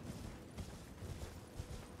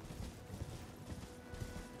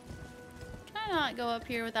 Can I not go up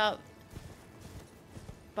here without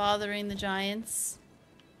bothering the giants?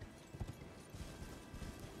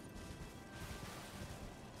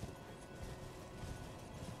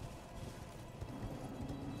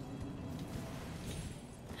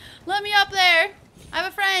 Let me up there! I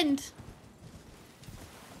have a friend!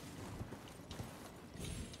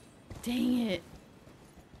 Dang it.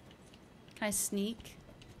 Can I sneak?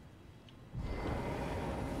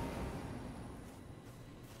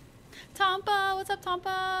 Tompa! What's up,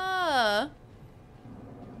 Tompa?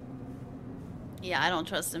 Yeah, I don't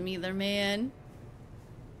trust him either, man.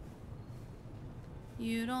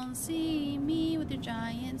 You don't see me with your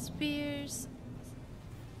giant spears.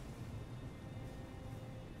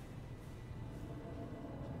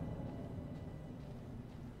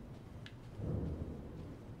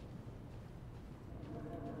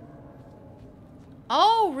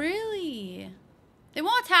 Oh, really? They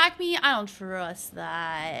won't attack me? I don't trust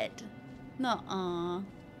that. Nuh-uh.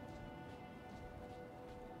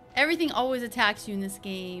 Everything always attacks you in this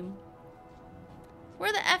game.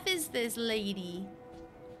 Where the F is this lady?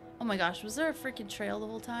 Oh my gosh, was there a freaking trail the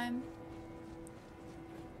whole time?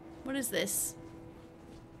 What is this?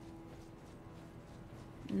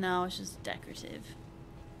 No, it's just decorative.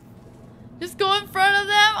 Just go in front of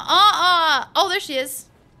them? Oh, there she is.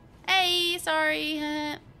 Hey, sorry.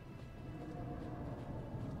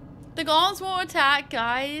 The golems won't attack,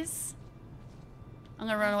 guys. I'm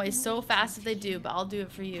gonna run away so fast if they do, but I'll do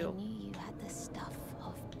it for you. I knew you had the stuff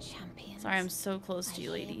of champions. Sorry, I'm so close to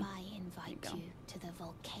you, lady. I invite you to the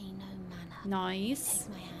Volcano Manor. Nice. Take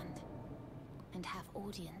my hand and have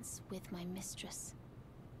audience with my mistress.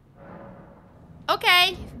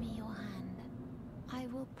 Okay. Give me your hand. I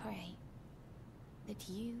will pray that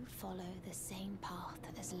you follow the same path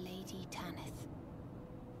as Lady Tanith.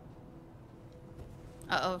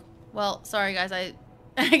 Uh-oh. Well, sorry guys, I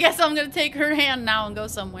guess I'm gonna take her hand now and go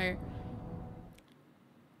somewhere.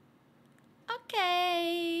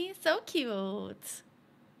 Okay, so cute.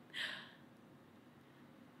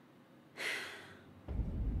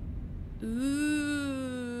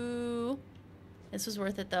 Ooh. This was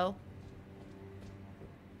worth it though.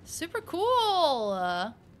 Super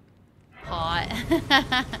cool. Hot.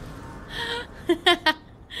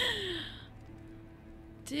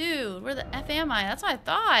 Dude, where the F am I? That's what I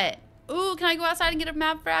thought. Ooh, can I go outside and get a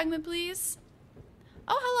map fragment, please?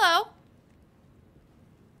 Oh, hello.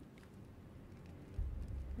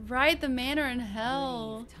 Right, the manor in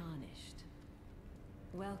hell. Brave tarnished.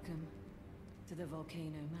 Welcome to the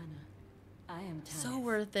Volcano Manor. I am Tanith, So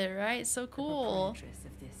worth it, right? So cool. the proprietress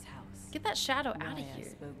of this house. Get that shadow out of Raya here.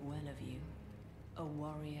 spoke well of you, a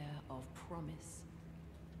warrior of promise.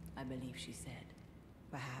 I believe she said.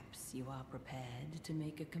 Perhaps you are prepared to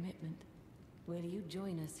make a commitment. Will you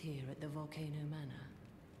join us here at the Volcano Manor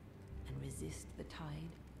and resist the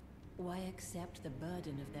tide? Why accept the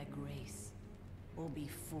burden of their grace, or be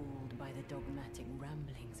fooled by the dogmatic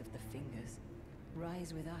ramblings of the fingers?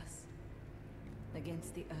 Rise with us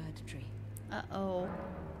against the Erd Tree. Uh-oh.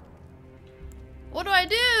 What do I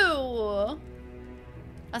do?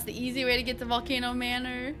 That's the easy way to get to Volcano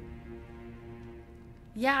Manor.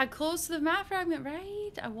 Yeah, close to the map fragment,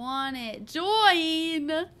 right? I want it.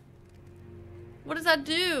 Join! What does that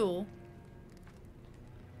do?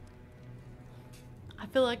 I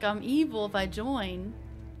feel like I'm evil if I join.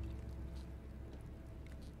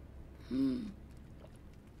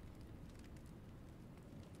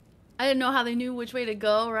 I didn't know how they knew which way to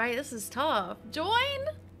go, right? This is tough. Join?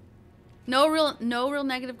 No real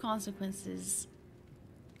negative consequences.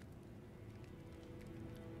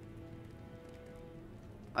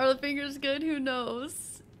 Are the fingers good? Who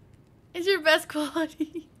knows? It's your best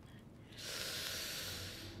quality.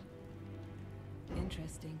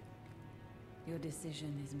 Interesting. Your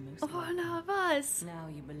decision is most Oh, welcome. none of us. Now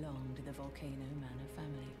you belong to the Volcano Manor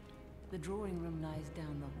family. The drawing room lies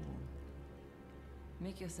down the hall.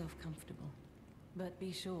 Make yourself comfortable, but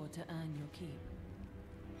be sure to earn your keep.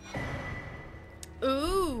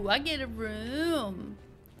 Ooh, I get a room.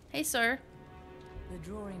 Hey, sir. The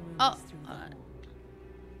drawing room Oh, is through the hall.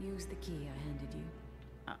 Use the key I handed you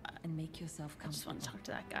and make yourself I just comfortable. want to talk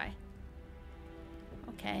to that guy.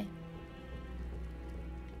 Okay.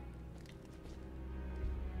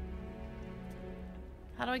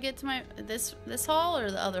 How do I get to my this hall or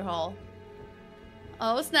the other hall?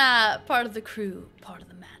 Oh snap! Part of the crew, part of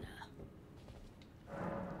the manor.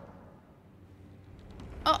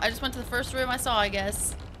 Oh, I just went to the first room I saw, I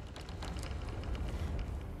guess.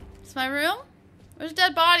 It's my room? There's a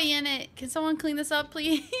dead body in it. Can someone clean this up,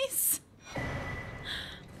 please?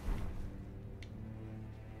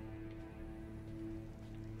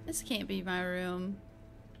 This can't be my room.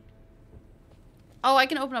 Oh, I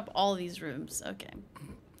can open up all these rooms. Okay.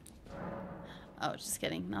 Oh, just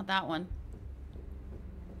kidding. Not that one.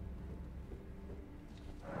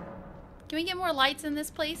 Can we get more lights in this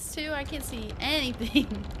place too? I can't see anything.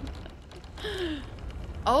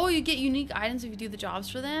 Oh, you get unique items if you do the jobs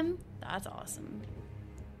for them? That's awesome.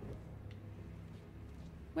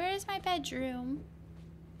 Where is my bedroom?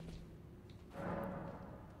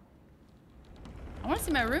 I want to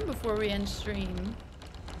see my room before we end stream.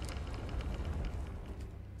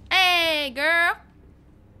 Hey, girl.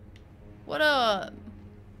 What up?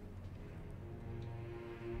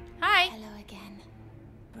 Hi. Hello again,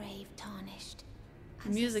 brave tarnished. The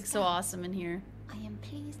As a music's so scout, awesome in here. I am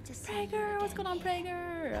pleased to see Prager, you what's again going on,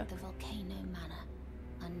 here Prager? at the Volcano Manor,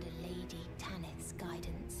 under Lady Tanith's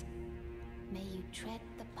guidance. May you tread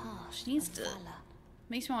the path She needs of to- valor.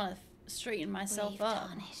 Makes me want to straighten myself Brave up.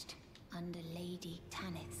 tarnished, under Lady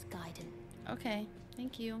Tanith's guidance. Okay,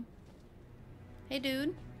 thank you. Hey,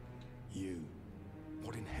 dude. You.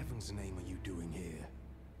 What in heaven's name are you doing here?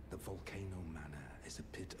 The Volcano Manor is a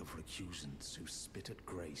pit of recusants who spit at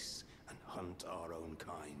grace and hunt our own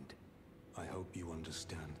kind. I hope you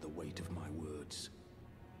understand the weight of my words.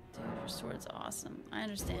 Dude, your sword's awesome. I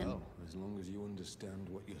understand. Well, as long as you understand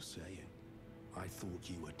what you're saying. I thought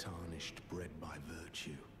you were tarnished, bred by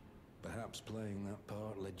virtue. Perhaps playing that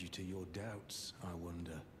part led you to your doubts, I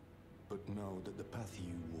wonder. But know that the path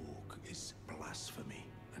you walk is blasphemy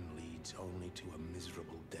and leads only to a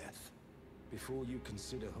miserable death. Before you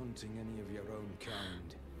consider hunting any of your own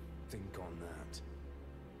kind, think on that.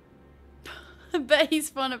 I bet he's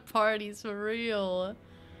fun at parties, for real.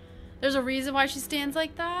 There's a reason why she stands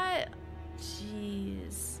like that?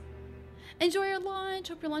 Jeez. Enjoy your lunch.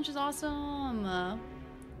 Hope your lunch is awesome.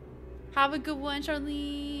 Have a good one,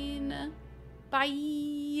 Charlene.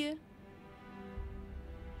 Bye.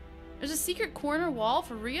 There's a secret corner wall,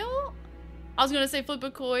 for real? I was gonna say flip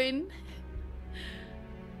a coin.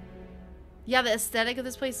 Yeah, the aesthetic of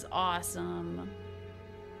this place is awesome.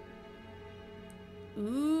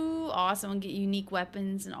 Ooh, awesome. We'll get unique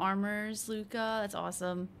weapons and armors, Luca. That's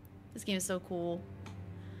awesome. This game is so cool.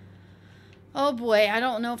 Oh boy, I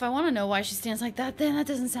don't know if I want to know why she stands like that then. That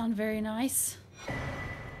doesn't sound very nice.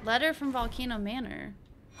 Letter from Volcano Manor.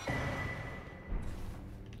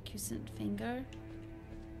 Recusant finger.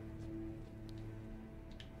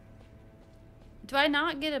 Do I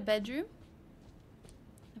not get a bedroom?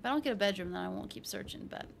 If I don't get a bedroom, then I won't keep searching,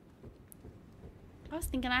 but... I was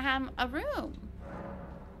thinking I had a room.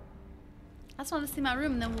 I just want to see my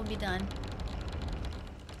room and then we'll be done.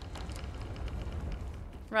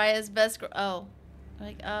 Raya's best girl. Oh.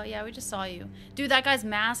 Like, oh yeah, we just saw you. Dude, that guy's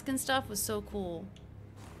mask and stuff was so cool.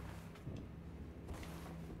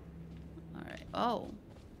 Alright. Oh.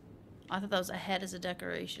 I thought that was a head as a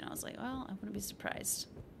decoration. I was like, well, I wouldn't be surprised.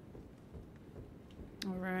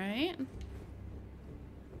 Alright.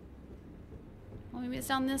 Well, maybe it's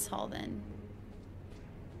down this hall then.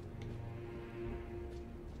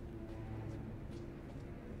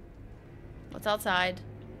 What's outside?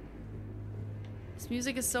 This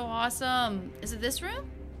music is so awesome. Is it this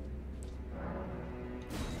room?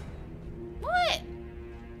 What?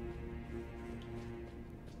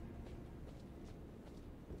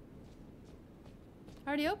 I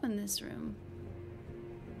already opened this room.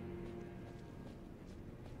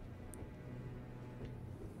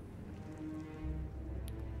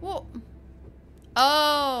 Whoa.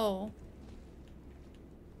 Oh.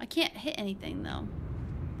 I can't hit anything though.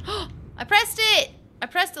 I pressed it! I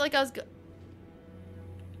pressed it like I was go-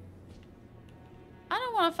 I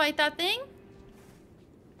don't want to fight that thing.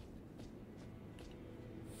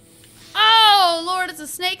 Oh, Lord, it's a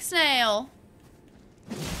snake snail.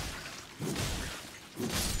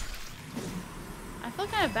 I feel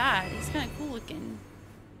kind of bad. He's kind of cool looking.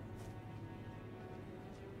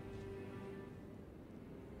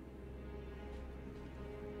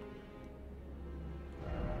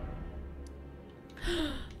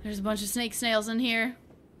 There's a bunch of snake snails in here.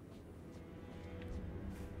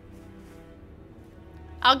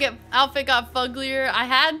 Outfit got fugglier. I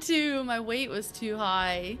had to. My weight was too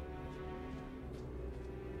high.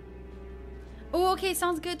 Oh, okay.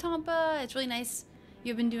 Sounds good, Tompa. It's really nice.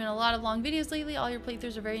 You've been doing a lot of long videos lately. All your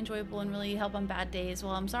playthroughs are very enjoyable and really help on bad days.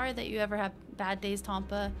 Well, I'm sorry that you ever have bad days,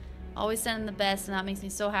 Tompa. Always sending the best, and that makes me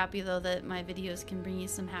so happy, though, that my videos can bring you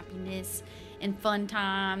some happiness and fun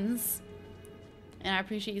times. And I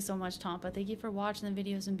appreciate you so much, Tompa. Thank you for watching the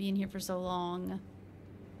videos and being here for so long.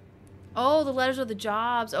 Oh, the letters are the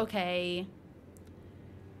jobs. Okay.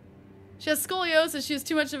 She has scoliosis. She was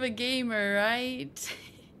too much of a gamer, right?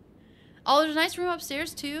 Oh, there's a nice room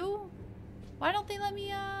upstairs, too? Why don't they let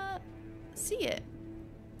me, see it?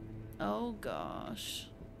 Oh, gosh.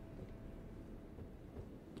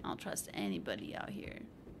 I don't trust anybody out here.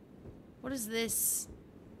 What is this?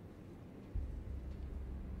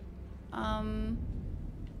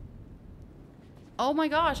 Oh my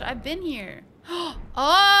gosh, I've been here.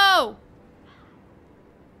 Oh!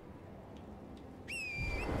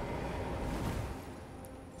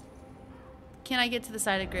 Can I get to the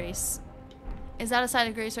side of grace? Is that a side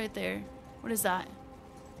of grace right there? What is that?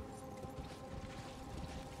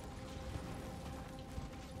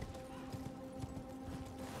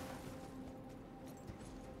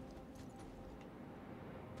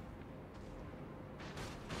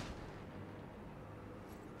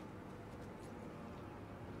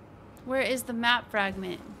 Where is the map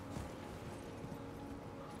fragment?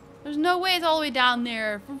 There's no way it's all the way down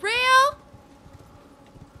there. For real?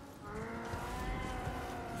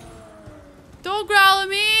 Don't growl at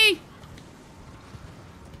me!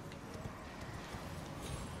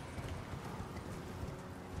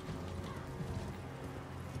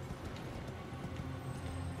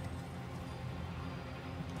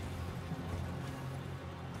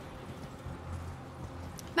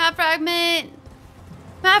 Map fragment!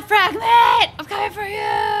 Map fragment! I'm coming for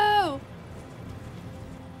you!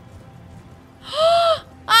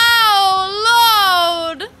 Oh,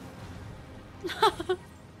 Lord!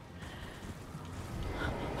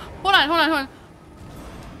 Hold on, hold on, hold on.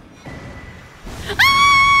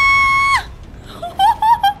 Ah!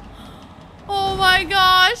 Oh my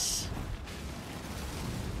gosh.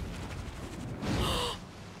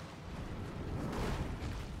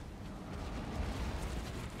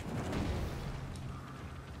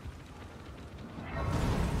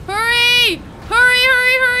 Hurry! Hurry,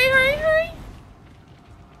 hurry, hurry, hurry, hurry!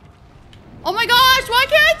 Oh my gosh, why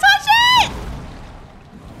can't I touch it?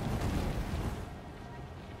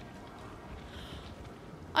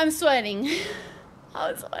 I'm sweating.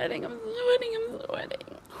 I'm sweating, I'm sweating, I'm sweating.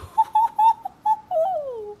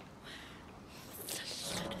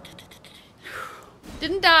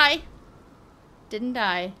 Didn't die. Didn't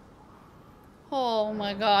die. Oh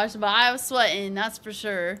my gosh, but I was sweating, that's for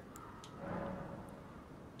sure.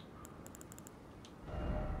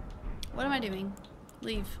 What am I doing?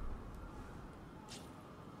 Leave.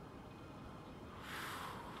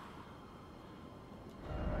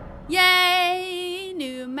 Yay!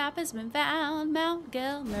 New map has been found. Mount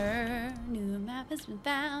Gelmer. New map has been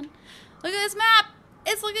found. Look at this map!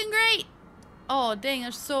 It's looking great! Oh, dang,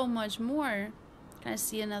 there's so much more. Can I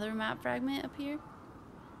see another map fragment up here?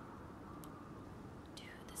 Dude,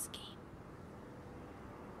 this game.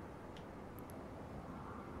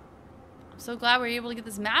 I'm so glad we were able to get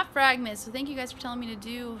this map fragment. So thank you guys for telling me to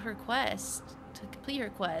do her quest. To complete her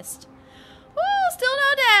quest. Woo! Still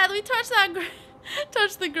no death! We touched that...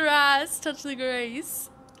 touch the grass. Touch the grace.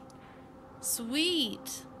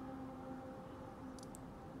 Sweet.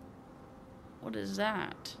 What is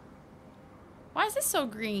that? Why is this so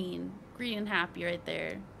green? Green and happy right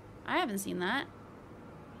there. I haven't seen that.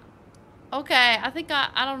 Okay, I think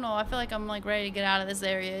I don't know. I feel like I'm like ready to get out of this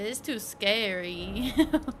area. It's too scary.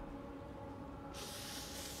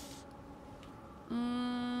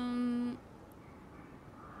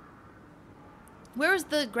 Where's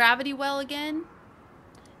the gravity well again?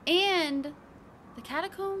 And the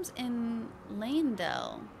catacombs in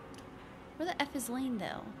Lanedale. Where the F is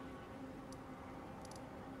Lanedale?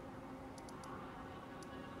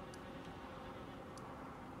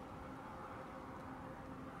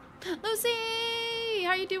 Lucy!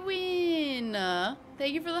 How you doing?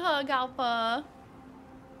 Thank you for the hug, Alpha.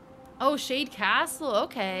 Oh, Shade Castle.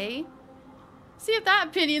 Okay. See if that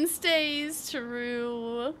opinion stays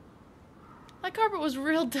true. That carpet was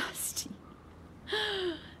real dusty.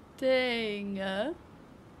 Dang.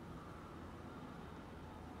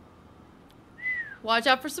 Watch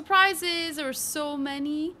out for surprises. There were so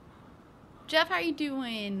many. Jeff, how you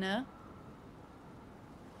doing?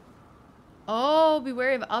 Oh, be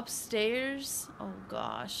wary of upstairs. Oh,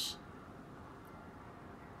 gosh.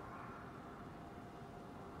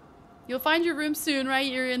 You'll find your room soon, right?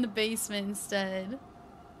 You're in the basement instead.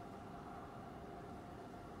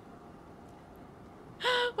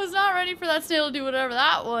 Was not ready for that snail to do whatever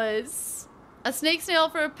that was. A snake snail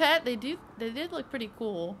for a pet? They did look pretty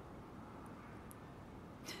cool.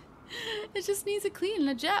 It just needs a clean and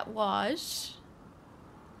a jet wash.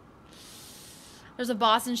 There's a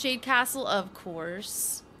boss in Shade Castle, of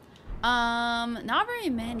course. Not very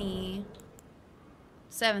many.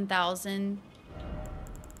 7,000.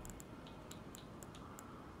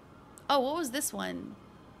 Oh, what was this one?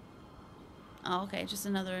 Oh, okay, just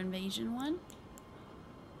another invasion one.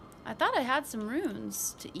 I thought I had some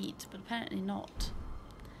runes to eat, but apparently not.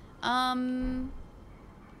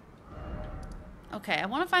 Okay, I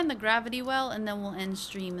want to find the gravity well, and then we'll end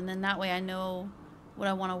stream, and then that way I know what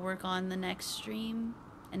I want to work on the next stream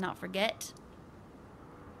and not forget.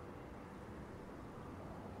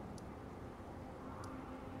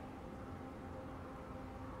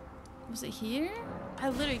 Was it here? I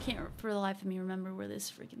literally can't for the life of me remember where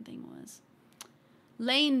this freaking thing was.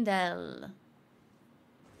 Lanedale.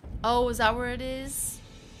 Oh, is that where it is?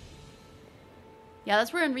 Yeah,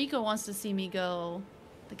 that's where Enrico wants to see me go.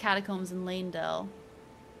 The catacombs in Lanedale.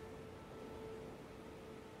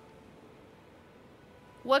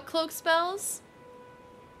 What cloak spells?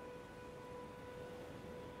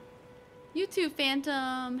 You too,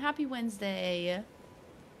 Phantom. Happy Wednesday.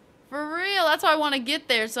 For real, that's why I want to get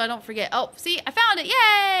there so I don't forget. Oh, see, I found it.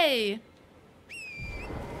 Yay!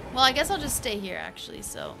 Well, I guess I'll just stay here, actually,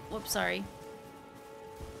 so... Whoops, sorry.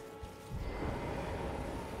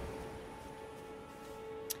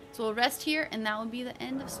 So we'll rest here, and that will be the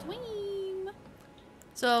end of stream.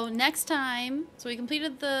 So next time... So we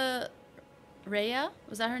completed the... Rhea?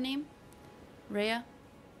 Was that her name? Rhea?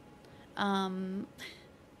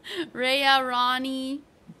 Rhea, Ronnie,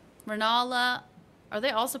 Renala. Are they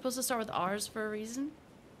all supposed to start with R's for a reason?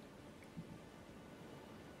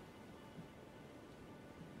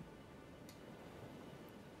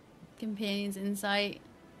 Companion's Insight.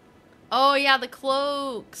 Oh yeah, the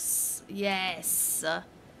cloaks. Yes.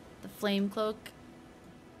 The flame cloak.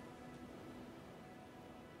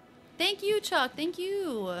 Thank you, Chuck. Thank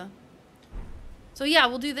you. So yeah,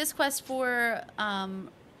 we'll do this quest for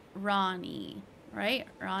Ronnie. Right?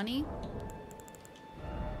 Ronnie?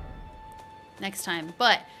 Next time.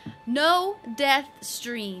 But no death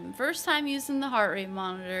stream. First time using the heart rate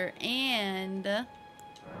monitor and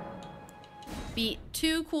beat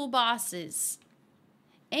 2 cool bosses.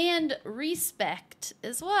 And respect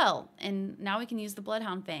as well. And now we can use the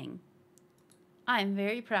Bloodhound Fang. I'm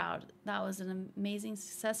very proud. That was an amazing,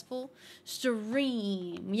 successful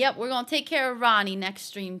stream. Yep, we're going to take care of Ronnie next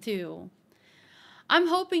stream too. I'm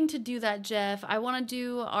hoping to do that, Jeff. I want to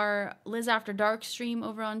do our Liz After Dark stream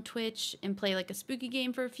over on Twitch and play like a spooky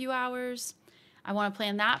game for a few hours. I want to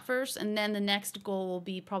plan that first, and then the next goal will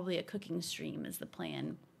be probably a cooking stream is the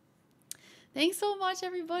plan. Thanks so much,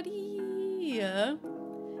 everybody.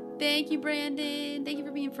 Thank you, Brandon. Thank you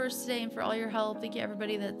for being first today and for all your help. Thank you,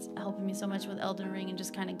 everybody that's helping me so much with Elden Ring and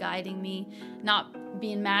just kind of guiding me. Not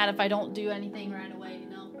being mad if I don't do anything right away, you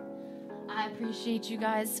know. I appreciate you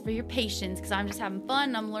guys for your patience because I'm just having fun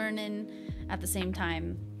and I'm learning at the same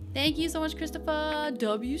time. Thank you so much, Christopher.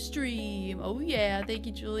 W stream. Oh, yeah. Thank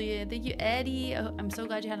you, Julia. Thank you, Eddie. Oh, I'm so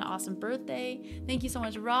glad you had an awesome birthday. Thank you so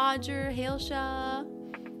much, Roger, Hailsha.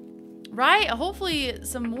 Right? Hopefully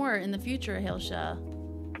some more in the future, Hailsha.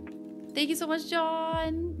 Thank you so much,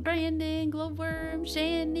 John, Brandon, Glowworm,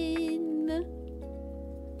 Shannon.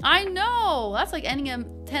 I know! That's like ending a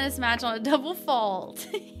tennis match on a double fault.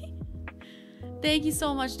 Thank you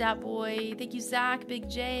so much, Dat Boy. Thank you, Zach, Big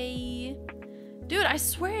J. Dude, I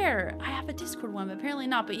swear I have a Discord one, but apparently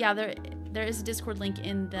not. But yeah, there is a Discord link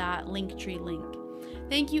in that Linktree link.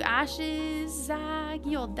 Thank you, Ashes, Zach,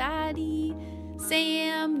 Yo Daddy,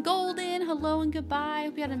 Sam, Golden, hello and goodbye.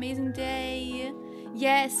 Hope you had an amazing day.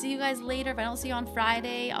 Yes, see you guys later. If I don't see you on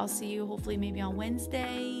Friday, I'll see you hopefully maybe on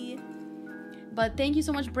Wednesday. But thank you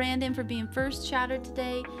so much, Brandon, for being first chatter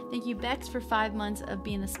today. Thank you, Bex, for 5 months of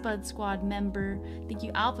being a Spud Squad member. Thank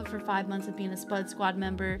you, Alpha, for 5 months of being a Spud Squad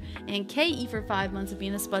member. And KE for 5 months of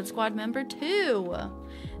being a Spud Squad member, too.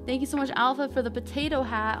 Thank you so much, Alpha, for the potato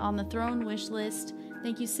hat on the throne wish list.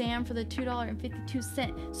 Thank you, Sam, for the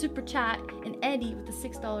 $2.52 super chat, and Eddie with the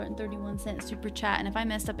 $6.31 super chat. And if I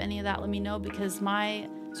messed up any of that, let me know because my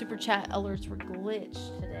super chat alerts were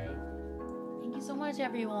glitched today. Thank you so much,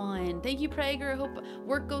 everyone. Thank you, Prager. Hope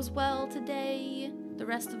work goes well today. The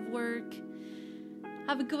rest of work.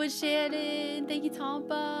 Have a good one, Shannon. Thank you,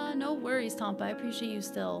 Tompa. No worries, Tompa. I appreciate you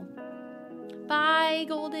still. Bye,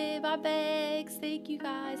 Golden. Bye, Bex. Thank you,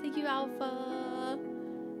 guys. Thank you, Alpha.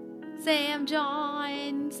 Sam,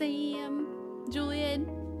 John, Sam, Julian.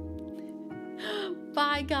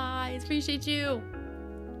 Bye, guys. Appreciate you.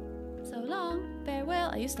 So long. Farewell.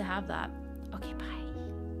 I used to have that. Okay, bye.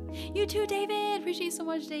 You too, David. Appreciate you so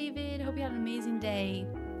much, David. Hope you had an amazing day.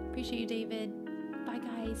 Appreciate you, David. Bye,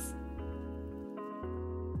 guys.